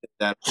cheating.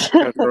 That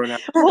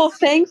well,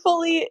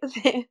 thankfully,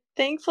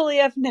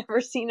 I've never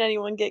seen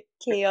anyone get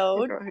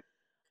KO'd.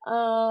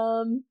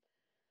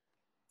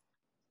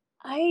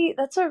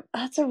 That's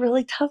a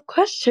really tough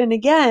question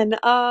again.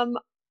 I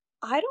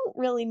don't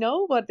really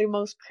know what the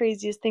most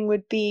craziest thing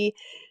would be.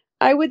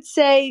 I would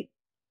say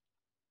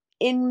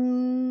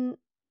in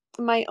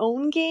my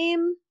own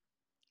game,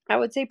 I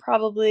would say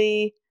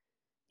probably,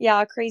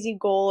 yeah, a crazy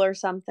goal or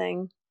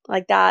something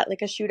like that,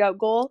 like a shootout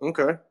goal.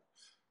 Okay.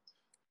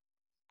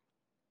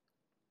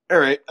 All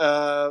right.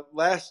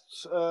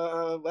 Last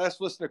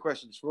listener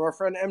questions from our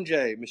friend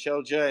MJ,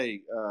 Michelle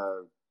J.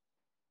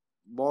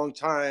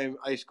 Longtime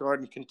Ice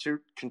Garden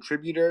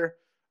contributor,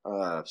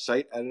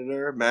 site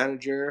editor,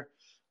 manager,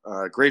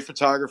 great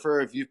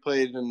photographer. If you've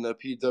played in the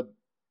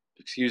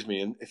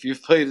if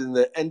you've played in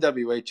the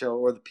NWHL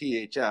or the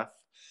PHF,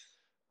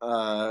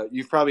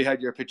 you've probably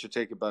had your picture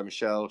taken by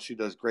Michelle. She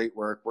does great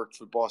work. Worked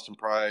for Boston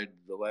Pride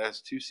the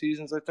last 2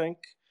 seasons, I think.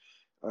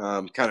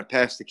 Kind of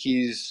passed the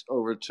keys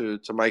over to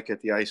Mike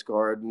at the Ice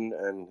Garden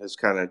and has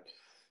kind of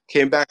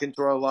came back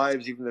into our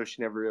lives, even though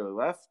she never really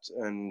left,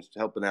 and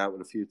helping out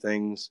with a few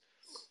things.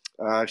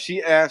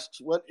 She asks,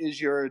 "What is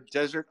your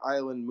desert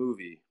island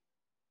movie?"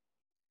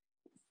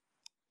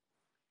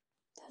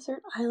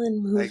 Desert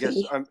island movie. I guess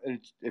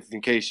if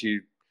in case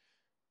if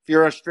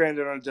you're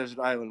stranded on a desert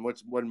island,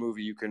 what's one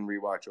movie you can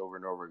rewatch over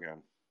and over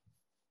again?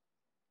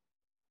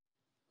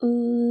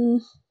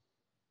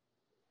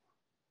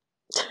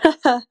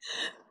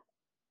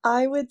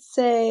 I would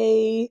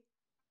say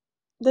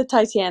the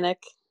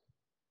Titanic.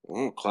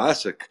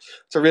 Classic.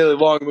 It's a really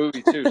long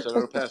movie too, so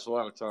it'll pass a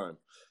lot of time.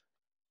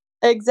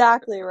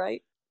 Exactly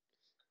right.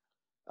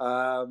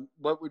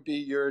 What would be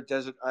your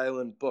desert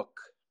island book?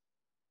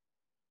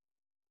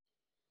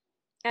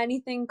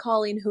 Anything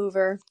Colleen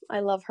Hoover.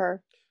 I love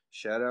her.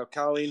 Shout out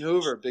Colleen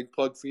Hoover. Big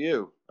plug for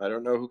you. I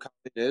don't know who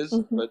Colleen is,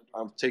 but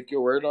I'll take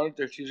your word on it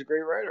that she's a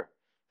great writer.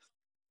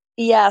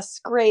 Yes,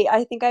 great.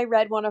 I think I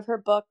read one of her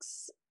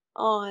books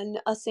on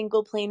a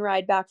single plane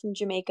ride back from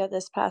Jamaica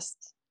this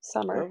past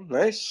summer. Oh,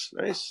 nice.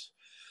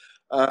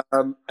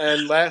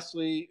 And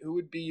lastly, who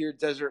would be your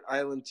desert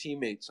island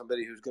teammate?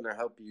 Somebody who's going to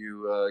help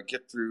you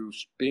get through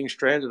being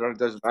stranded on a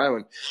desert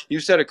island.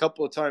 You've said a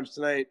couple of times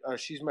tonight,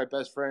 she's my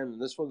best friend,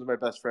 and this one's my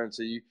best friend.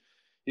 So you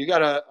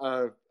got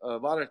a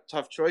lot of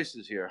tough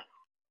choices here.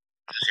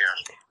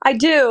 I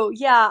do.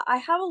 Yeah, I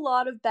have a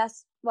lot of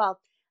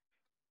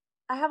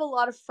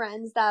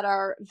friends that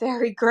are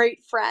very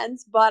great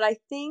friends, but I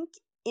think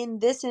in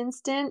this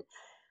instant,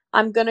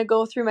 I'm going to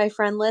go through my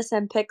friend list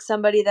and pick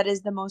somebody that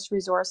is the most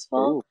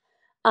resourceful. Ooh.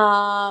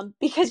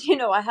 Because,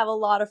 I have a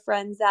lot of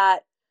friends that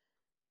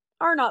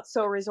are not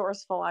so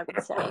resourceful, I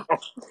would say,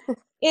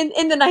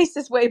 in the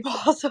nicest way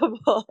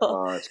possible.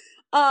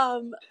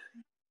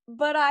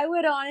 But I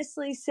would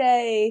honestly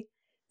say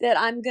that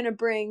I'm going to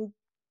bring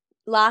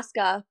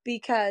Laska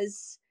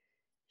because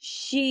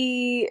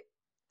she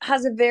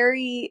has a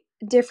very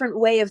different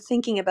way of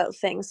thinking about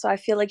things. So I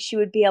feel like she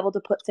would be able to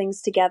put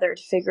things together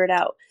to figure it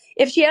out.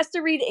 If she has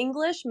to read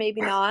English,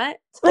 maybe not.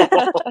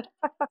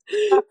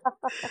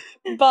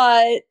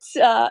 But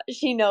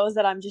she knows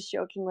that I'm just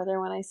joking with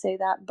her when I say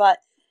that. But,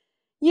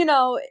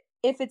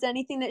 if it's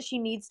anything that she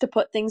needs to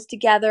put things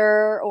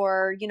together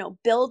or,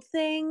 build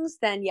things,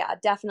 then yeah,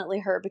 definitely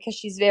her because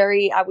she's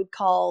very, I would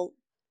call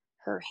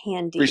her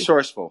handy.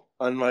 Resourceful,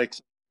 unlike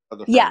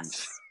other friends.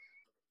 Yes,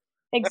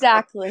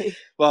 exactly.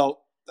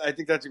 Well, I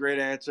think that's a great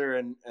answer.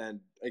 And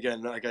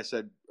again, like I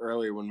said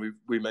earlier when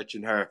we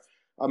mentioned her,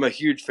 I'm a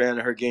huge fan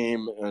of her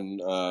game.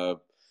 And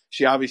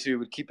she obviously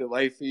would keep it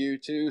light for you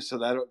too. So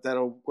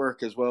that'll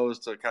work as well as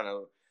to kind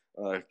of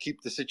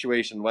keep the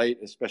situation light,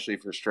 especially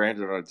if you're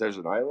stranded on a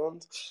desert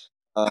island.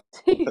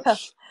 Yeah.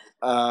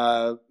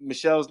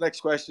 Michelle's next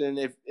question: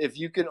 If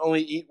you can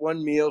only eat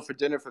one meal for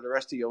dinner for the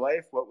rest of your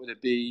life, what would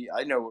it be?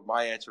 I know what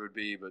my answer would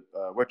be, but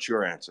what's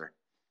your answer?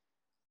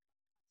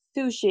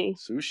 Sushi.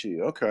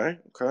 Sushi. Okay.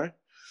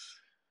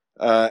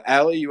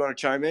 Allie, you want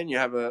to chime in? You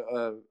have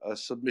a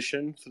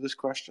submission for this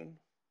question?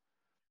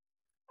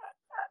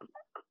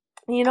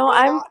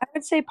 I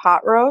would say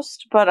pot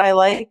roast, but I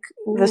like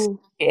the Ooh,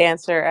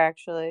 answer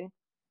actually.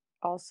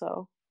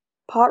 Also,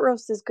 pot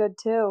roast is good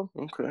too.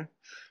 Okay.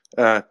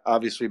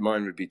 Obviously,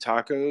 mine would be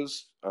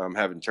tacos. I'm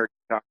having turkey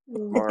tacos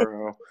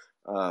tomorrow.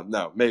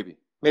 No, maybe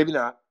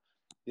not.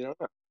 You don't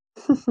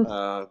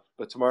know.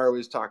 But tomorrow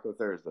is Taco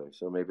Thursday,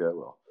 so maybe I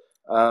will.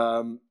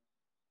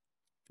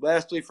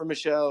 Lastly, for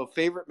Michelle,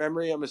 favorite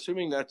memory. I'm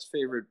assuming that's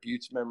favorite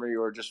Buttes memory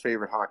or just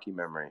favorite hockey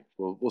memory.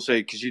 We'll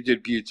say because you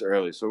did Buttes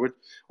early. So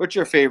what's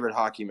your favorite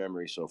hockey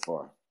memory so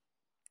far?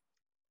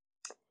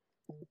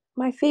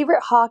 My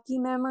favorite hockey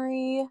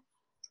memory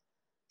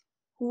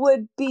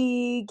would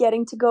be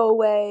getting to go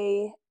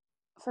away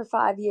for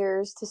 5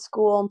 years to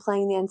school and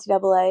playing the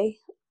NCAA.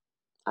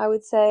 I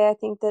would say I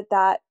think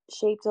that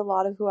shaped a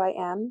lot of who I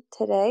am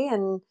today.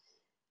 And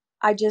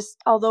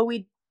although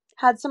we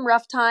had some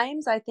rough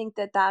times, I think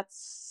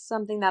that's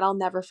something that I'll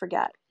never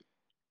forget.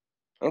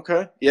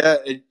 Okay, yeah,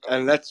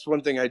 and that's one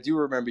thing I do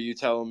remember you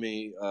telling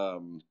me.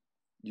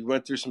 You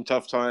went through some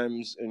tough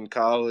times in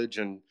college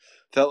and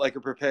felt like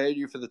it prepared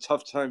you for the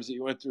tough times that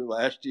you went through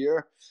last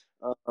year.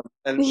 Um,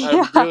 and I'm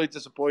Yeah. really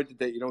disappointed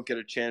that you don't get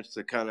a chance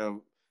to kind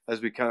of,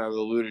 as we kind of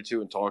alluded to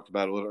and talked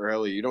about a little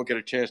earlier, you don't get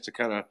a chance to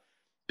kind of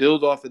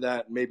build off of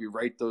that and maybe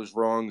right those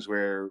wrongs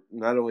where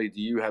not only do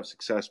you have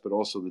success, but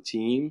also the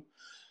team.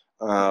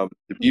 The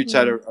Buttes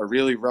had Hmm. a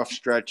really rough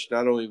stretch,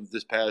 not only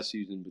this past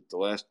season, but the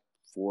last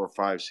 4 or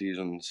 5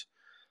 seasons,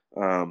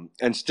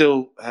 and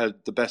still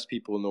had the best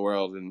people in the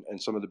world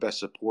and some of the best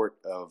support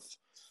of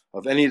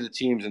any of the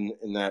teams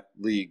in that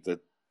league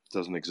that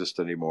doesn't exist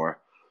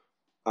anymore.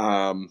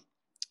 Um,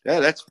 yeah,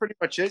 that's pretty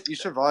much it. You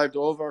survived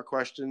all of our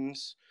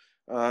questions.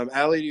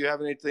 Allie, do you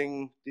have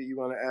anything that you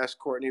want to ask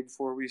Courtney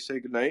before we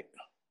say goodnight?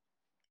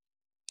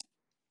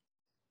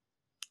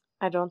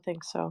 I don't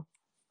think so.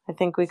 I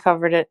think we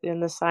covered it in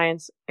the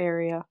science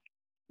area.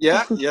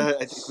 Yeah,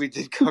 I think we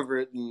did cover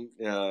it. And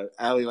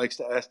Allie likes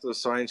to ask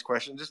those science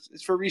questions.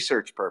 It's for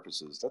research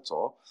purposes. That's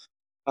all.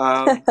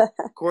 Um,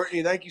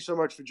 Courtney, thank you so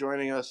much for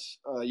joining us.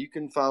 You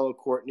can follow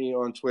Courtney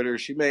on Twitter.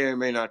 She may or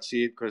may not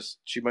see it because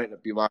she might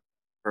not be locked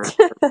her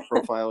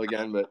profile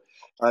again, but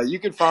you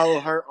can follow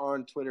her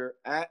on Twitter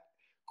at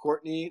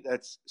Courtney.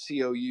 That's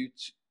COURTNEYMAUD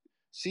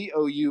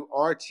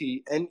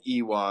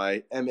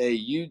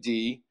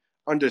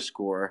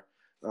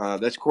 _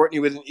 that's Courtney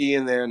with an E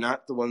in there,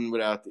 not the one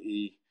without the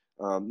E.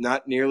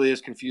 Not nearly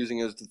as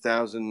confusing as the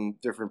 1,000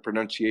 different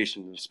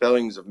pronunciations and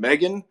spellings of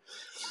Megan.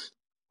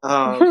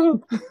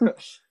 Um,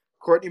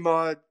 Courtney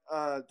Maud,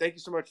 thank you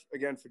so much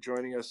again for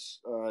joining us.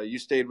 You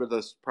stayed with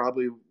us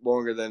probably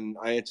longer than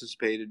I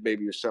anticipated,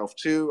 maybe yourself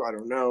too. I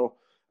don't know.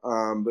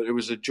 But it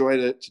was a joy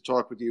to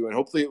talk with you, and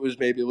hopefully it was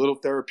maybe a little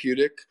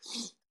therapeutic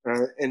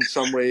in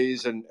some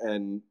ways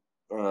and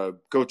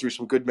go through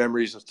some good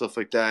memories and stuff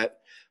like that.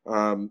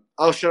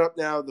 I'll shut up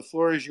now. The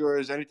floor is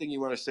yours. Anything you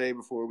want to say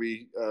before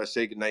we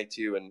say goodnight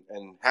to you, and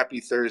happy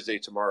Thursday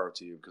tomorrow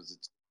to you because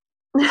it's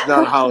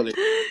not a holiday.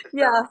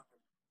 Yeah.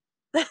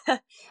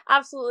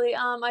 Absolutely.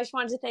 I just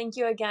wanted to thank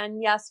you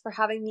again, yes, for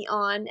having me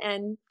on.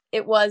 And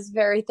it was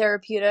very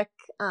therapeutic,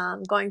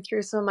 going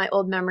through some of my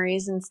old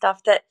memories and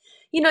stuff that,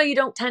 you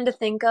don't tend to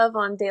think of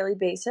on a daily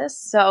basis.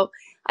 So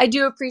I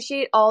do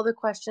appreciate all the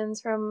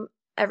questions from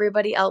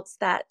everybody else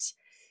that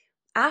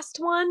asked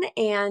one.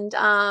 And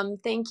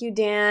thank you,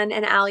 Dan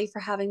and Allie, for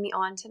having me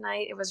on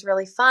tonight. It was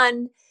really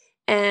fun.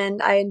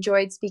 And I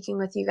enjoyed speaking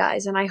with you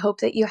guys. And I hope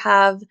that you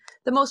have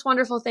the most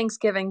wonderful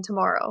Thanksgiving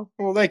tomorrow.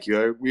 Well, thank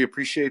you. We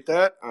appreciate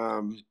that.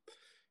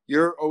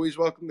 You're always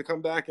welcome to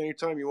come back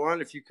anytime you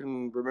want. If you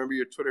can remember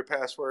your Twitter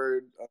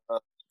password,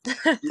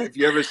 if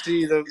you ever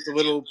see the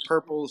little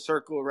purple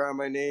circle around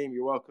my name,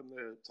 you're welcome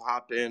to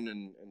hop in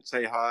and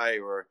say hi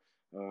or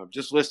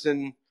just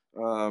listen.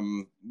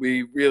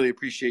 We really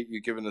appreciate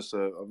you giving us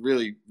a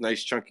really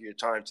nice chunk of your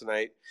time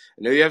tonight.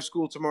 I know you have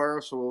school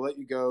tomorrow, so we'll let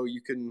you go.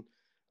 You can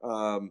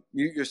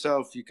mute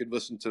yourself. You could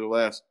listen to the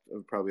last.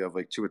 Probably have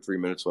like 2 or 3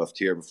 minutes left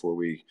here before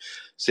we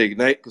say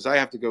goodnight because I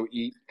have to go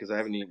eat because I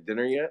haven't eaten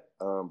dinner yet.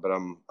 But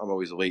I'm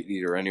always a late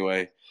eater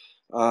anyway.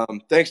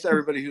 Thanks to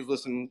everybody who's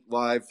listened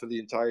live for the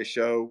entire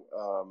show,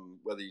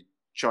 whether you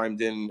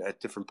chimed in at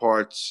different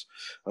parts,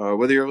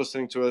 whether you're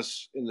listening to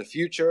us in the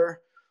future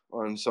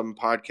on some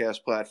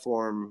podcast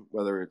platform,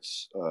 whether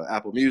it's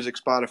Apple Music,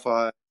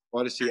 Spotify,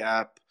 Odyssey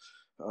app,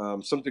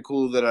 something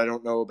cool that I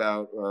don't know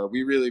about.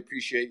 We really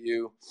appreciate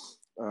you.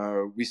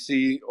 We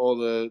see all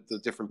the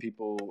different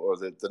people or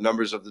the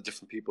numbers of the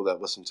different people that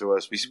listen to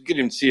us. We can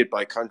even see it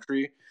by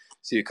country.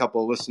 See a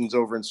couple of listens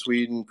over in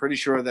Sweden. Pretty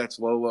sure that's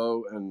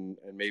Lolo and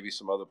maybe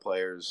some other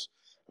players.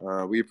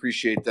 We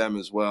appreciate them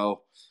as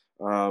well.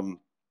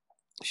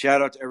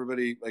 Shout out to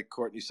everybody, like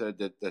Courtney said,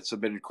 that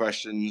submitted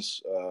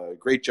questions.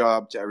 Great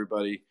job to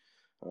everybody.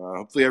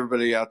 Hopefully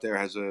everybody out there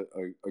has a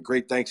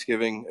great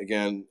Thanksgiving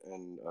again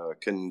and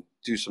can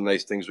do some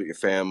nice things with your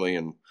family.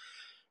 And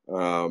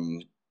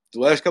the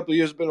last couple of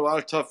years have been a lot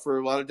of tough for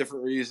a lot of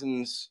different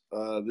reasons.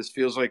 This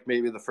feels like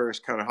maybe the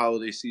first kind of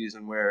holiday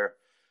season where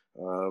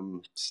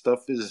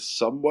stuff is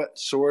somewhat,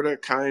 sort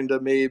of, kind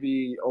of,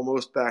 maybe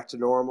almost back to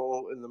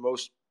normal in the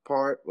most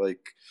part.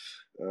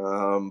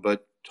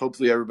 But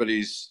hopefully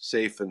everybody's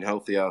safe and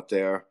healthy out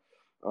there.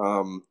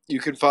 You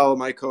can follow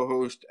my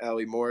co-host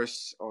Allie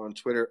Morse on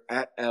Twitter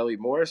at Allie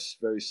Morse.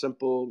 Very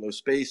simple, no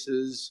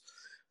spaces.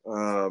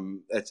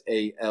 That's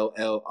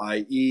ALLIEMORSE.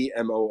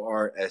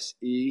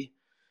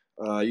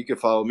 You can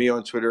follow me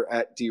on Twitter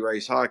at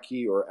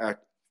dricehockey or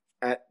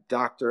at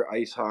Dr.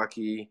 Ice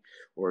Hockey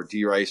or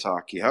drice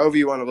hockey. However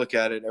you want to look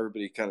at it,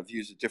 everybody kind of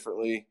views it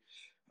differently.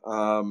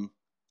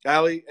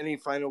 Allie, any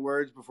final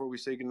words before we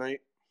say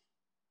goodnight?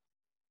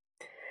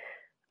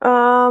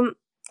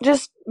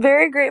 Just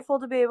very grateful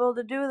to be able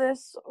to do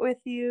this with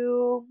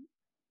you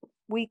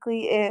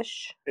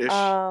weekly-ish.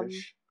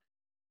 Ish.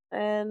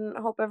 And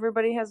hope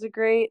everybody has a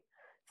great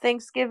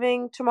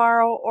Thanksgiving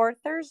tomorrow or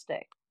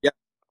Thursday. Yeah.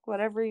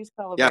 Whatever you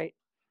celebrate.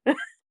 Yeah.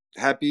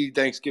 Happy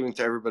Thanksgiving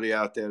to everybody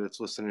out there that's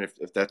listening,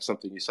 if that's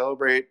something you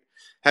celebrate.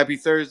 Happy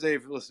Thursday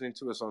if you're listening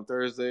to us on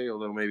Thursday,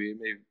 although maybe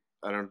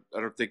I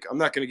don't think I'm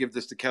not going to give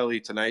this to Kelly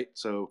tonight,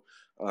 so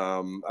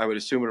I would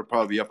assume it'll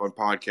probably be up on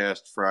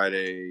podcast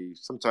Friday,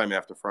 sometime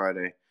after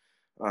Friday.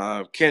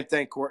 Can't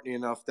thank Courtney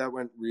enough. That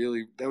was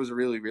a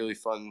really, really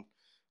fun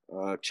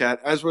chat,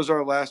 as was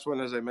our last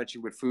one, as I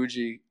mentioned, with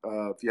Fuji.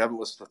 If you haven't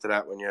listened to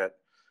that one yet,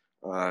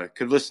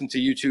 could listen to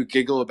you two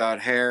giggle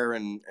about hair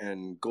and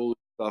goalie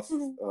stuff.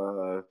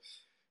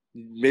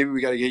 Maybe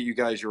we got to get you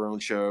guys your own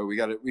show.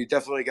 We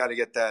definitely got to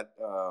get that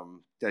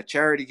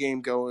charity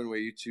game going where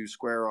you two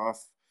square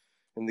off.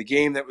 And the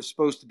game that was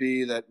supposed to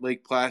be that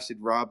Lake Placid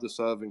robbed us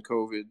of in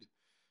COVID,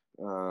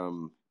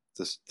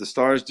 the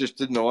stars just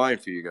didn't align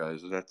for you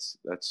guys, and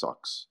that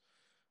sucks.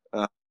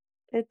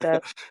 It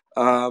does.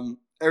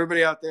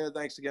 Everybody out there,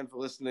 thanks again for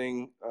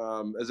listening.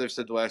 As I've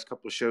said the last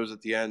couple of shows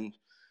at the end,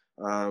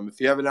 if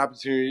you have an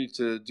opportunity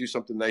to do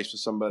something nice for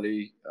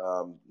somebody,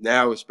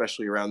 now,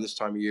 especially around this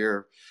time of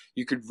year,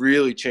 you could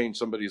really change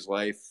somebody's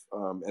life.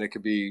 And it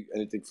could be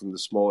anything from the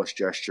smallest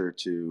gesture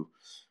to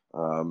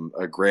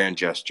a grand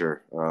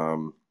gesture.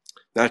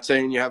 Not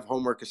saying you have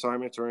homework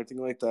assignments or anything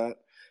like that.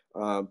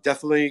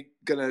 Definitely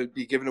going to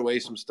be giving away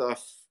some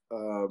stuff.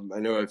 I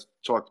know I've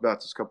talked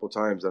about this a couple of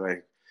times, and I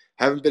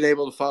haven't been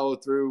able to follow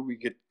through. We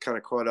get kind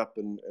of caught up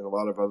in a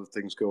lot of other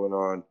things going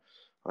on.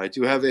 I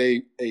do have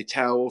a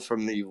towel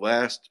from the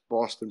last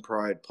Boston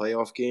Pride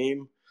playoff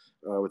game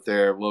with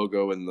their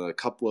logo and the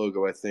cup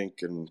logo, I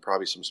think, and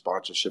probably some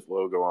sponsorship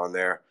logo on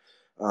there.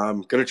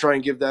 I'm going to try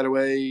and give that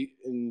away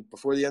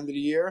before the end of the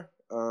year.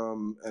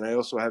 And I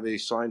also have a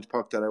signed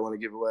puck that I want to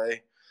give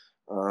away.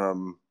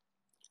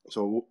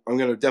 So I'm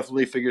going to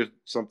definitely figure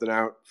something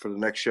out for the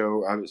next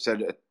show. I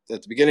said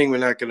at the beginning, we're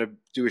not going to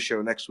do a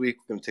show next week.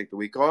 We're going to take the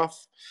week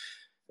off.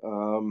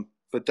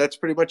 But that's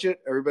pretty much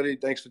it. Everybody,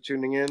 thanks for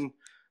tuning in.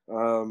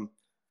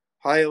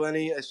 Hi,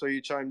 Eleni. I saw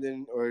you chimed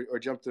in or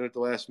jumped in at the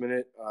last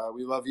minute.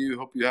 We love you.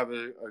 Hope you have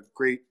a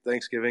great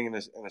Thanksgiving and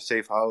a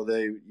safe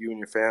holiday, you and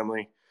your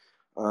family.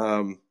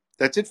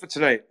 That's it for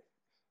tonight.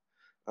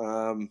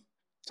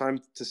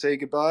 Time to say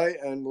goodbye,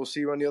 and we'll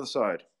see you on the other side.